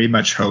I very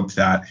much hope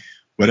that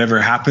whatever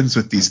happens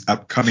with these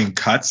upcoming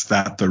cuts,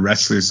 that the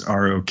wrestlers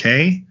are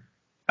okay.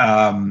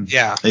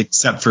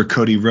 Except for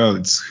Cody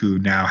Rhodes, who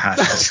now has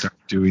to start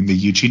doing the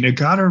Yuji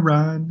Nagata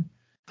run.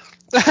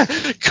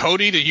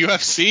 Cody to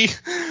UFC?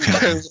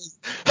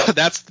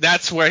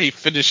 That's where he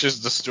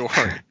finishes the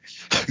story.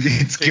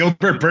 It's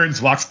Gilbert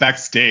Burns walks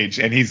backstage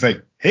and he's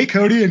like, "Hey,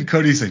 Cody," and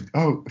Cody's like,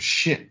 "Oh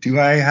shit, do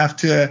I have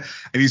to?"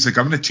 And he's like,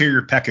 "I'm gonna tear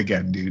your pec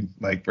again, dude.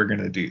 Like, we're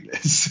gonna do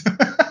this."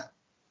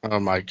 Oh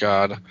my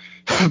god.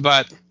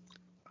 But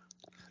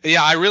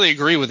yeah, I really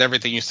agree with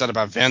everything you said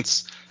about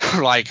Vince.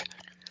 Like,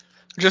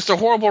 just a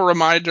horrible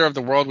reminder of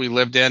the world we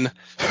lived in.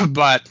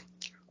 But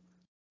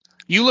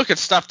you look at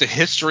stuff, the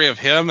history of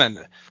him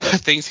and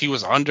things he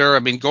was under. I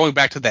mean, going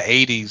back to the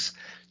 80s,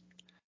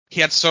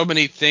 he had so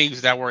many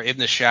things that were in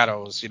the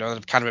shadows, you know, that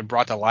have kind of been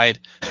brought to light.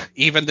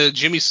 Even the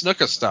Jimmy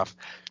Snuka stuff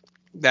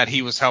that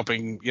he was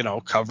helping, you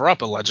know, cover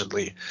up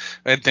allegedly,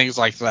 and things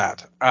like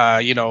that.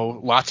 You know,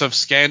 lots of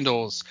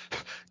scandals,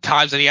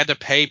 times that he had to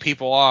pay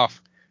people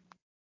off.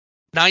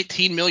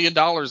 $19 million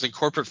in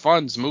corporate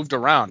funds moved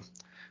around.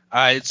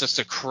 It's just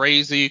a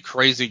crazy,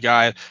 crazy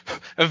guy.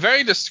 A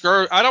very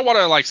discouraged. I don't want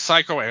to like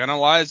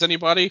psychoanalyze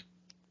anybody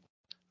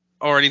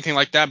or anything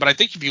like that, but I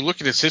think if you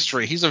look at his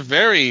history, he's a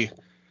very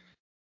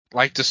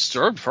like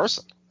disturbed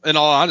person. In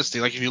all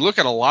honesty, like if you look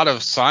at a lot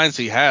of signs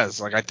he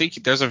has, like I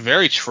think there's a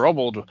very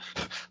troubled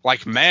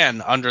like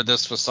man under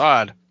this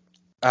facade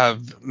of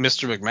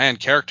Mr. McMahon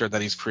character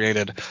that he's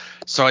created.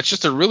 So it's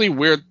just a really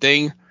weird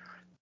thing.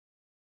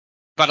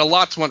 But a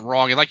lot's went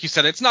wrong. And like you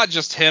said, it's not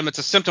just him. It's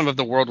a symptom of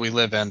the world we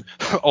live in,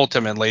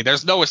 ultimately.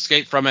 There's no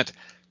escape from it.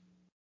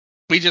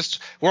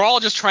 We're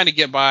all just trying to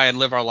get by and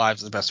live our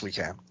lives the best we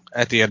can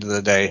at the end of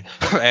the day.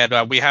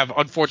 And we have,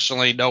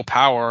 unfortunately, no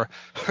power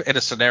in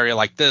a scenario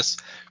like this.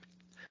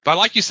 But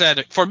like you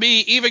said, for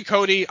me, even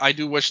Cody, I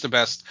do wish the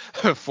best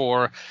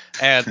for.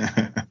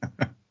 And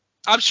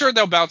I'm sure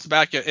they'll bounce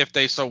back if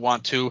they so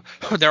want to.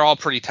 They're all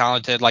pretty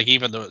talented, like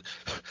even the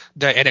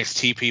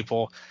NXT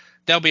people.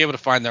 They'll be able to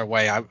find their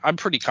way. I'm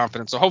pretty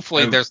confident. So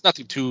hopefully there's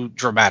nothing too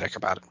dramatic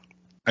about it.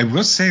 I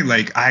will say,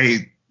 like,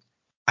 I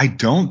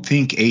don't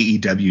think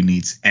AEW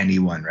needs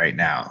anyone right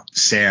now.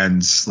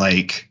 Sans,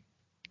 like...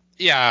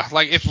 Yeah,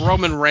 like if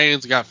Roman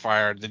Reigns got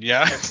fired, then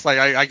yeah, it's like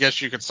I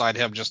guess you could sign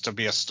him just to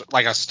be a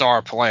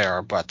star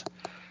player, but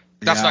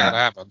that's not going to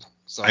happen.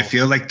 So I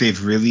feel like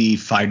they've really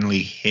finally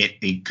hit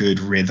a good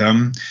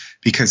rhythm,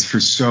 because for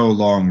so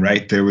long,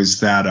 right, there was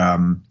that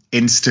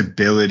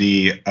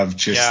instability of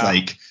just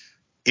like...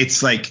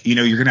 It's like, you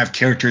know, you're going to have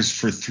characters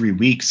for 3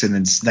 weeks and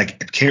then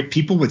like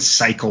people would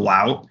cycle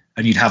out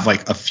and you'd have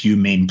like a few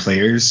main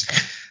players.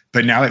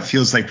 But now it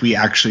feels like we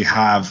actually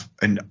have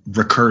a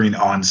recurring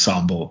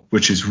ensemble,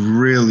 which is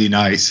really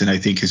nice. And I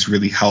think has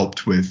really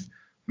helped with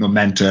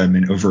momentum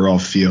and overall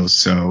feel.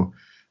 So,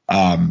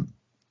 God,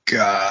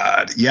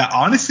 yeah,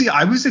 honestly,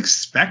 I was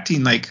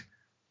expecting like,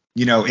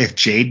 you know, if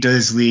Jade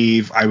does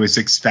leave, I was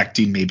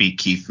expecting maybe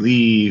Keith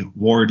Lee,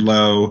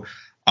 Wardlow,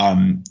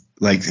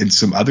 and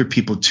some other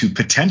people to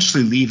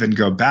potentially leave and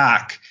go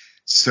back.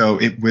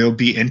 So it will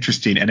be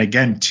interesting. And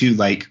again, too,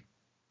 like,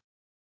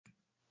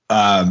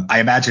 I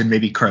imagine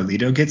maybe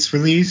Carlito gets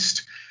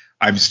released.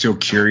 I'm still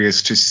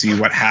curious to see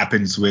what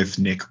happens with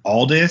Nick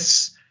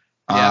Aldis.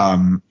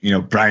 You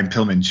know, Brian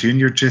Pillman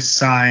Jr. just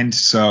signed.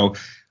 So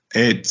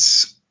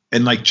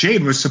and like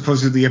Jade was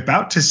supposedly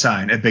about to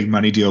sign a big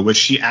money deal, which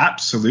she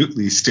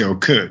absolutely still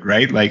could,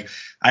 right? Like,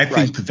 I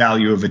think the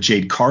value of a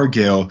Jade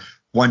Cargill,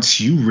 once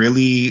you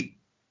really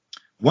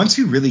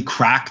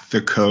crack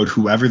the code,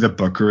 whoever the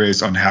booker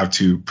is, on how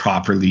to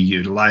properly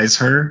utilize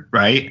her,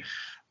 right?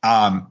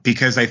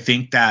 because I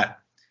think that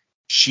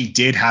she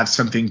did have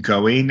something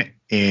going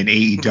in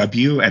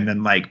AEW, and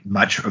then like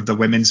much of the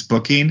women's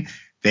booking,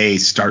 they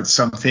start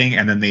something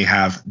and then they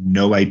have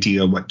no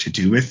idea what to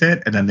do with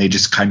it, and then they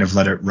just kind of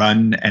let it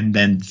run, and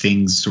then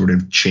things sort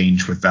of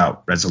change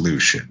without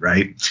resolution,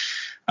 right?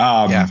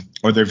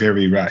 Or they're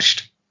very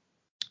rushed.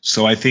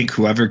 So I think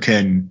whoever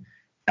can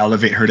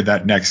elevate her to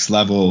that next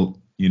level,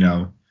 you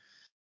know,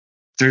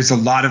 there's a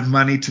lot of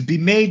money to be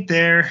made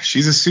there.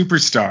 She's a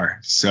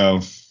superstar. So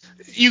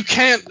you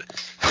can't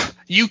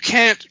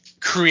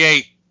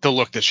create the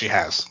look that she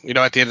has, you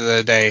know, at the end of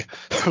the day.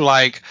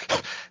 Like,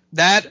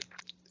 that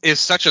is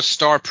such a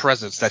star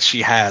presence that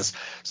she has,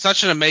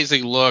 such an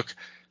amazing look,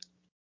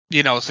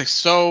 you know, it's like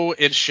so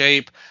in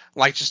shape,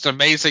 like just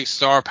amazing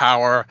star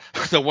power.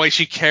 The way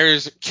she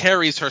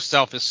carries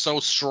herself is so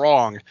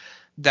strong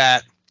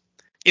that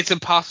it's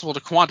impossible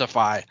to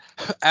quantify.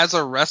 As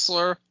a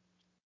wrestler,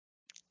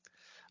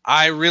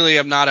 I really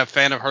am not a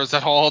fan of hers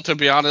at all, to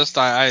be honest.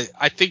 I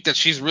think that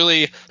she's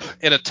really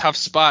in a tough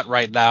spot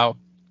right now,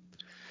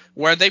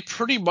 where they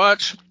pretty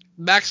much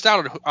maxed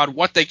out on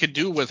what they could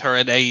do with her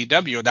in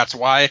AEW. And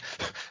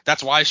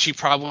that's why she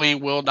probably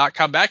will not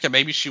come back, and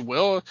maybe she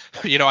will.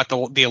 You know, at the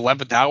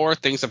 11th hour,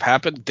 things have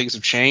happened, things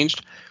have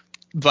changed.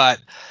 But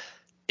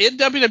in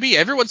WWE,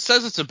 everyone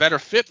says it's a better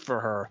fit for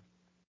her.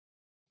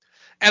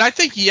 And I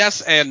think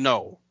yes and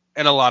no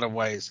in a lot of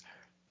ways.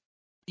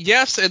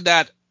 Yes, in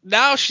that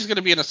now she's going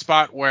to be in a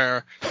spot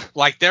where,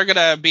 like, they're going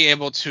to be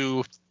able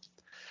to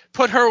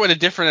put her in a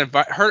different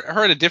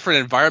her in a different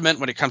environment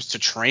when it comes to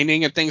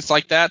training and things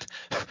like that.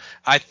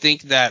 I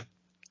think that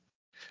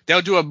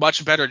they'll do a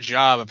much better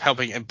job of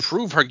helping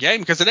improve her game,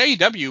 because in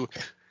AEW,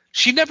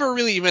 she never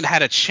really even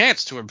had a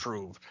chance to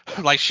improve.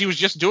 Like, she was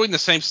just doing the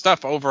same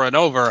stuff over and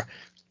over,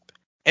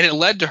 and it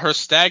led to her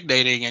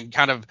stagnating and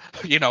kind of,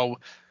 you know,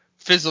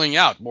 fizzling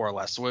out more or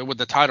less with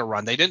the title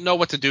run. They didn't know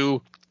what to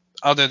do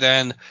other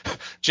than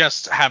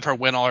just have her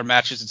win all her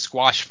matches in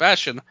squash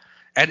fashion.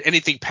 And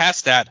anything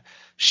past that,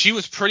 she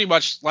was pretty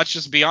much, let's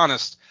just be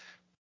honest,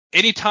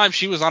 anytime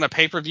she was on a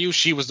pay-per-view,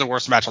 she was the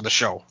worst match on the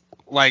show.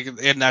 Like,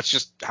 and that's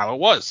just how it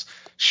was.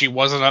 She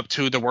wasn't up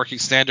to the working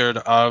standard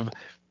of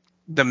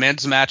the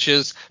men's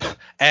matches,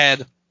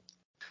 and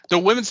the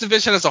women's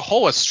division as a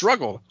whole has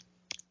struggled.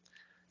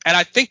 And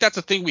I think that's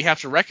a thing we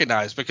have to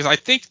recognize, because I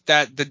think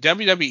that the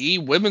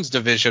WWE women's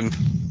division,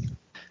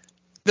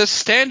 the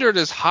standard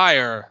is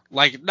higher,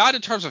 like, not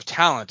in terms of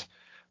talent,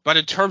 but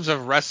in terms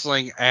of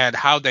wrestling and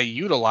how they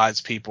utilize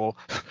people.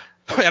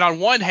 And on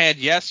one hand,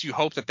 yes, you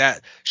hope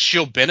that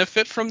she'll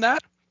benefit from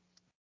that.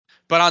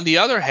 But on the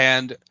other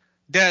hand,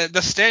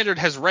 the standard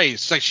has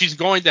raised. Like, she's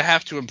going to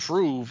have to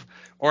improve,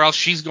 or else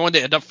she's going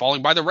to end up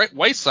falling by the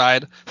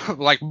wayside,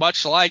 like,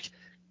 much like,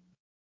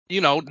 you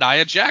know,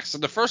 Nia Jax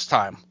the first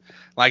time.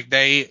 Like,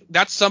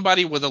 that's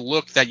somebody with a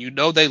look that, you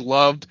know, they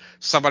loved,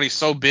 somebody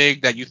so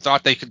big that you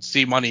thought they could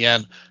see money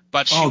in.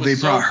 But they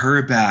brought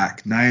her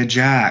back, Nia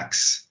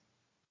Jax.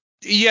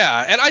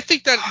 Yeah, and I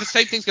think that the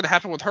same thing's going to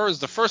happen with her as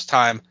the first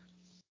time.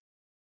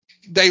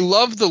 They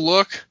love the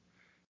look,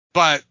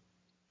 but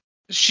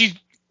she's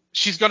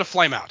going to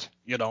flame out,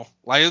 you know,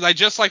 like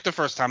just like the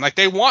first time. Like,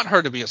 they want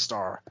her to be a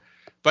star,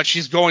 but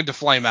she's going to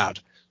flame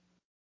out.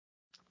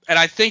 And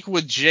I think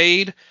with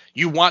Jade,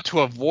 you want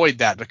to avoid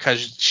that, because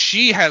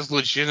she has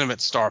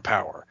legitimate star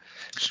power.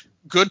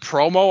 Good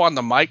promo on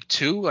the mic,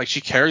 too. Like, she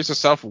carries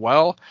herself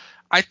well.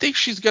 I think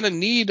she's going to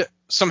need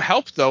some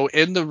help, though,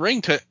 in the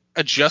ring to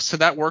adjust to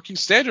that working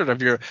standard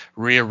of your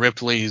Rhea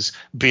Ripley's,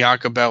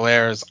 Bianca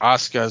Belair's,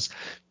 Asuka's.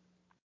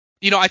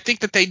 You know, I think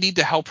that they need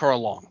to help her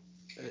along.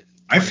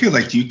 I feel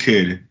like you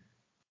could,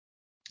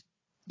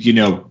 you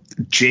know,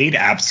 Jade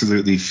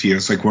absolutely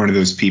feels like one of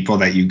those people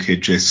that you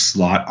could just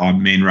slot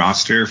on main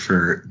roster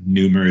for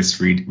numerous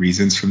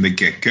reasons from the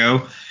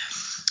get-go.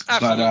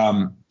 Absolutely.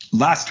 But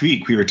last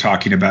week we were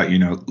talking about, you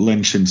know,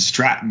 Lynch and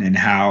Stratton, and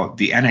how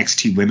the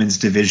NXT women's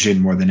division,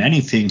 more than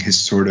anything, has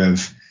sort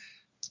of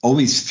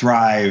always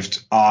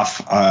thrived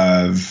off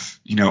of,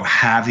 you know,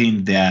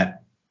 having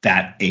that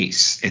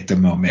ace at the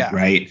moment,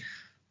 right?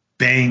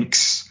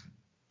 Banks,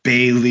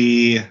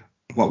 Bayley,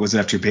 what was it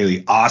after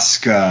Bayley?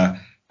 Asuka,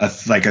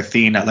 like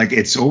Athena, like,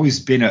 it's always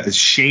been a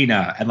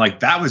Shayna, and like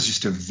that was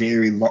just a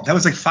very long, that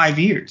was like 5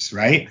 years,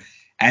 right?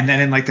 And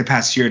then in like the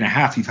past year and a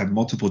half, you've had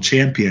multiple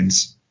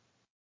champions.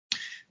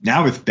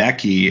 Now with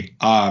Becky,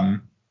 I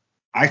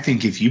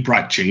think if you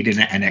brought Jade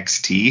into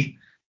NXT,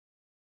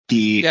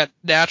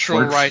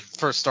 natural right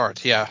first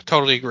start. Yeah,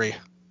 totally agree.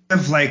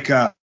 Of like,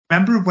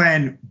 remember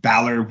when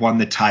Balor won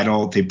the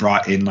title, they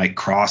brought in like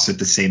Cross at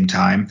the same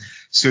time.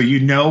 So you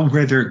know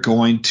where they're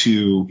going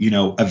to, you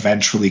know,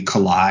 eventually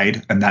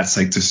collide. And that's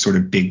like this sort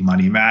of big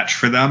money match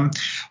for them.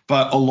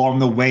 But along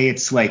the way,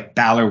 it's like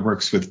Balor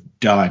works with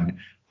Dunn,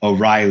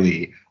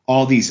 O'Reilly,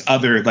 all these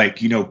other,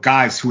 like, you know,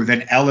 guys who are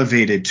then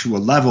elevated to a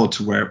level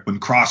to where when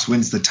Cross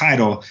wins the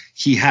title,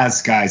 he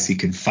has guys he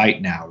can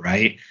fight now,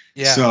 right?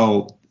 Yeah.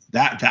 So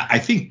that I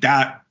think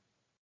that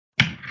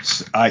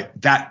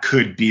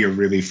could be a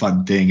really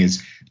fun thing,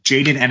 is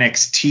Jade in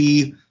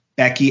NXT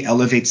Becky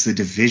elevates the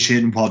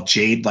division while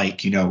Jade,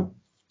 like,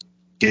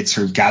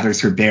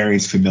 gathers her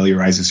bearings,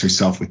 familiarizes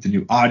herself with the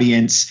new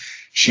audience.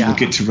 She will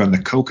get to run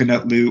the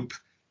coconut loop.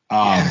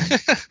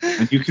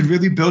 And you can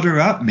really build her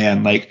up,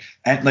 man. Like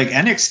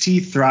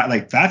NXT thrive.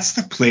 Like that's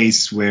the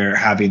place where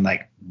having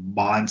like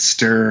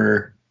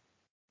monster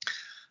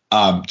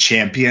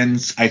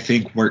champions, I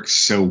think, works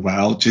so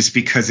well, just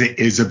because it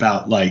is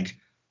about like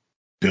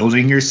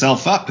building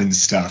yourself up and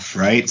stuff,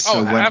 right?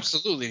 So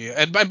absolutely.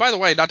 And by the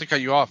way, not to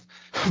cut you off,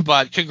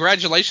 but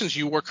congratulations,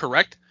 you were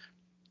correct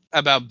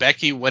about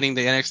Becky winning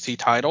the NXT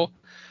title.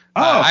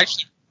 I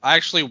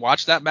actually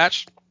watched that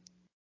match,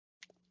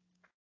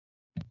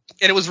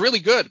 and it was really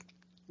good.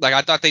 Like,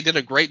 I thought they did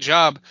a great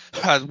job.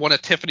 One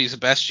of Tiffany's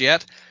best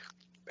yet,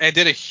 and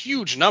did a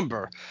huge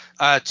number.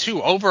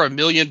 To over 1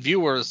 million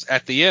viewers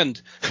at the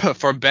end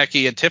for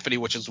Becky and Tiffany,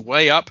 which is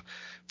way up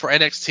for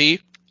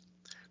NXT.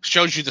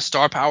 Shows you the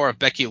star power of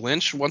Becky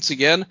Lynch once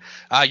again.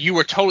 You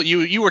were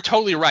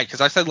totally right,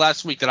 because I said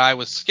last week that I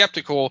was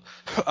skeptical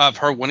of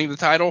her winning the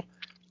title.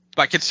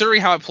 But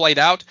considering how it played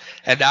out,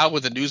 and now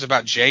with the news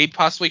about Jade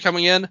possibly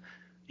coming in,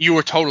 you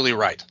were totally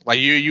right. Like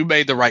you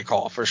made the right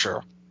call for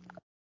sure.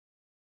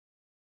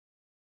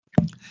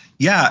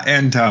 Yeah,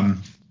 and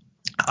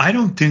I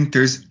don't think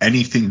there's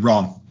anything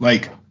wrong.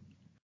 Like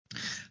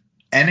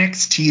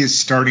NXT is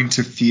starting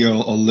to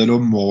feel a little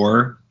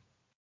more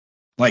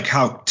like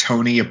how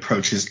Tony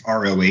approaches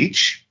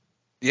ROH.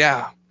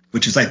 Yeah.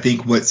 Which is, I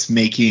think, what's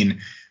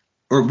making,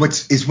 or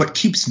what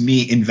keeps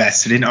me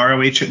invested in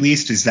ROH, at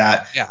least, is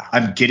that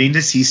I'm getting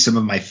to see some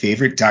of my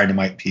favorite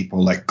Dynamite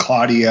people like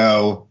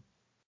Claudio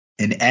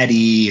and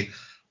Eddie,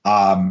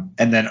 and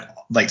then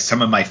like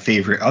some of my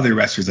favorite other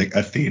wrestlers like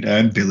Athena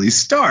and Billy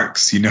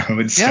Starks,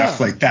 and stuff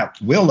like that.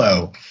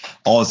 Willow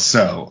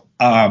also.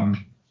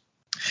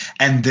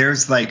 And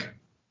there's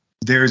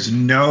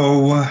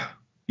no,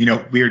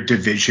 weird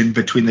division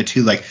between the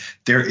two. Like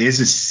there is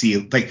a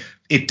ceiling. Like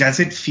it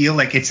doesn't feel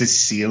like it's a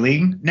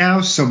ceiling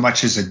now so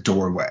much as a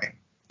doorway.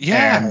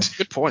 Yeah, and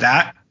good point.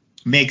 That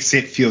makes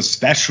it feel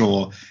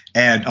special.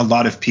 And a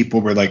lot of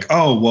people were like,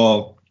 oh,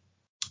 well,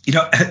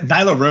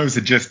 Nyla Rose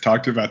had just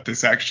talked about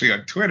this actually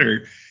on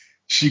Twitter.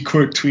 She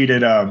quote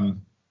tweeted,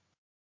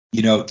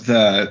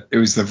 it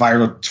was the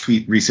viral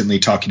tweet recently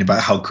talking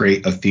about how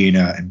great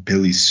Athena and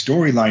Billy's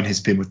storyline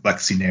has been with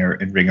Lexi Nair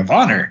and Ring of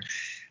Honor.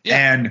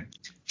 Yeah. And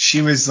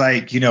she was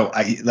like,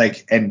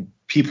 and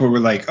people were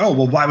like, oh,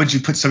 well, why would you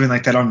put something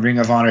like that on Ring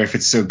of Honor if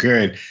it's so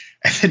good?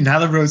 And then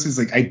Nyla Rose is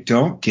like, I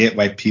don't get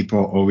why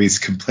people always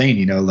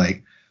complain,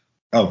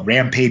 oh,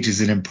 Rampage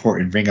isn't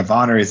important, Ring of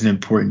Honor isn't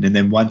important. And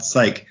then once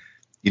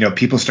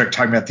people start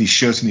talking about these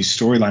shows and these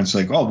storylines,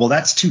 like, oh, well,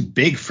 that's too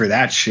big for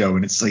that show.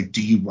 And it's like,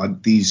 do you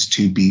want these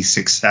to be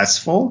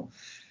successful?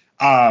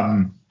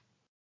 And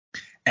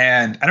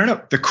I don't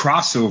know, the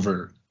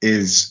crossover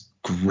is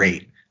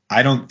great.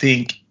 I don't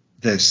think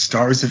the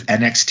stars of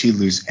NXT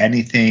lose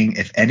anything.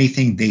 If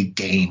anything, they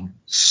gain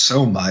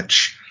so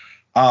much.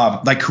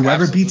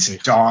 Whoever beats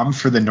Dom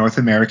for the North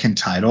American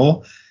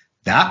title,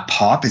 that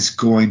pop is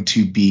going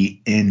to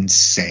be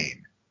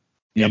insane,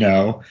 you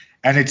know?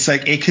 And it's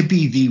like, it could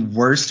be the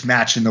worst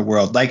match in the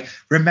world. Like,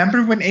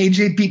 remember when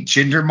AJ beat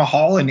Jinder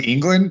Mahal in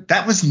England?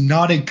 That was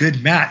not a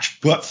good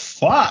match, but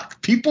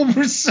fuck, people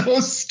were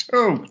so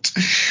stoked.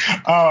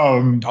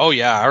 Oh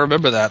yeah, I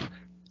remember that.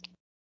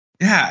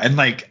 Yeah. And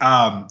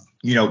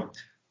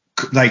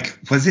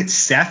was it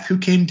Seth who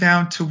came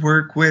down to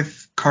work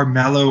with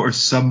Carmelo or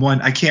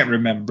someone? I can't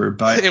remember,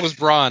 but it was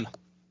Braun.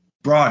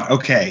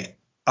 Okay.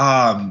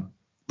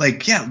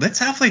 Let's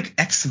have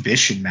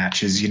exhibition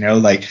matches,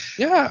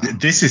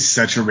 This is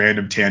such a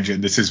random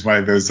tangent. This is one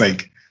of those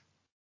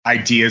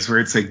ideas where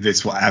it's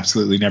this will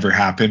absolutely never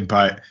happen.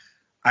 But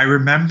I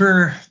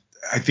remember,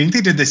 I think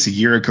they did this a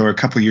year ago or a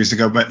couple of years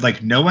ago,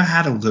 but Noah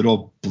had a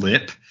little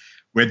blip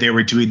where they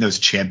were doing those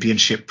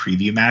championship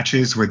preview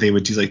matches where they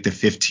would do the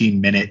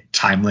 15-minute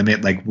time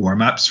limit,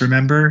 warm-ups,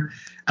 remember?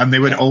 And they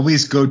would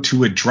always go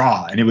to a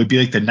draw, and it would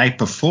be the night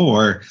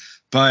before.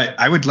 But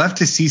I would love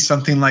to see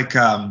something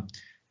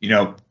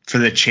for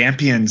the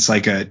champions, a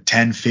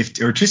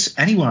 10-15, or just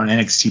anyone on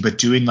NXT, but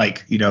doing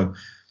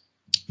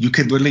you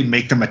could literally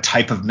make them a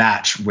type of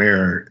match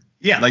where,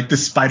 the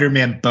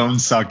Spider-Man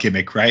Bonesaw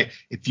gimmick, right?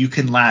 If you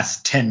can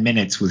last 10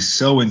 minutes with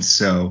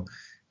so-and-so,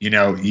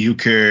 you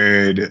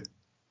could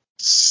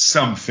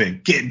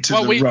get into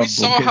the Rumble,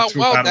 saw get how into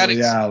well a Battle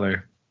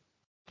Royale.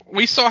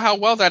 We saw how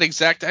well that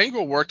exact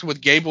angle worked with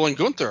Gable and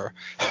Gunther,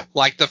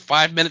 the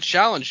 5-minute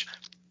challenge.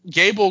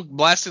 Gable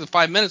blasting the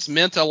 5 minutes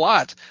meant a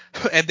lot,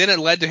 and then it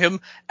led to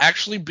him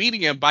actually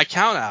beating him by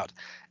countout.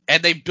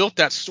 And they built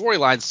that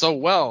storyline so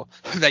well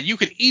that you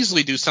could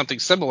easily do something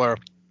similar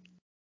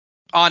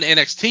on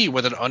NXT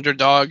with an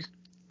underdog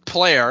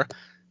player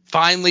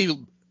finally,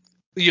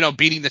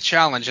 beating the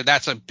challenge, and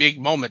that's a big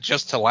moment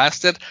just to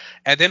last it.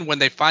 And then when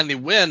they finally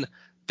win,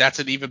 that's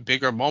an even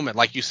bigger moment,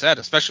 like you said,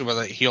 especially with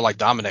a heel like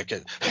Dominic.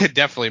 It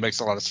definitely makes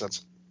a lot of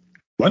sense.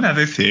 One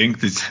other thing,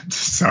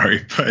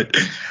 sorry, but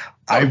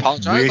I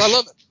apologize. I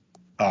love it.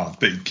 Oh,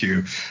 thank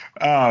you.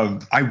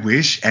 I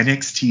wish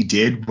NXT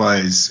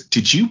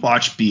did you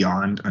watch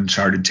Beyond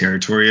Uncharted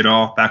Territory at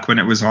all back when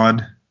it was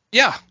on?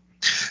 Yeah.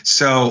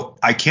 So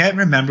I can't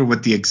remember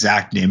what the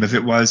exact name of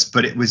it was,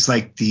 but it was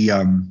like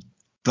the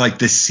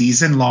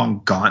season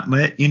long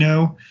gauntlet,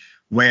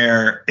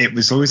 where it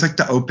was always like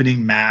the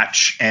opening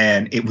match,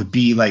 and it would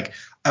be like,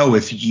 oh,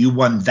 if you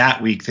won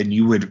that week, then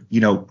you would,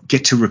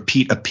 get to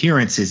repeat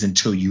appearances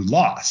until you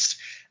lost.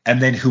 And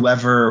then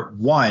whoever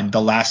won the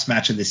last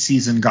match of the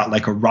season got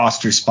like a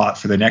roster spot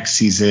for the next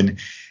season.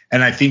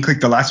 And I think like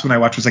the last one I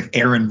watched was like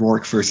Aaron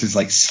Rourke versus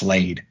like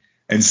Slade.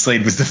 And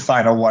Slade was the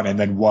final one and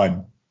then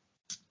won.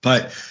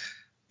 But,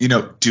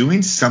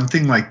 doing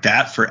something like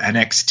that for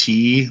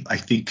NXT, I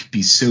think could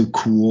be so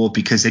cool,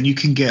 because then you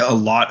can get a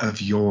lot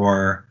of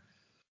your,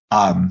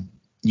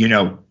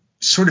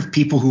 sort of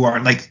people who are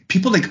like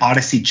people like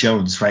Odyssey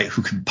Jones, right?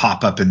 Who can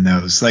pop up in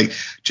those, like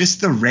just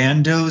the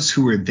randos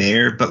who are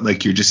there, but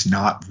like you're just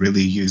not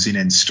really using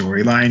in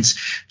storylines,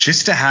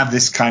 just to have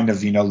this kind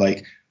of,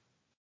 like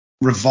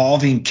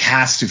revolving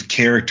cast of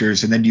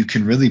characters. And then you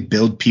can really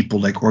build people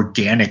like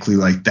organically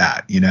like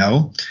that,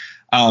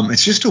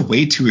 it's just a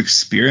way to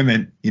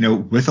experiment,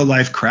 with a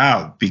live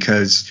crowd,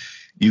 because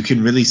you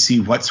can really see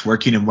what's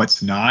working and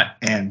what's not,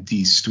 and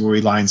these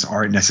storylines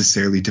aren't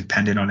necessarily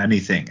dependent on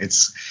anything.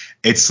 It's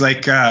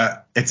like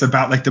it's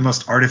about like the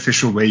most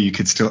artificial way you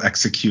could still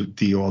execute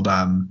the old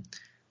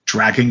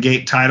Dragon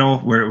Gate title,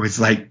 where it was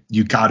like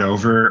you got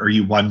over or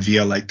you won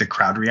via like the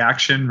crowd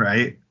reaction,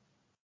 right?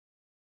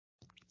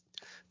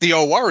 The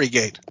Owari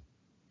Gate.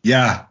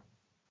 Yeah.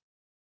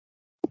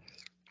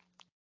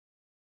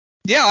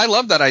 Yeah, I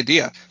love that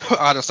idea.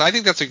 Honestly, I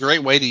think that's a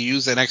great way to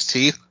use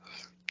NXT.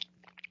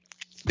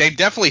 They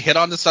definitely hit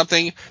onto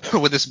something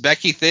with this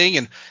Becky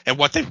thing and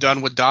what they've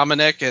done with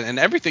Dominic and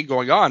everything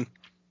going on.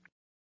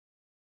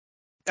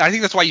 I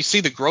think that's why you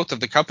see the growth of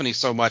the company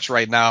so much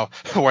right now,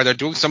 where they're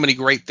doing so many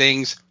great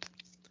things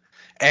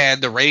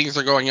and the ratings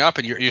are going up,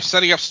 and you're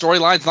setting up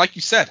storylines, like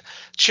you said,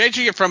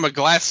 changing it from a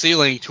glass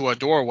ceiling to a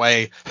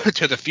doorway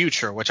to the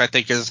future, which I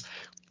think is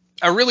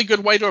a really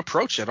good way to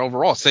approach it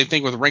overall. Same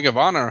thing with Ring of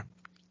Honor.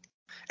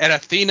 And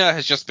Athena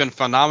has just been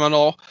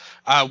phenomenal.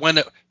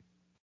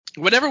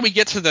 Whenever we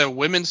get to the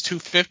women's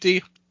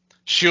 250,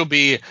 she'll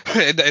be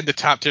in the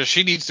top tier.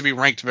 She needs to be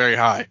ranked very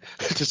high,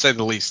 to say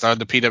the least, on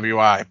the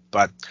PWI.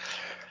 But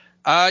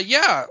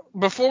yeah,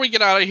 before we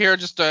get out of here,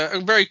 just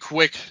a very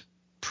quick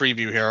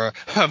preview here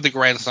of the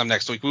Grand Slam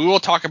next week. We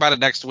will talk about it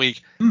next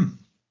week and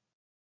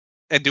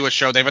do a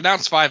show. They've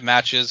announced 5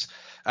 matches.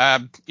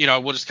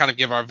 We'll just kind of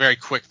give our very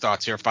quick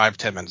thoughts here,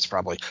 5-10 minutes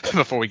probably,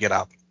 before we get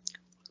out.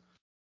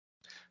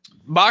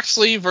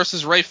 Moxley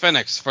versus Rey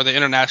Fenix for the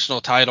international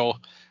title.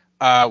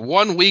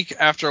 1 week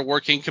after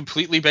working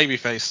completely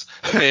babyface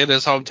in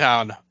his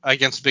hometown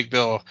against Big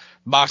Bill,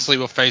 Moxley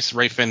will face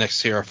Rey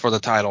Fenix here for the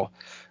title.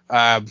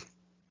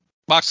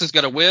 Moxley's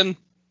going to win.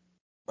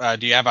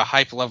 Do you have a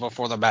hype level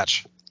for the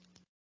match?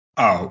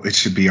 Oh, it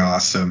should be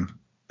awesome.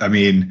 I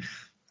mean,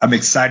 I'm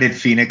excited.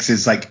 Phoenix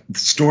is like, the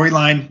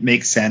storyline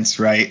makes sense,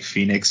 right?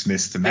 Phoenix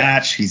missed the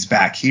match. He's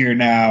back here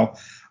now.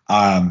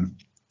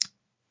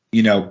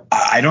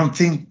 I don't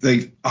think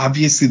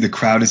obviously the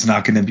crowd is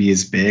not going to be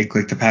as big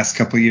like the past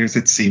couple of years,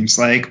 it seems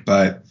like,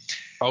 but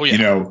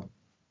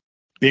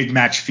big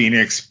match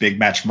Phoenix, big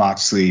match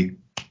Moxley.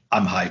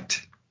 I'm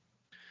hyped.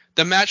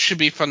 The match should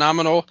be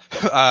phenomenal.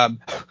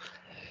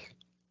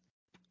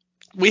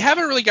 We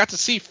haven't really got to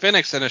see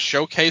Phoenix in a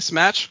showcase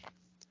match.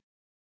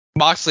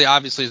 Moxley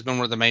obviously has been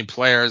one of the main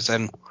players,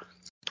 and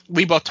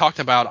we both talked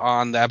about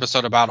on the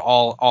episode about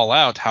All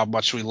Out how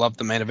much we loved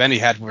the main event he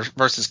had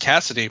versus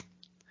Cassidy.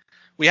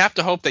 We have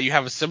to hope that you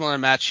have a similar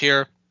match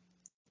here,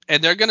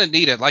 and they're going to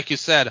need it. Like you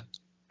said,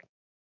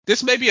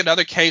 this may be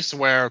another case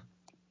where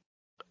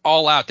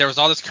All Out, there was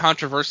all this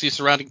controversy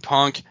surrounding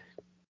Punk.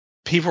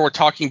 People were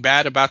talking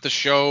bad about the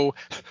show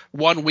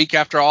 1 week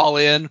after All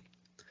In.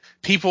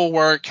 People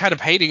were kind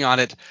of hating on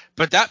it,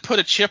 but that put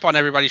a chip on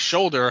everybody's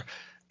shoulder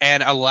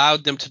and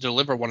allowed them to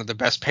deliver one of the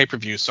best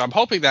pay-per-views. So I'm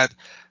hoping that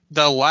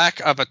the lack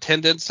of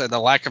attendance and the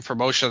lack of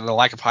promotion and the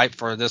lack of hype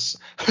for this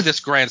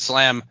Grand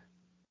Slam,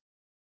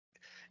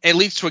 it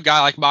leads to a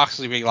guy like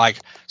Moxley being like,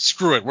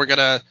 screw it, we're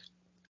gonna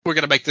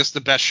make this the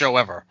best show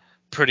ever,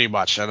 pretty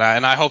much. And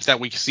I hope that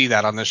we see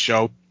that on this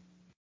show.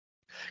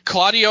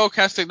 Claudio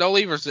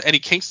Castagnoli versus Eddie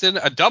Kingston,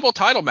 a double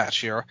title match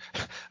here.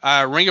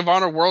 Ring of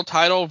Honor World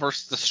title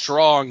versus the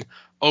Strong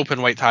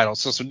Openweight title.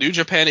 So some New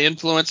Japan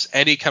influence,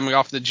 Eddie coming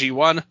off the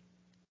G1.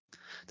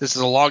 This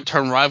is a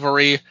long-term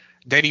rivalry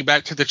dating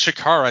back to the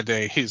Chikara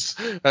days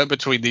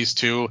between these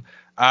two.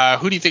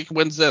 Who do you think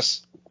wins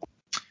this?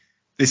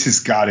 This has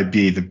got to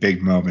be the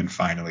big moment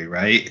finally,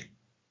 right?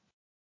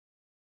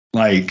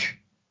 Like,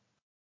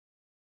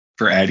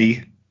 for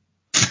Eddie.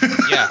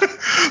 Yeah.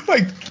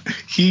 Like,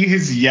 he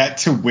has yet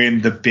to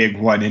win the big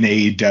one in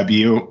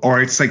AEW,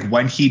 or it's like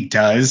when he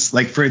does,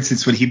 like, for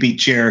instance, when he beat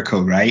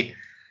Jericho, right?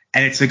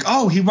 And it's like,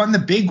 oh, he won the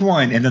big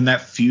one. And then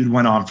that feud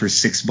went on for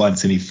 6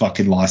 months and he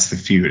fucking lost the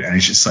feud. And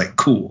it's just like,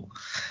 cool.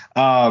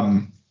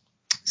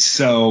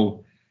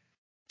 So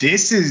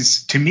this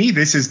is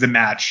the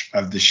match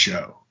of the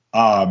show.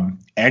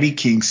 Eddie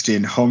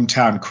Kingston,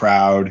 hometown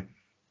crowd.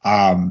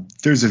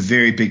 There's a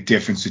very big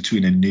difference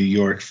between a New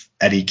York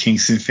Eddie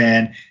Kingston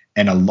fan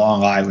and a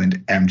Long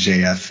Island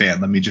MJF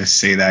fan. Let me just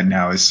say that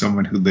now as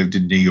someone who lived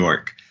in New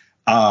York.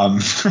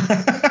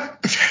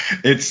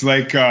 It's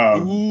like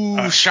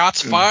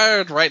shots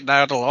fired right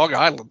now to Long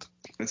Island.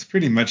 That's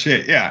pretty much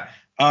it, yeah.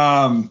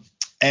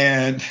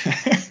 And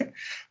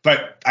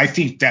but I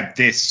think that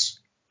this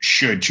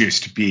should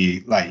just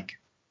be like,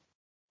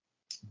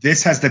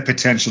 this has the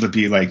potential to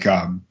be like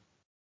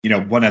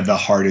one of the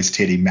hardest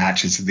hitting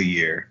matches of the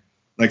year.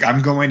 Like,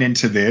 I'm going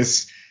into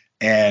this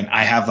and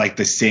I have like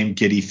the same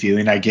giddy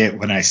feeling I get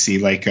when I see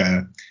like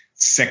a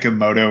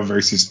Sekimoto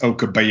versus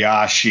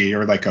Okabayashi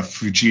or like a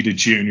Fujita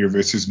Jr.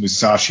 versus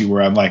Musashi,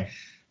 where I'm like,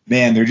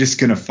 man, they're just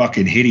gonna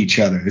fucking hit each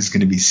other. It's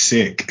gonna be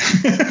sick.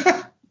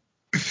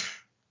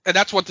 And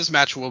that's what this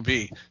match will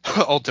be.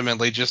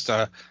 Ultimately, just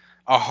a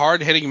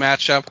hard hitting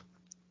matchup.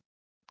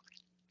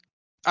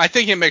 I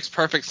think it makes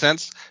perfect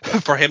sense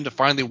for him to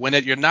finally win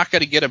it. You're not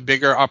going to get a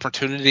bigger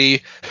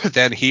opportunity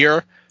than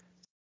here,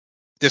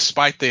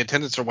 despite the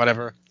attendance or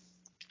whatever.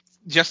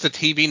 Just the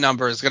TV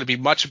number is going to be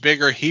much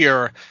bigger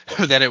here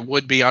than it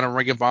would be on a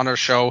Ring of Honor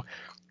show.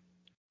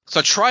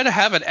 So try to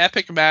have an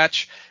epic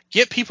match,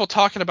 get people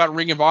talking about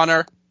Ring of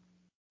Honor,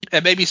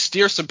 and maybe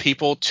steer some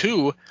people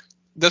to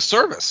the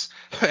service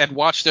and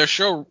watch their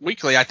show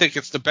weekly. I think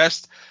it's the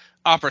best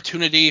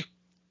opportunity.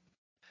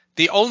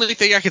 The only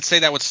thing I could say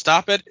that would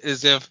stop it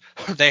is if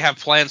they have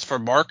plans for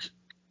Mark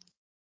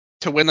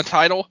to win the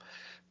title.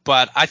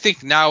 But I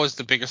think now is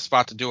the biggest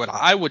spot to do it.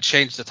 I would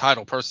change the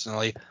title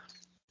personally.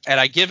 And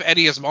I give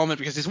Eddie his moment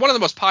because he's one of the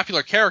most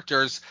popular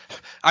characters.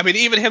 I mean,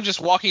 even him just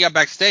walking up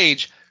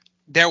backstage,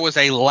 there was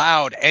a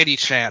loud Eddie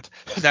chant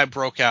that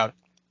broke out.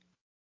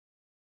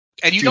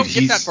 And you don't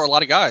get that for a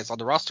lot of guys on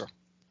the roster.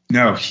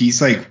 No,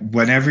 he's like,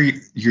 whenever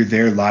you're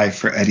there live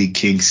for Eddie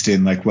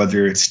Kingston, like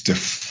whether it's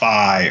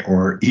Defy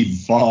or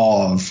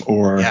Evolve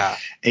or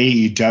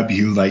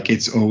AEW, like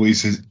it's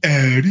always says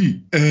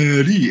Eddie.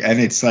 And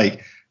it's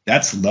like,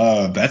 that's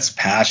love, that's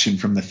passion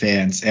from the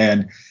fans.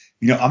 And,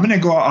 I'm going to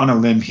go out on a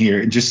limb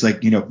here and just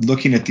like,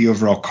 looking at the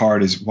overall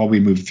card as while we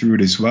move through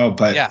it as well.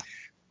 But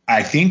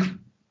I think,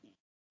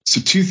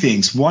 so two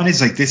things. One is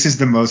like, this is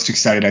the most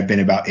excited I've been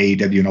about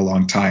AEW in a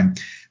long time.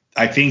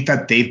 I think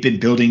that they've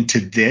been building to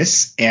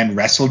this and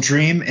Wrestle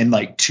Dream and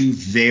like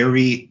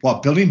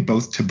building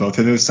both of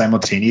those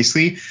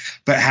simultaneously,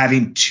 but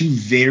having two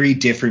very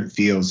different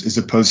feels as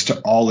opposed to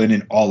All In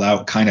and All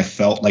Out kind of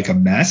felt like a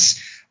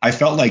mess. I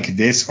felt like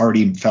this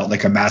already felt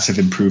like a massive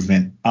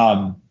improvement.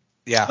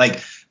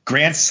 Like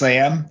Grand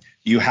Slam,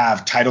 you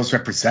have titles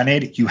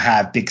represented, you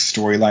have big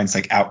storylines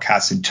like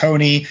Outcast and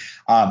Tony,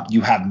 you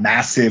have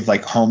massive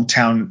like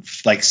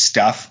hometown like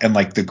stuff and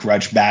like the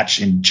grudge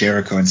match in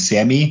Jericho and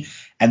Sammy.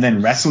 And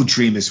then Wrestle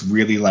Dream is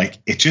really like,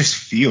 it just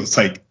feels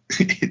like,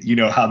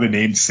 how the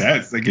name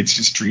says, like it's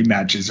just dream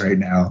matches right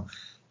now.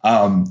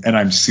 And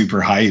I'm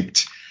super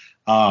hyped.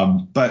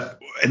 And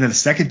then the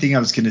second thing I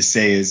was going to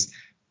say is,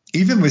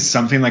 even with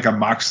something like a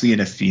Moxley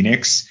and a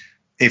Phoenix,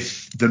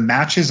 if the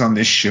matches on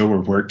this show were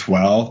worked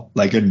well,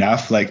 like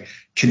enough, like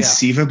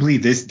conceivably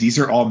these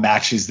are all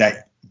matches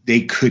that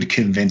they could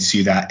convince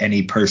you that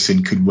any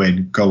person could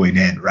win going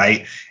in,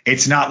 right?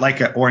 It's not like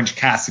an Orange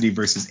Cassidy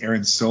versus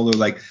Aaron Solo,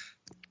 like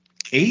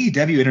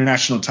AEW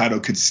International title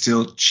could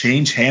still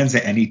change hands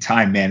at any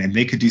time, man, and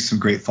they could do some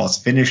great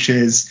false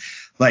finishes.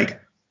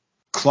 Like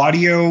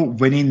Claudio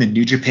winning the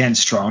New Japan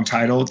Strong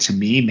title to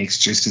me makes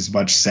just as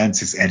much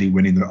sense as Eddie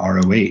winning the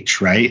ROH,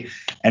 right?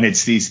 And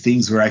it's these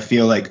things where I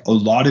feel like a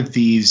lot of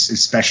these,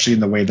 especially in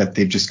the way that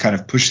they've just kind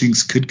of pushed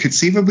things, could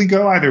conceivably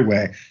go either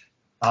way.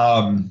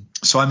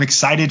 So I'm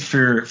excited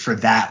for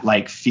that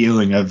like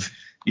feeling of,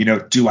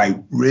 do I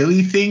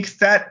really think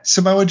that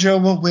Samoa Joe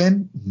will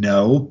win?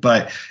 No,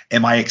 but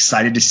am I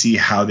excited to see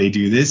how they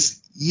do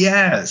this?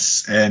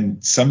 Yes.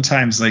 And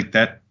sometimes like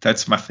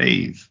that's my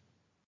fave.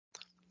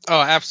 Oh,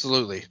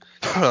 absolutely.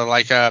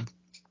 I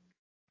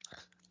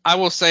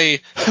will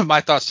say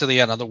my thoughts to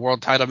the end on the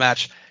world title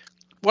match.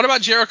 What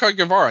about Jericho and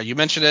Guevara? You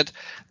mentioned it.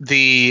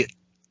 The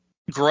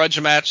grudge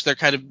match they're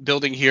kind of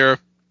building here.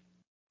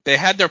 They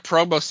had their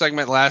promo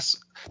segment last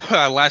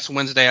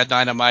Wednesday at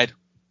Dynamite.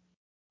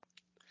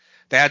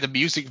 They had the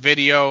music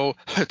video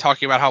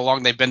talking about how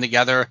long they've been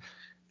together.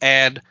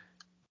 And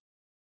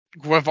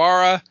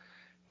Guevara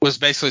was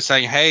basically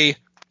saying, hey,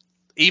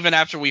 even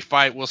after we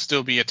fight, we'll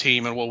still be a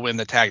team and we'll win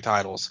the tag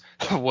titles.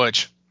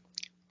 Which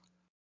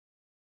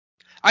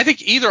I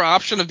think either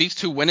option of these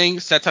two winning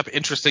sets up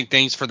interesting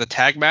things for the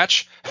tag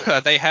match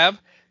they have.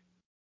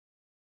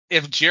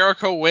 If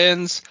Jericho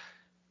wins,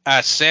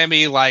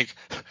 Sammy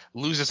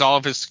loses all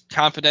of his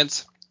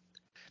confidence,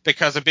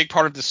 because a big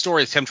part of the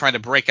story is him trying to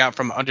break out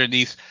from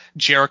underneath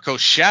Jericho's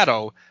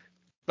shadow.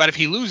 But if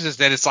he loses,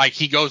 then it's like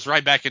he goes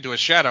right back into his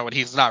shadow and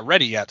he's not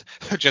ready yet,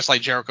 just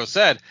like Jericho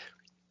said.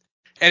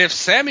 And if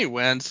Sammy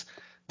wins,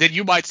 then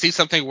you might see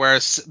something where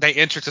they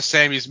enter to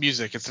Sammy's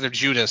music instead of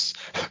Judas,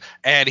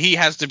 and he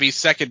has to be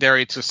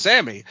secondary to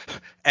Sammy.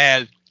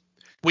 And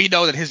we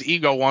know that his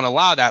ego won't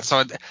allow that.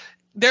 So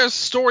there's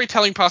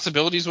storytelling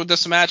possibilities with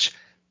this match.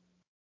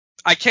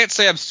 I can't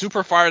say I'm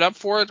super fired up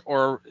for it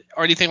or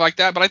anything like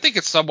that, but I think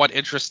it's somewhat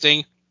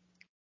interesting.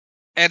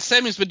 And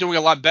Sammy's been doing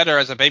a lot better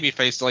as a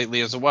babyface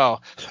lately as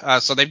well.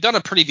 So they've done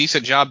a pretty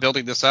decent job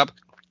building this up.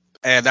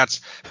 And that's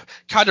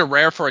kind of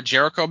rare for a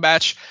Jericho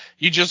match.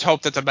 You just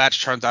hope that the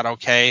match turns out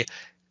okay,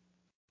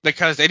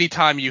 because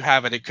anytime you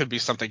have it, it could be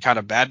something kind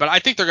of bad. But I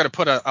think they're going to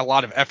put a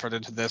lot of effort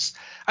into this.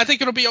 I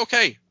think it'll be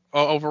okay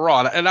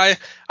overall. And I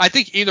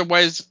think either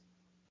way is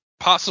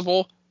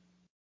possible.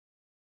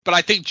 But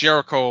I think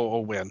Jericho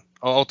will win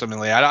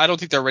ultimately. I don't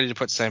think they're ready to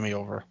put Sammy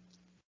over.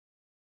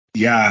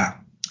 Yeah.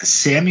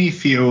 Sammy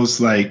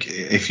feels like,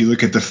 if you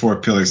look at the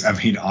 4 pillars, I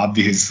mean,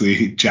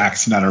 obviously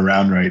Jack's not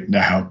around right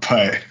now,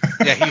 but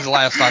yeah, he's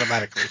last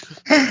automatically.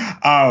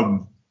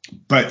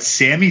 But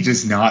Sammy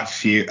does not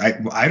feel,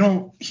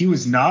 he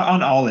was not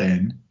on All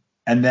In,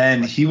 and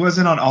then he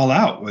wasn't on All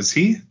Out, was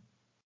he?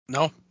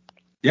 No.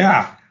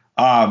 Yeah.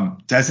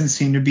 Doesn't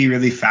seem to be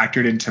really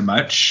factored into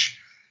much.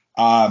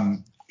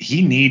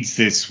 He needs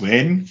this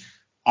win.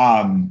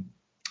 I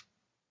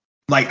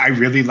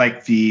really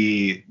like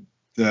the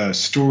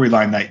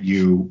storyline that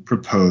you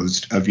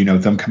proposed of,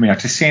 them coming out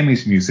to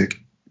Sammy's music,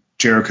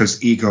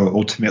 Jericho's ego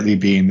ultimately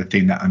being the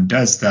thing that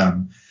undoes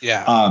them.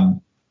 Yeah.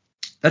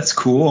 That's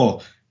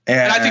cool.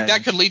 And I think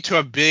that could lead to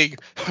a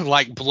big,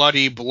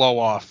 bloody blow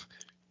off,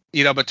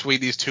 between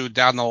these two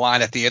down the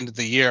line at the end of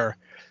the year.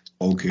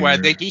 Okay. Where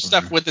they do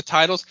stuff with the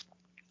titles.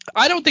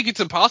 I don't think it's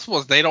impossible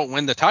if they don't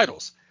win the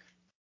titles.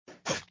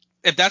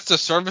 If that's the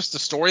service to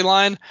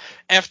storyline,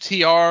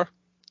 FTR,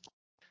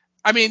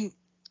 I mean,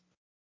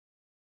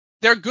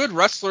 they're good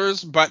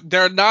wrestlers, but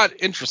they're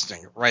not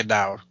interesting right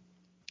now.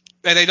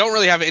 And they don't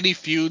really have any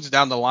feuds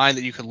down the line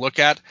that you can look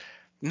at.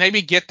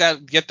 Maybe get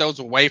those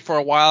away for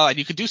a while, and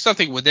you could do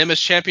something with them as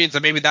champions,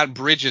 and maybe that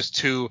bridges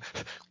to,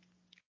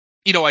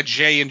 a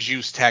Jay and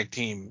Juice tag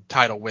team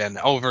title win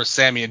over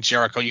Sammy and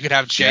Jericho. You could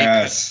have Jay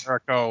and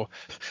Jericho,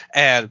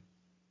 and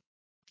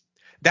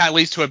that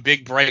leads to a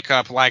big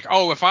breakup. Like,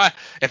 oh, if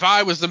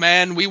I was the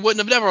man, we wouldn't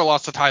have never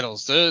lost the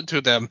titles to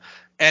them.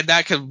 And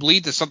that could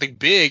lead to something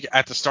big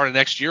at the start of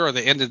next year or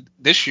the end of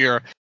this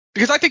year.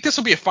 Because I think this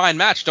will be a fine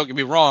match, don't get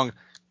me wrong.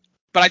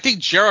 But I think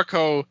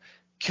Jericho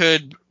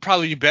could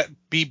probably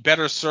be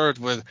better served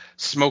with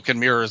smoke and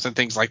mirrors and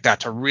things like that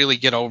to really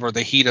get over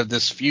the heat of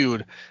this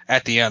feud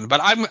at the end.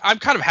 But I'm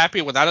kind of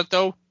happy without it,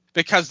 though,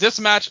 because his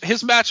match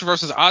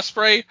versus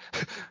Ospreay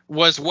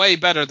was way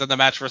better than the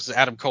match versus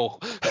Adam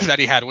Cole that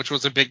he had, which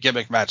was a big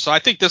gimmick match. So I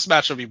think this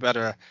match will be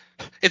better.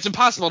 It's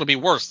impossible to be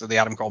worse than the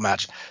Adam Cole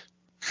match,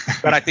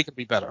 but I think it'd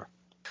be better.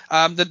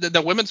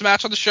 The women's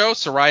match on the show,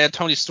 Saraya,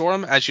 Toni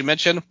Storm, as you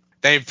mentioned,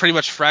 they've pretty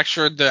much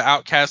fractured the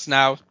Outcast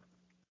now.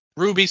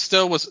 Ruby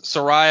still was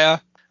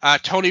Saraya.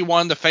 Toni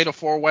won the Fatal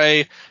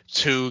 4-Way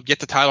to get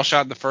the title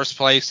shot in the first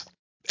place.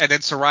 And then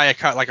Saraya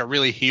cut like a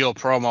really heel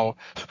promo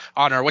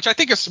on her, which I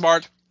think is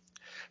smart.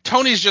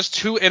 Toni's just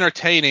too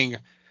entertaining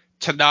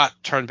to not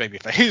turn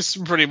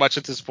babyface pretty much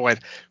at this point.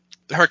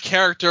 Her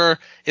character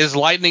is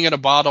lightning in a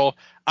bottle.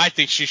 I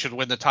think she should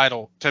win the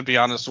title, to be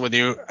honest with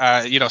you.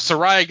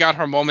 Saraya got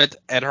her moment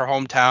at her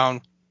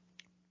hometown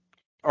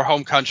or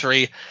home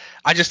country.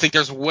 I just think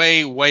there's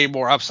way, way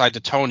more upside to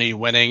Toni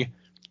winning.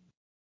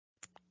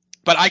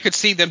 But I could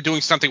see them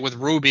doing something with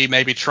Ruby,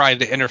 maybe trying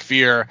to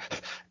interfere,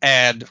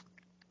 and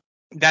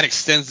that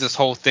extends this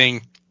whole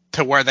thing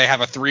to where they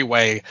have a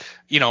 3-way,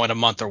 in a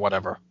month or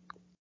whatever.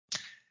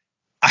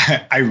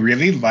 I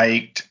really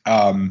liked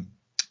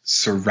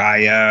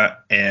Saraya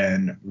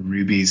and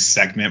Ruby's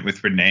segment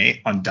with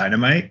Renee on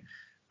Dynamite,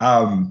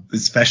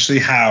 especially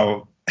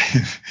how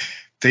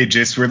they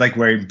just were like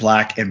wearing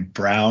black and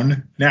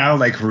brown now.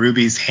 Like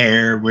Ruby's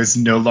hair was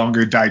no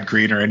longer dyed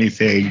green or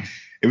anything.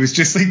 It was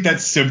just like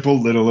that simple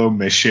little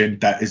omission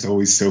that is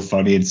always so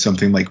funny in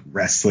something like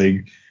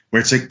wrestling,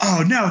 where it's like,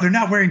 oh no, they're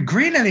not wearing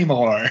green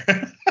anymore.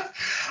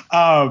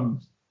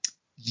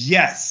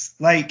 Yes.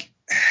 Like,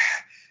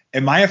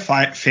 am I a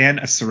fan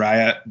of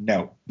Saraya?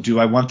 No. Do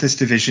I want this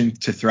division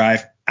to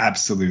thrive?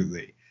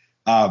 Absolutely.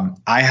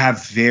 I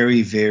have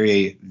very,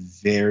 very,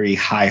 very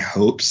high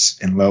hopes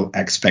and low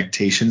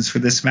expectations for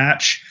this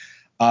match.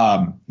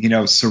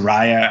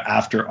 Saraya,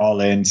 after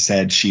All In,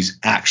 said she's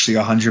actually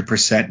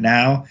 100%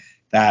 now,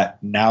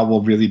 that now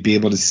we'll really be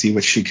able to see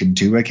what she can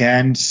do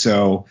again.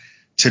 So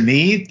to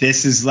me,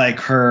 this is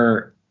like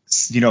her,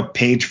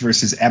 Paige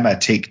versus Emma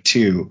take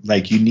 2.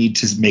 Like, you need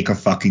to make a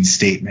fucking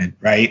statement,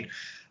 right?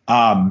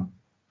 Everybody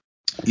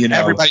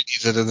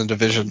needs it in the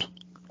division.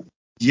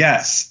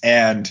 Yes,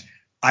 and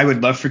I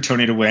would love for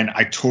Toni to win.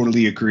 I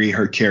totally agree.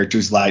 Her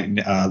character's lightning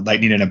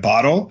in a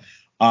bottle.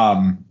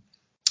 What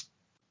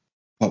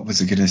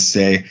was I gonna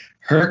say?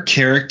 Her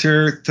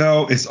character,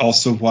 though, is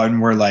also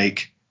one where,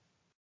 like,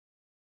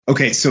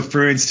 okay, so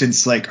for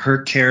instance, like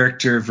her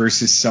character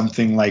versus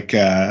something like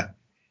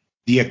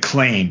the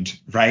Acclaimed,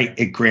 right?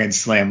 At Grand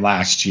Slam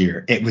last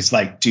year, it was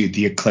like, dude,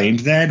 the Acclaimed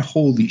then,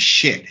 holy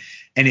shit.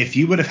 And if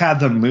you would have had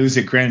them lose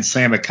at Grand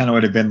Slam, it kind of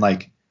would have been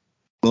like,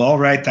 well, all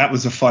right, that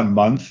was a fun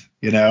month,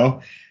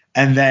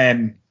 And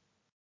then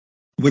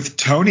with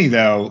Tony,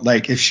 though,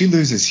 like if she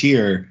loses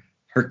here,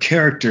 her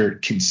character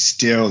can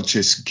still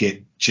just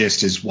get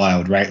just as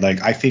wild, right?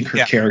 Like I think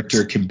her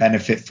character can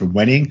benefit from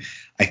winning.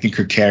 I think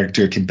her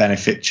character can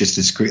benefit just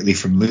as greatly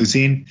from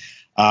losing.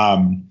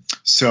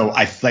 So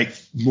I like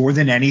more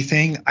than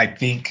anything, I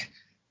think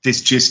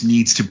this just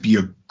needs to be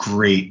a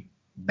great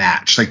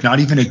match. Like not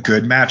even a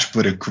good match,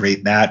 but a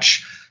great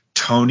match.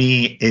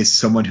 Tony is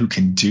someone who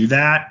can do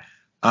that.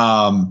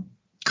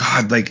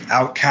 God, like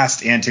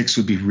Outcast antics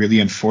would be really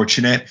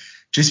unfortunate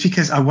just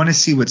because I want to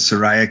see what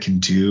Saraya can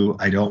do.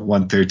 I don't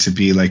want there to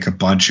be like a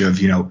bunch of,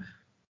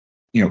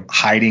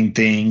 hiding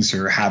things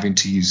or having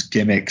to use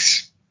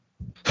gimmicks.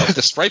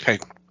 The spray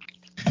paint.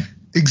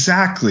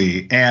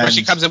 Exactly. And where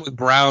she comes in with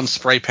brown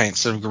spray paint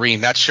instead of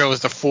green. That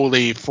shows the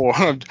fully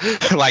formed,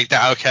 like the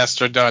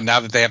Outcasts are done now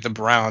that they have the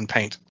brown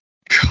paint.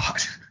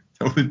 God,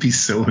 that would be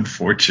so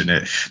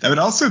unfortunate. That would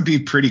also be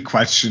pretty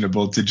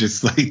questionable to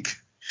just like,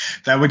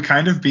 that would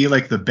kind of be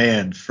like the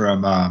band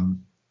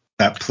from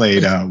that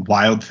played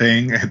Wild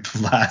Thing at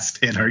the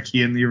last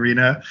Anarchy in the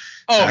Arena.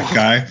 Oh. That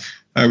guy.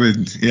 I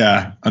would,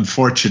 yeah,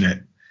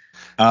 unfortunate.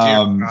 Dear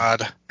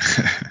God.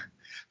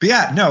 But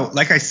yeah, no,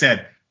 like I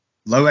said,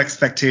 low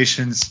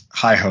expectations,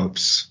 high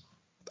hopes.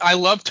 I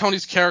love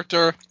Tony's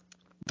character.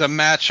 The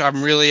match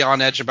I'm really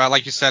on edge about.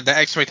 Like you said, the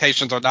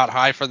expectations are not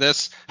high for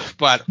this,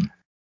 but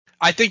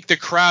I think the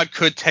crowd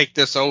could take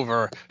this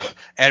over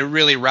and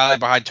really rally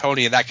behind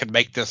Tony, and that could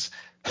make this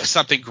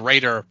something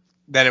greater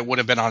than it would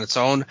have been on its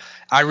own.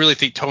 I really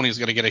think Tony's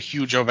going to get a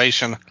huge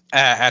ovation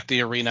at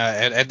the arena,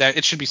 and that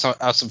it should be some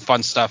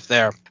fun stuff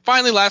there.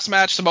 Finally, last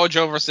match, Samoa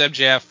Joe versus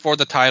MJF for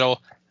the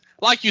title.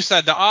 Like you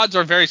said, the odds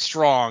are very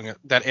strong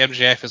that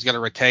MJF is going to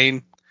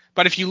retain.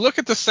 But if you look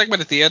at the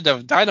segment at the end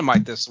of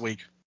Dynamite this week,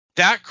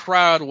 that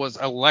crowd was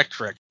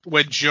electric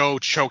when Joe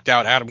choked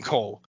out Adam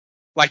Cole.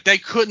 Like, they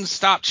couldn't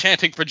stop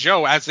chanting for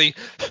Joe as they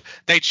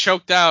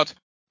choked out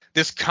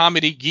this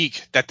comedy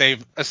geek that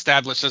they've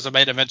established as a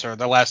main eventer in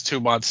the last 2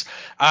 months.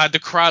 The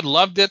crowd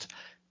loved it.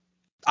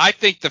 I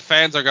think the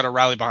fans are going to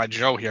rally behind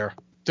Joe here,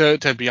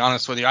 to be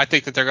honest with you. I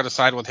think that they're going to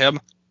side with him.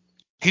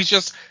 He's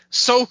just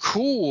so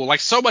cool, like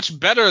so much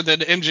better than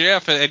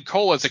MJF and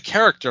Cole as a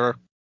character,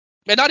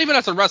 and not even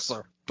as a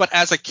wrestler, but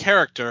as a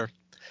character.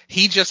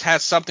 He just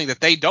has something that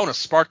they don't, a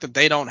spark that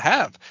they don't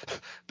have.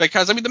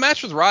 Because, I mean, the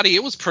match with Roddy,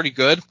 it was pretty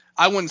good.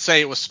 I wouldn't say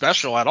it was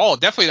special at all.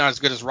 Definitely not as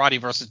good as Roddy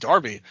versus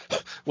Darby,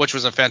 which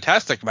was a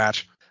fantastic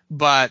match.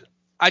 But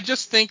I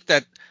just think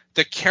that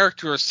the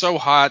character is so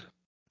hot.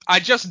 I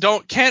just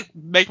can't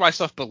make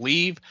myself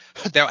believe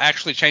they'll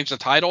actually change the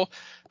title.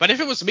 But if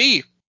it was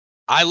me,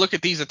 I look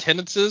at these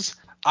attendances,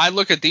 I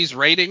look at these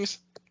ratings,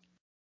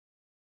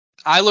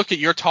 I look at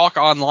your talk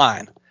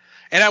online,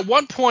 and at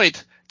one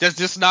point, does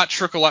this not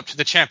trickle up to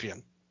the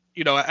champion?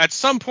 You know, at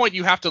some point,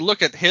 you have to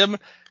look at him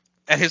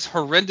and his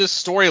horrendous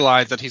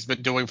storylines that he's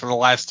been doing for the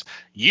last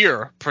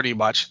year, pretty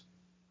much,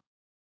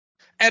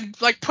 and,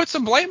 like, put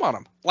some blame on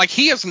him. Like,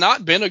 he has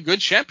not been a good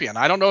champion.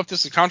 I don't know if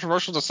this is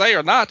controversial to say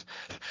or not,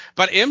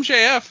 but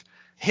MJF,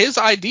 his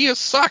ideas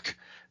suck.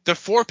 The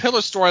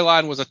 4-pillar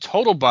storyline was a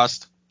total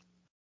bust,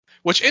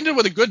 which ended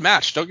with a good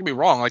match. Don't get me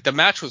wrong. Like, the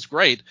match was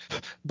great,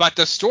 but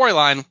the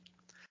storyline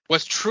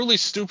was truly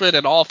stupid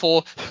and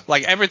awful.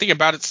 Like, everything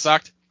about it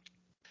sucked.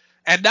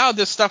 And now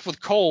this stuff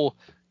with Cole,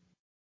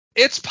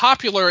 it's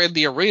popular in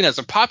the arenas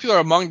and popular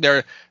among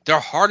their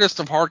hardest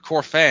of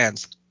hardcore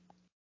fans.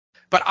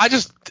 But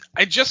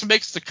it just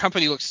makes the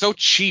company look so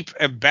cheap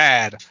and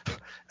bad,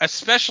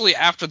 especially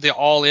after the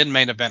All-In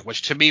main event,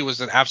 which to me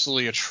was an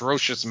absolutely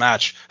atrocious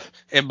match,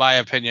 in my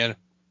opinion.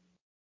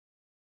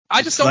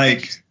 I just don't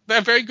think they're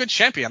a very good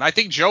champion. I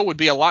think Joe would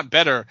be a lot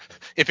better.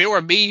 If it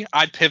were me,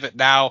 I'd pivot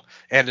now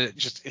and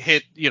just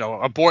hit,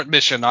 abort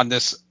mission on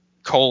this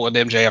Cole and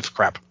MJF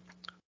crap.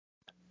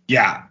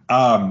 Yeah.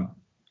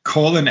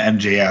 Cole and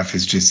MJF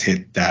has just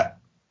hit that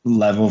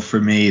level for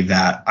me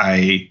that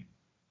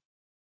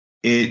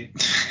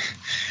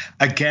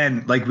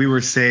again, like we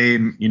were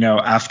saying,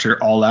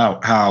 after All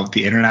Out, how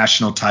the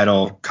international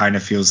title kind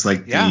of feels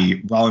like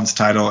the Rollins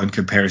title in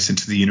comparison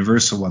to the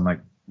Universal one, like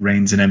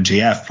Reigns and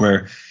MJF,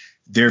 where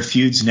their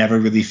feuds never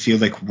really feel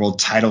like world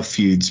title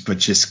feuds, but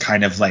just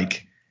kind of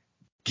like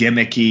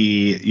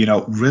gimmicky,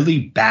 really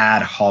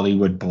bad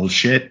Hollywood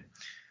bullshit.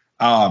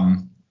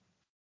 And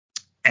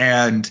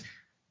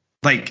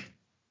like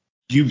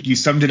you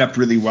summed it up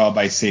really well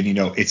by saying,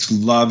 it's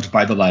loved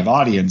by the live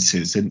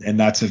audiences, and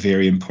that's a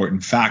very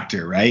important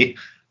factor, right?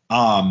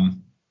 But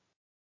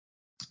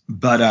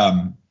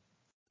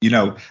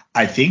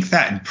I think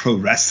that in pro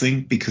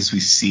wrestling, because we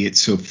see it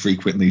so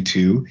frequently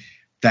too,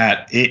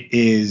 that it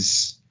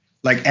is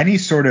like any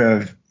sort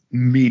of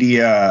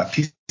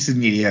piece of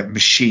media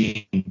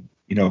machine,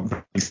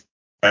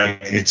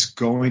 it's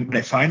going, when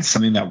it finds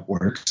something that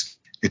works,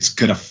 it's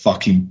going to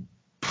fucking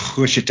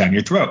push it down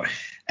your throat.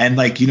 And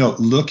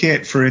look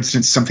at, for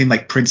instance, something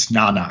like Prince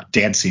Nana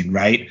dancing,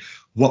 right?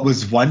 What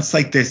was once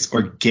like this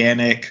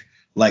organic,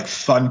 like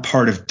fun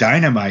part of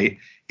Dynamite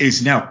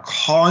is now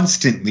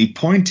constantly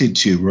pointed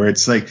to, where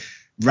it's like,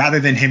 rather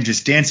than him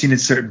just dancing in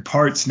certain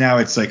parts, now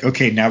it's like,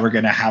 okay, now we're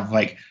going to have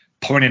like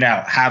point it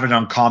out, have it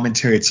on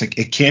commentary. It's like,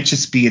 it can't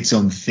just be its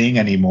own thing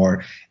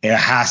anymore. It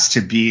has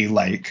to be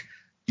like,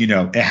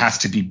 it has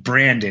to be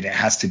branded. It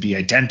has to be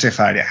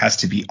identified. It has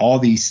to be all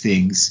these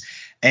things.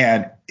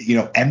 And,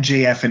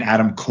 MJF and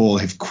Adam Cole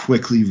have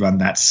quickly run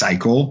that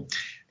cycle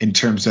in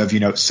terms of,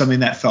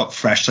 something that felt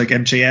fresh like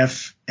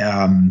MJF,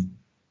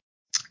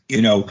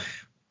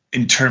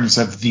 in terms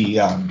of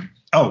the,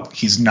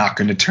 he's not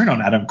going to turn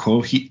on Adam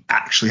Cole. He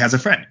actually has a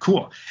friend.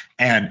 Cool.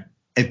 And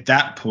at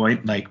that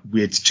point, like,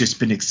 it's just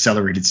been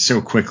accelerated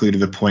so quickly to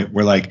the point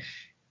where, like,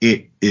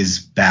 it is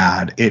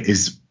bad. It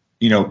is,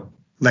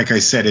 like I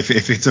said, if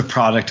it's a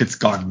product, it's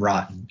gone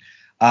rotten.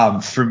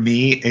 For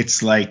me,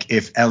 it's like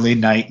if LA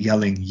Knight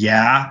yelling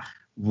 "yeah"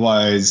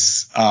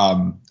 was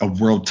a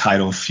world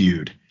title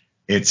feud.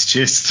 It's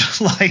just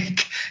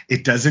like,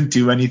 it doesn't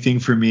do anything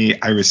for me.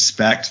 I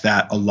respect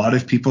that a lot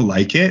of people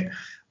like it.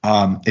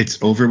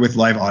 It's over with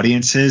live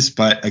audiences,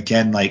 but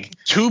again, like,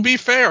 to be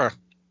fair,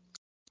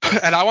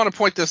 and I want to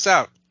point this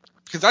out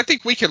because I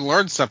think we can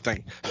learn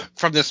something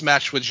from this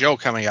match with Joe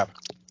coming up.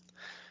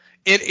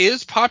 It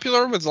is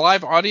popular with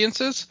live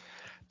audiences,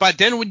 but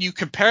then when you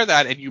compare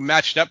that and you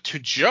match it up to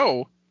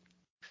Joe,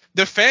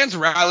 the fans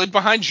rallied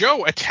behind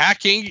Joe,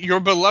 attacking your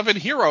beloved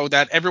hero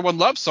that everyone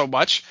loves so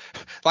much.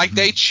 Like,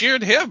 they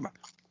cheered him.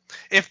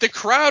 If this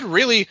crowd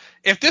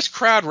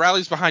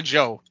rallies behind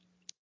Joe,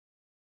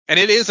 and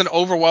it is an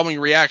overwhelming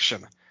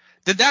reaction,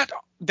 then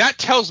that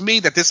tells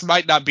me that this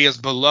might not be as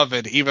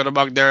beloved even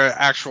among their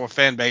actual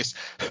fan base.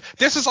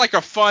 This is like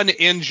a fun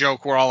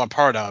in-joke we're all a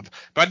part of,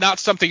 but not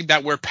something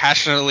that we're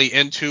passionately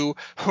into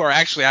or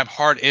actually have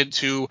heart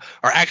into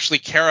or actually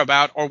care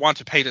about or want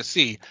to pay to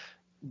see.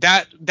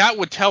 That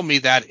would tell me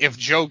that if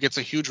Joe gets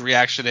a huge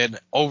reaction and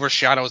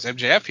overshadows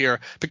MJF here,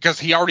 because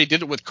he already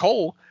did it with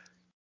Cole,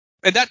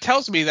 and that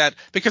tells me that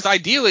because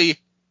ideally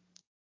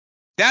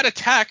that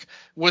attack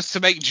was to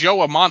make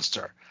Joe a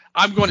monster.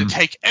 I'm going to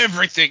take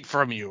everything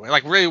from you.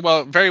 Like, really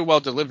well, very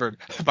well delivered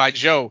by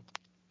Joe.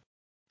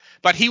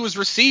 But he was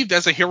received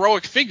as a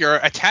heroic figure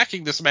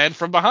attacking this man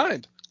from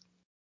behind.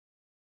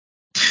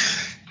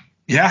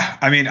 Yeah,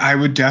 I mean, I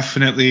would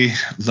definitely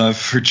love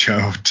for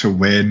Joe to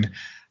win.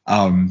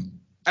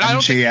 And I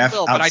don't think he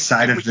will, but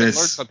outside I think of we can this,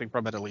 learn something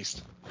from it at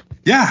least.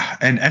 Yeah,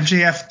 and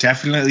MJF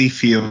definitely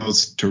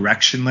feels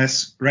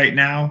directionless right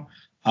now.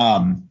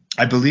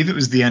 I believe it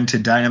was the end to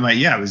Dynamite.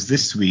 Yeah, it was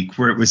this week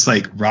where it was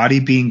like Roddy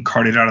being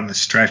carted out on the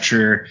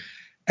stretcher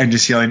and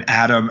just yelling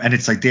at him. And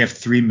it's like they have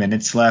 3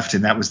 minutes left,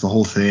 and that was the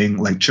whole thing.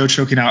 Like, Joe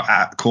choking out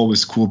at Cole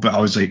was cool, but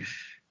I was like,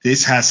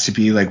 this has to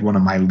be like one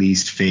of my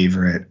least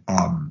favorite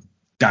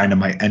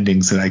Dynamite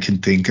endings that I can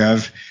think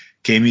of.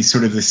 Gave me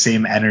sort of the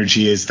same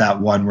energy as that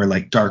one where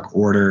like Dark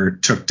Order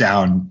took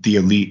down the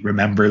Elite.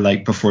 Remember,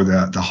 like before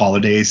the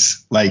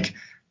holidays, like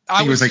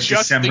I was like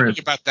just December.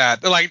 thinking about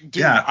that. Like, dude,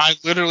 yeah. I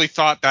literally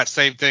thought that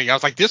same thing. I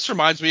was like, this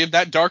reminds me of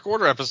that Dark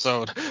Order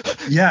episode.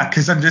 Yeah,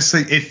 because I'm just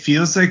like, it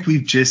feels like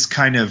we've just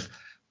kind of,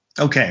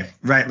 okay,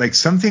 right, like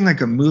something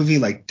like a movie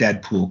like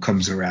Deadpool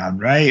comes around,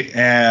 right?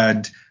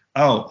 And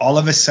all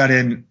of a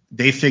sudden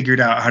they figured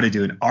out how to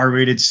do an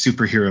R-rated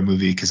superhero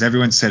movie because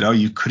everyone said,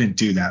 you couldn't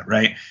do that,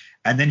 right?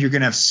 And then you're going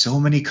to have so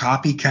many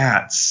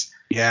copycats.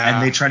 Yeah.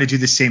 And they try to do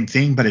the same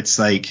thing, but it's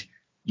like,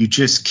 you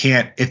just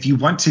can't. If you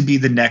want to be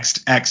the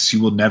next X,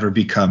 you will never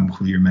become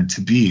who you're meant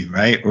to be,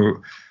 right?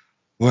 Or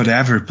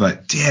whatever.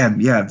 But damn,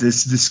 yeah,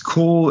 this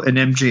Cole and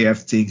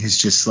MJF thing is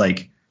just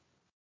like,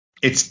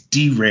 it's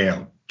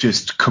derailed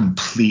just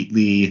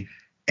completely.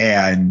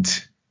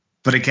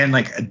 But again,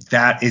 like,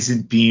 that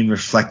isn't being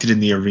reflected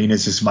in the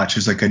arenas as much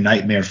as like a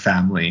Nightmare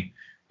Family,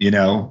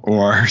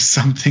 or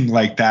something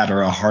like that,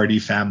 or a Hardy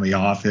Family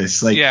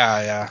Office. Like,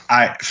 yeah.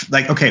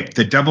 Okay,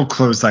 the double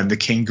clothesline, the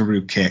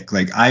kangaroo kick,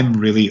 like, I'm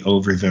really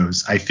over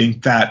those. I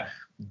think that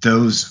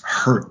those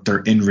hurt their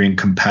in-ring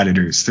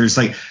competitors. There's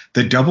like,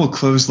 the double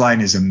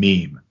clothesline is a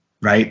meme,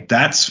 right?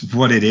 That's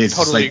what it is.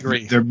 Totally it's like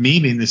agree. They're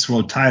memeing this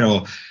world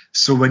title.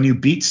 So when you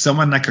beat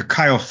someone like a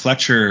Kyle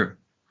Fletcher,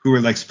 who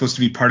are like supposed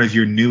to be part of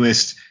your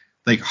newest,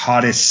 like,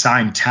 hottest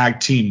signed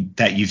tag team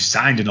that you've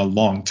signed in a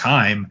long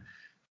time,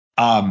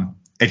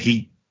 and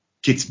he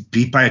gets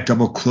beat by a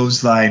double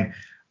clothesline,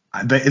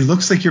 but it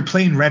looks like you're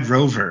playing Red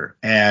Rover,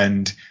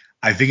 and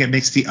I think it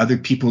makes the other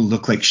people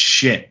look like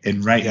shit.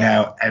 And right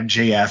now,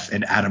 MJF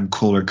and Adam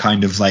Cole are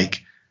kind of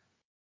like,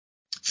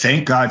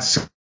 thank God,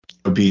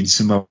 being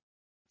Samoa,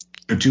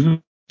 they're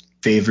doing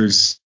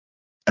favors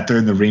that they're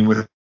in the ring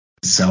with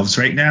themselves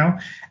right now.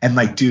 And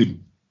like,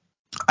 dude,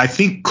 I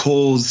think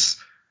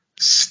Cole's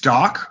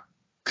stock,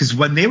 because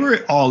when they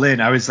were All In,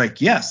 I was like,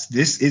 yes,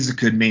 this is a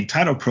good main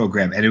title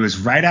program. And it was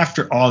right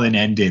after All In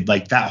ended.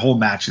 Like, that whole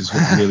match is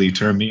what really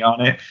turned me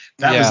on it.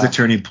 That was the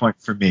turning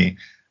point for me.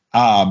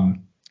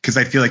 Because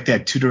I feel like they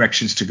had two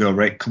directions to go,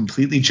 right?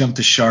 Completely jump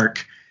the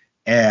shark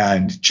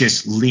and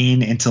just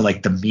lean into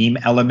like the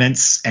meme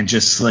elements and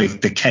just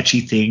like the catchy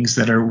things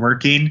that are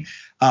working,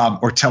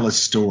 or tell a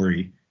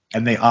story.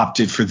 And they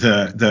opted for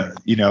the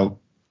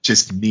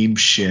just meme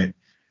shit.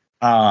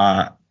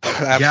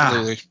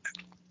 Absolutely. Yeah.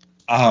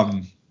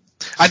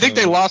 I think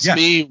they lost yeah.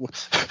 me.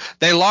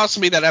 They lost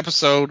me that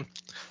episode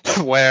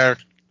where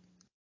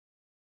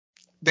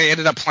they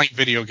ended up playing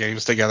video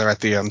games together at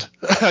the end.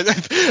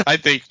 I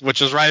think,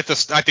 which is right at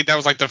the. I think that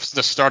was like the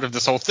start of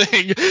this whole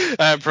thing,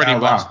 pretty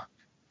much. Wow.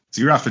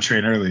 So you're off the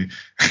train early.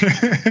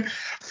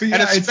 But yeah,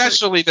 and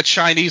especially the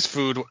Chinese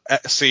food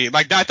scene.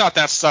 Like, I thought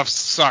that stuff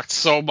sucked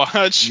so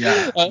much.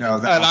 Yeah, no,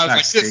 the and I was Outback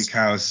like,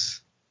 Steakhouse.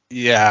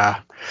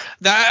 Yeah,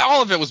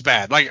 all of it was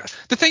bad. Like,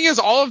 the thing is,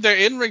 all of their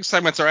in-ring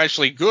segments are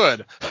actually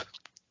good.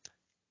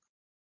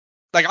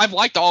 Like, I've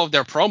liked all of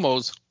their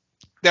promos.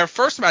 Their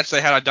first match they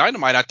had on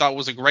Dynamite, I thought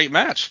was a great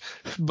match,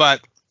 but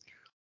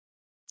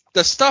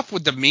the stuff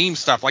with the meme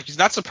stuff, like,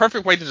 that's the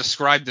perfect way to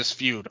describe this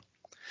feud.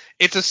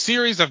 It's a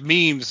series of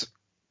memes,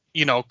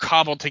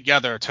 cobbled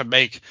together to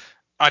make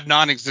a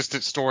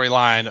non-existent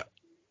storyline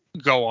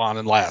go on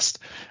and last.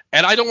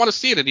 And I don't want to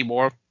see it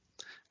anymore.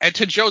 And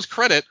to Joe's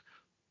credit,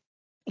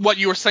 what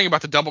you were saying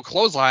about the double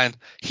clothesline,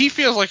 he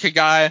feels like a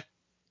guy,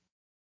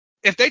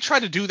 if they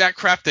tried to do that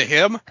crap to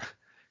him,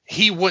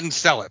 he wouldn't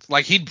sell it.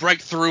 Like, he'd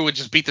break through and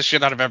just beat the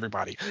shit out of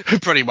everybody,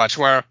 pretty much,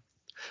 where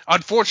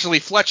unfortunately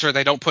Fletcher,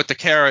 they don't put the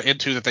care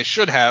into that they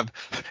should have.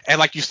 And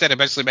like you said, it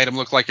basically made him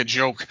look like a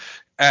joke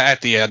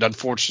at the end,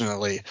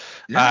 unfortunately.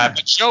 Yeah.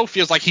 But Joe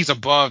feels like he's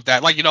above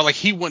that. Like, like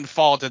he wouldn't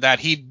fall to that.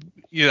 He'd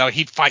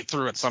fight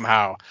through it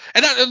somehow.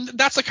 And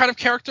that's the kind of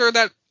character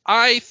that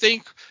I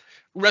think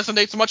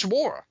resonates much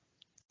more.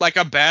 Like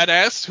a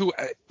badass who,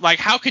 like,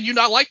 how can you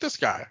not like this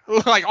guy?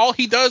 Like, all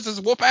he does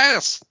is whoop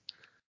ass.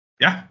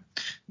 Yeah.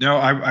 No,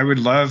 I would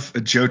love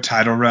a Joe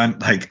title run.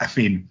 Like, I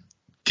mean,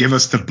 give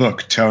us the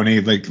book,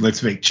 Tony. Like,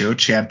 let's make Joe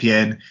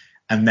champion.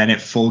 And then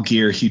at Full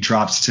Gear, he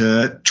drops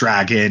to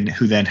Dragon,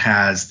 who then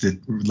has the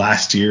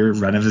last year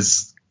run of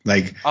his,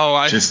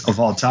 just of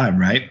all time,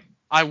 right?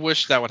 I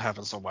wish that would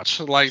happen so much.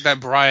 Like,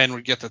 that Brian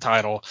would get the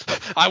title.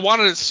 I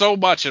wanted it so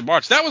much in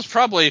March. That was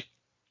probably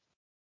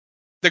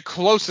the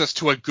closest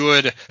to a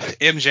good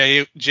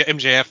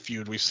MJF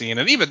feud we've seen.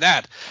 And even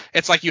that,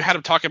 it's like you had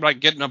him talking about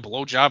getting a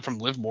blowjob from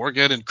Liv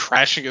Morgan and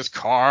crashing his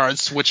car and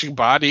switching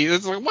bodies.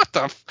 It's like, what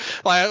the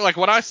like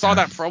when I saw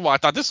that promo, I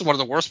thought this is one of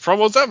the worst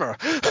promos ever.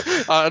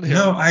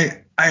 No,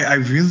 I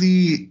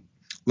really,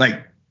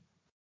 like,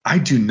 I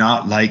do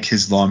not like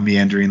his long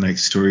meandering, like,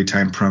 story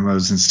time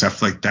promos and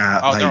stuff like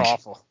that. Oh, they're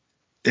awful.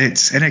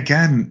 And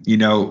again,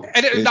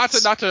 and not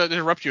to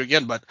interrupt you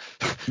again, but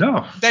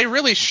no, they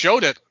really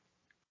showed it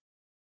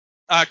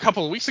a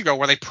couple of weeks ago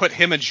where they put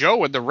him and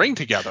Joe in the ring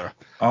together.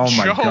 Oh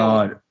my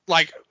God.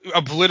 Like,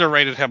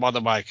 obliterated him on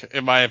the mic,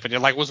 in my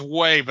opinion. Like, was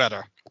way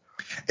better.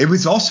 It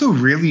was also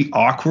really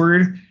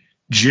awkward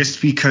just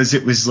because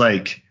it was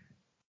like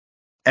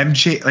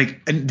MJ,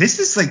 like, and this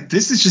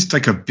is just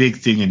like a big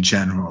thing in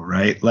general,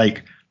 right?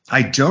 Like,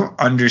 I don't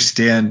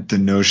understand the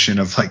notion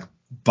of like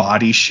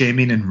body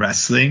shaming in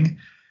wrestling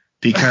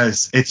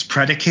because it's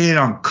predicated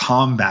on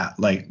combat,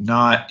 like,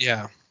 not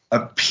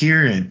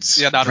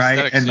appearance, not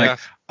right? And like,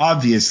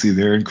 obviously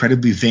they're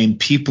incredibly vain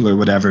people or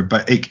whatever,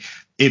 but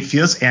it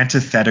feels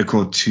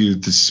antithetical to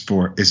the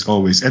sport as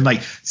always. And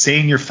like,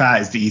 saying you're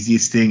fat is the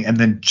easiest thing. And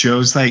then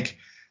Joe's like,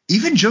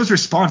 even Joe's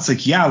response,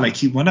 like, yeah, like,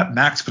 he went up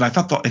Max, but I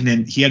thought and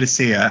then he had to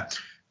say,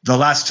 the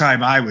last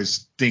time I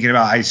was thinking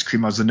about ice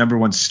cream, I was the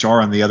 #1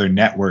 star on the other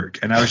network.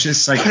 And I was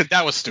just like,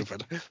 that was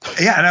stupid.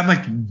 Yeah. And I'm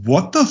like,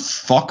 what the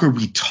fuck are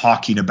we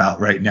talking about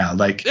right now?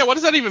 Like, yeah, what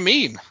does that even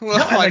mean?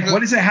 like, what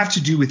does it have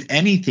to do with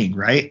anything?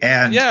 Right.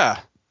 And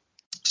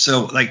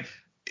so, like,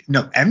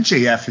 no,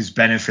 MJF has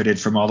benefited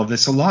from all of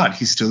this a lot.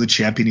 He's still the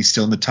champion. He's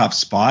still in the top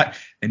spot.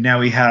 And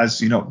now he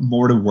has,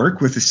 more to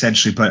work with,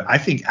 essentially. But I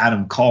think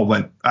Adam Cole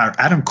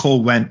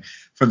went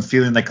from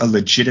feeling like a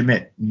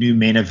legitimate new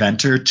main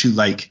eventer to,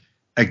 like,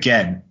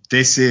 again,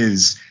 this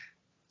is,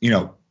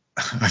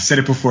 I've said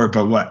it before,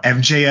 but what?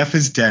 MJF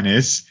is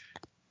Dennis.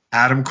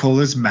 Adam Cole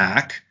is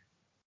Mac.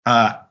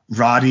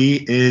 Roddy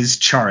is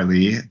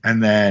Charlie,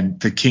 and then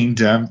the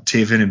Kingdom,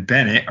 Taven and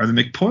Bennett, are the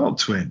McPoyle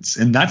twins.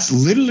 And that's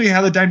literally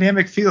how the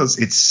dynamic feels.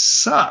 It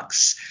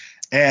sucks.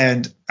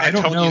 And I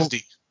don't know.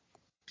 D.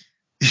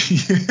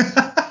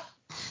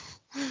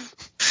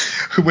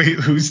 Wait,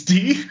 who's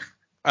D?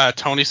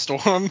 Tony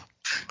Storm.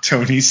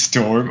 Tony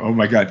Storm. Oh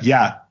my God.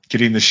 Yeah.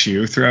 Getting the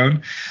shoe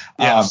thrown.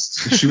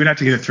 Yes. She would have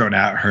to get it thrown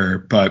at her,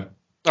 but.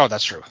 Oh,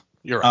 that's true.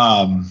 You're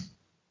right.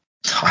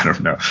 I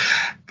don't know.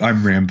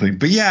 I'm rambling,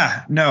 but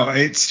yeah, no,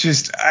 it's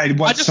just I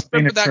just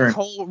remember that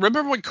Cole.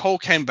 Remember when Cole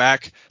came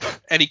back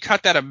and he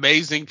cut that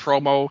amazing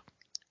promo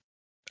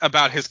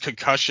about his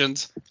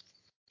concussions?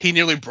 He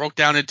nearly broke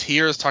down in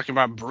tears talking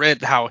about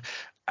Britt. How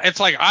it's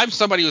like, I'm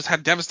somebody who's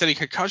had devastating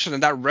concussion,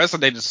 and that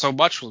resonated so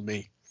much with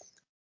me.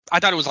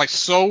 I thought it was like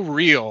so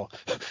real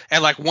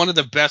and like one of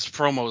the best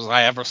promos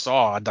I ever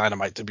saw on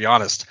Dynamite, to be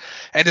honest.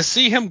 And to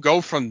see him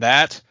go from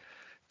that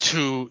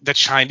to the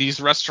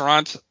Chinese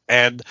restaurant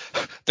and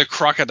the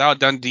Crocodile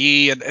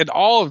Dundee and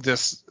all of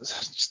this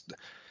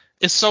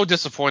is so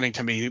disappointing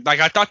to me. Like,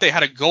 I thought they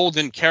had a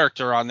golden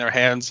character on their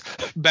hands,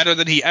 better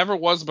than he ever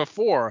was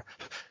before.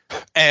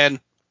 And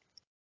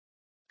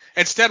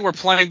instead we're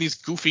playing these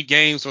goofy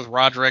games with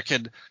Roderick,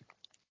 and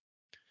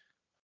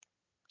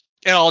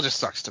it all just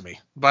sucks to me.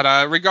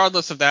 But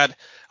regardless of that,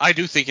 I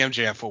do think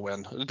MJF will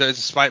win,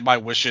 despite my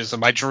wishes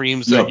and my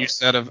dreams that you Yep.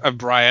 said of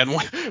Brian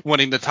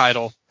winning the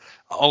title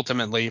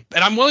ultimately.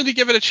 And I'm willing to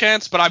give it a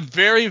chance, but I'm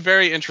very,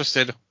 very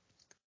interested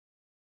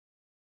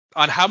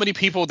on how many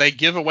people they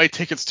give away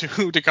tickets to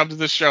come to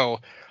the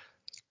show.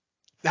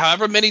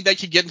 However many they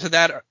could get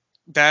into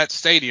that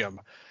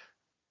stadium,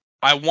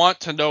 I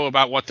want to know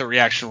about what the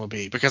reaction will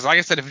be. Because like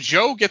I said, if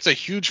Joe gets a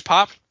huge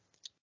pop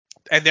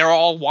and they're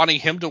all wanting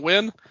him to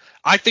win,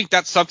 I think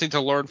that's something to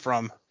learn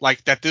from.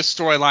 Like that this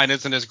storyline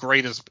isn't as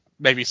great as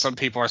maybe some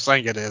people are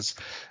saying it is,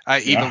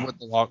 even Yeah. with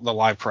the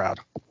live crowd.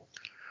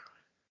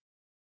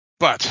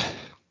 But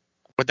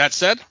with that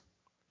said,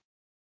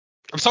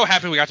 I'm so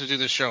happy we got to do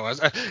this show.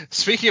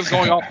 Speaking of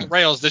going off the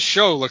rails, this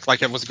show looked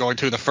like it was going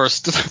to the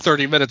first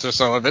 30 minutes or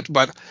so of it,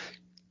 but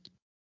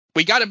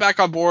we got it back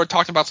on board,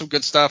 talked about some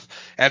good stuff,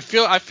 and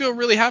I feel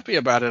really happy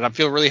about it. I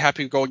feel really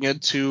happy going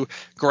into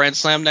Grand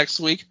Slam next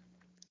week.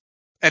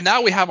 And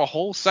now we have a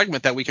whole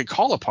segment that we could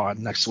call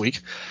upon next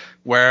week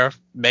where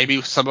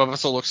maybe some of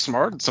us will look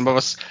smart and some of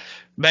us,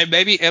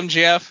 maybe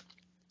MJF,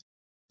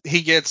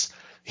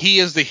 he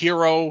is the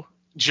hero.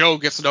 Joe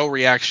gets no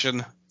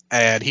reaction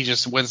and he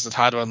just wins the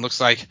title and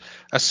looks like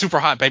a super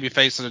hot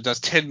babyface and it does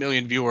 10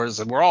 million viewers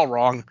and we're all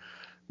wrong.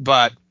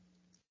 But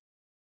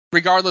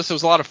regardless, it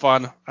was a lot of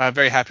fun. I'm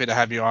very happy to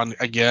have you on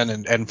again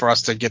and for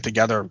us to get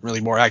together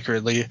really more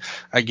accurately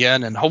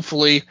again. And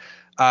hopefully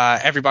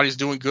everybody's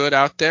doing good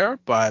out there.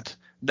 But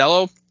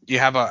Nello, you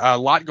have a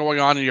lot going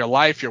on in your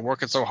life. You're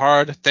working so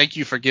hard. Thank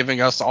you for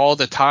giving us all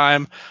the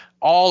time,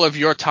 all of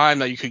your time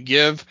that you could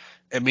give.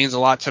 It means a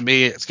lot to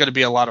me. It's going to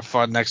be a lot of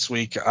fun next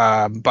week.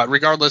 But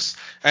regardless,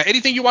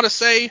 anything you want to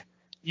say,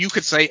 you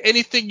could say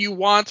anything you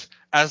want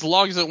as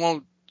long as it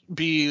won't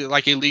be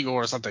like illegal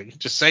or something.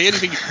 Just say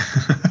anything.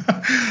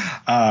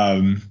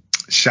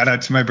 Shout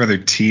out to my brother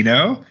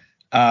Tino.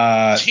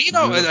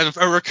 Tino,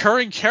 a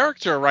recurring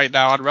character right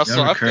now on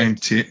Wrestle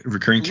Update.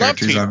 Recurring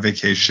characters on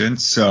vacation.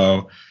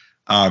 So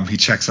he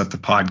checks out the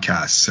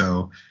podcast.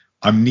 So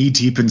I'm knee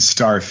deep in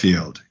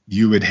Starfield.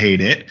 You would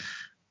hate it.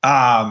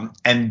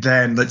 And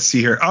then let's see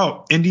here.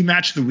 Oh, indie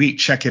match of the week.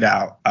 Check it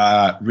out.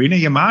 Rina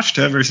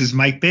Yamashita versus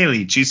Mike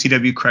Bailey.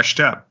 GCW crushed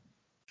up.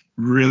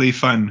 Really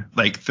fun,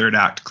 like third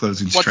act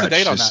closing stretch. What's the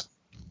date on that?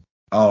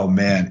 Oh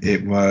man,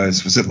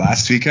 was it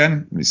last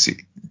weekend? Let me see.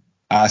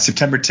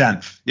 September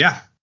 10th. Yeah.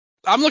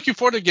 I'm looking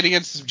forward to getting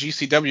into some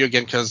GCW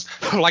again because,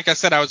 like I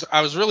said,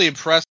 I was really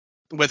impressed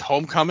with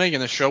Homecoming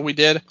and the show we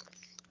did.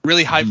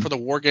 Really hyped for the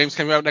War Games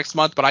coming out next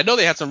month, but I know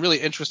they had some really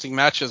interesting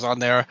matches on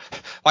there.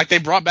 Like they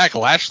brought back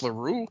Lash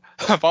LaRue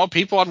of all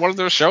people on one of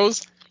their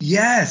shows.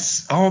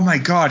 Yes. Oh my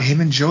God, him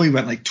and Joey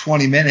went like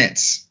 20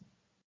 minutes.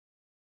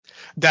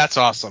 That's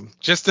awesome.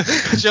 Just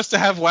to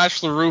have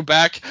Lash LaRue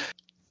back.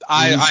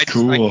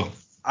 Cool.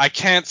 I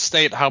can't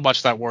state how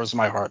much that warms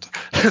my heart.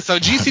 So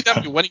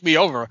GCW winning me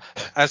over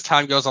as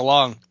time goes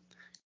along.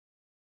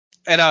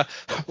 And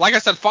like I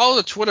said, follow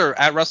the Twitter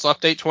at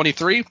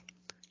WrestleUpdate23.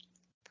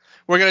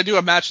 We're going to do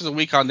a match of the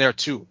week on there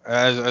too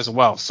as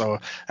well. So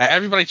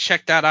everybody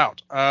check that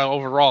out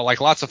overall.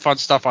 Like lots of fun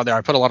stuff on there.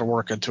 I put a lot of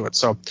work into it.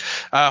 So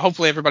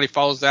hopefully everybody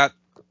follows that.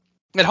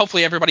 And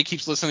hopefully everybody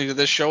keeps listening to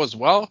this show as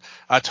well.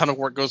 A ton of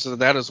work goes into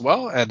that as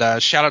well.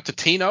 And shout out to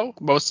Tino,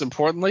 most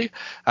importantly.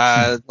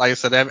 Like I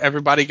said,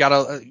 everybody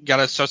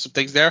gotta show some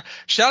things there.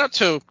 Shout out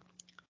to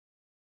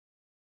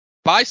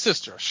my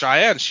sister,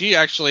 Cheyenne. She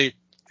actually,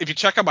 if you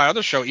check out my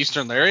other show,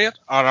 Eastern Lariat,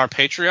 on our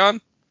Patreon,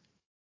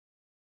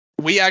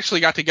 we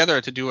actually got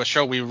together to do a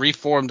show. We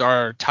reformed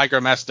our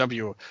Tiger Mask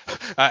W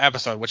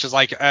episode, which is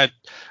like a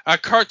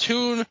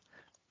cartoon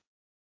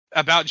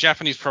about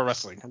Japanese pro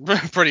wrestling,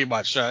 pretty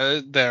much.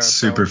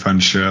 Super fun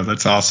show.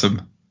 That's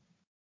awesome.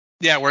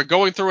 Yeah, we're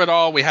going through it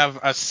all. We have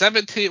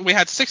we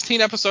had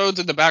 16 episodes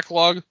in the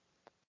backlog.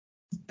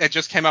 It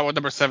just came out with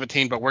number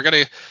 17, but we're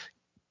gonna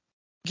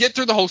get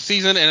through the whole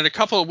season, and in a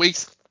couple of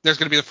weeks, there's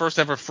gonna be the first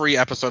ever free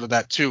episode of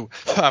that too,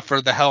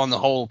 for the Hell in the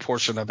Hole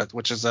portion of it,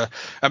 which is a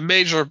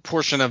major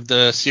portion of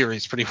the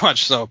series, pretty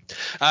much. So,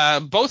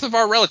 both of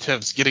our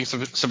relatives getting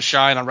some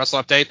shine on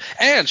Wrestle Update,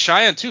 and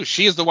Cheyenne too.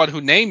 She is the one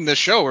who named the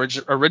show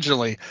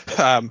originally.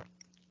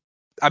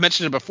 I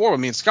mentioned it before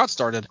when me and Scott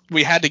started.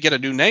 We had to get a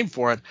new name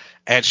for it,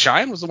 and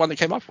Cheyenne was the one that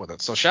came up with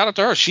it. So shout out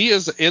to her. She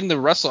is in the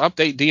Wrestle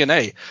Update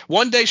DNA.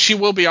 One day she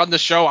will be on the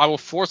show. I will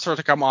force her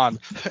to come on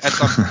at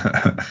some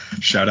point.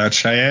 Shout out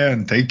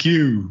Cheyenne. Thank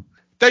you.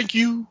 Thank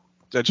you.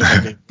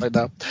 Right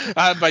now.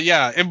 But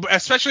yeah,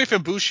 especially if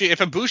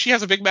Ibushi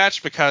has a big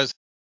match, because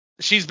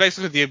she's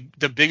basically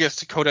the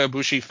biggest Kota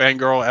Ibushi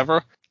fangirl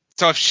ever.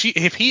 So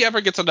if he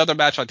ever gets another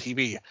match on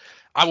TV,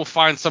 I will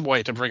find some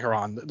way to bring her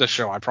on the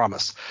show. I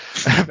promise.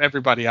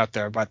 Everybody out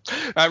there. But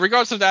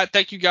regardless of that,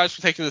 thank you guys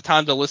for taking the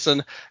time to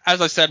listen. As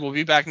I said, we'll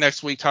be back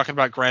next week talking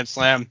about Grand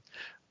Slam.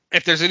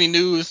 If there's any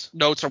news,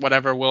 notes, or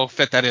whatever, we'll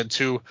fit that in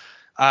too.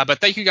 But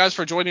thank you guys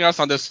for joining us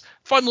on this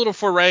fun little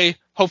foray.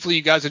 Hopefully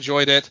you guys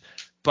enjoyed it.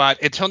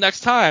 But until next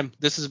time,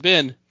 this has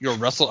been your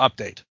Wrestle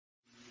Update.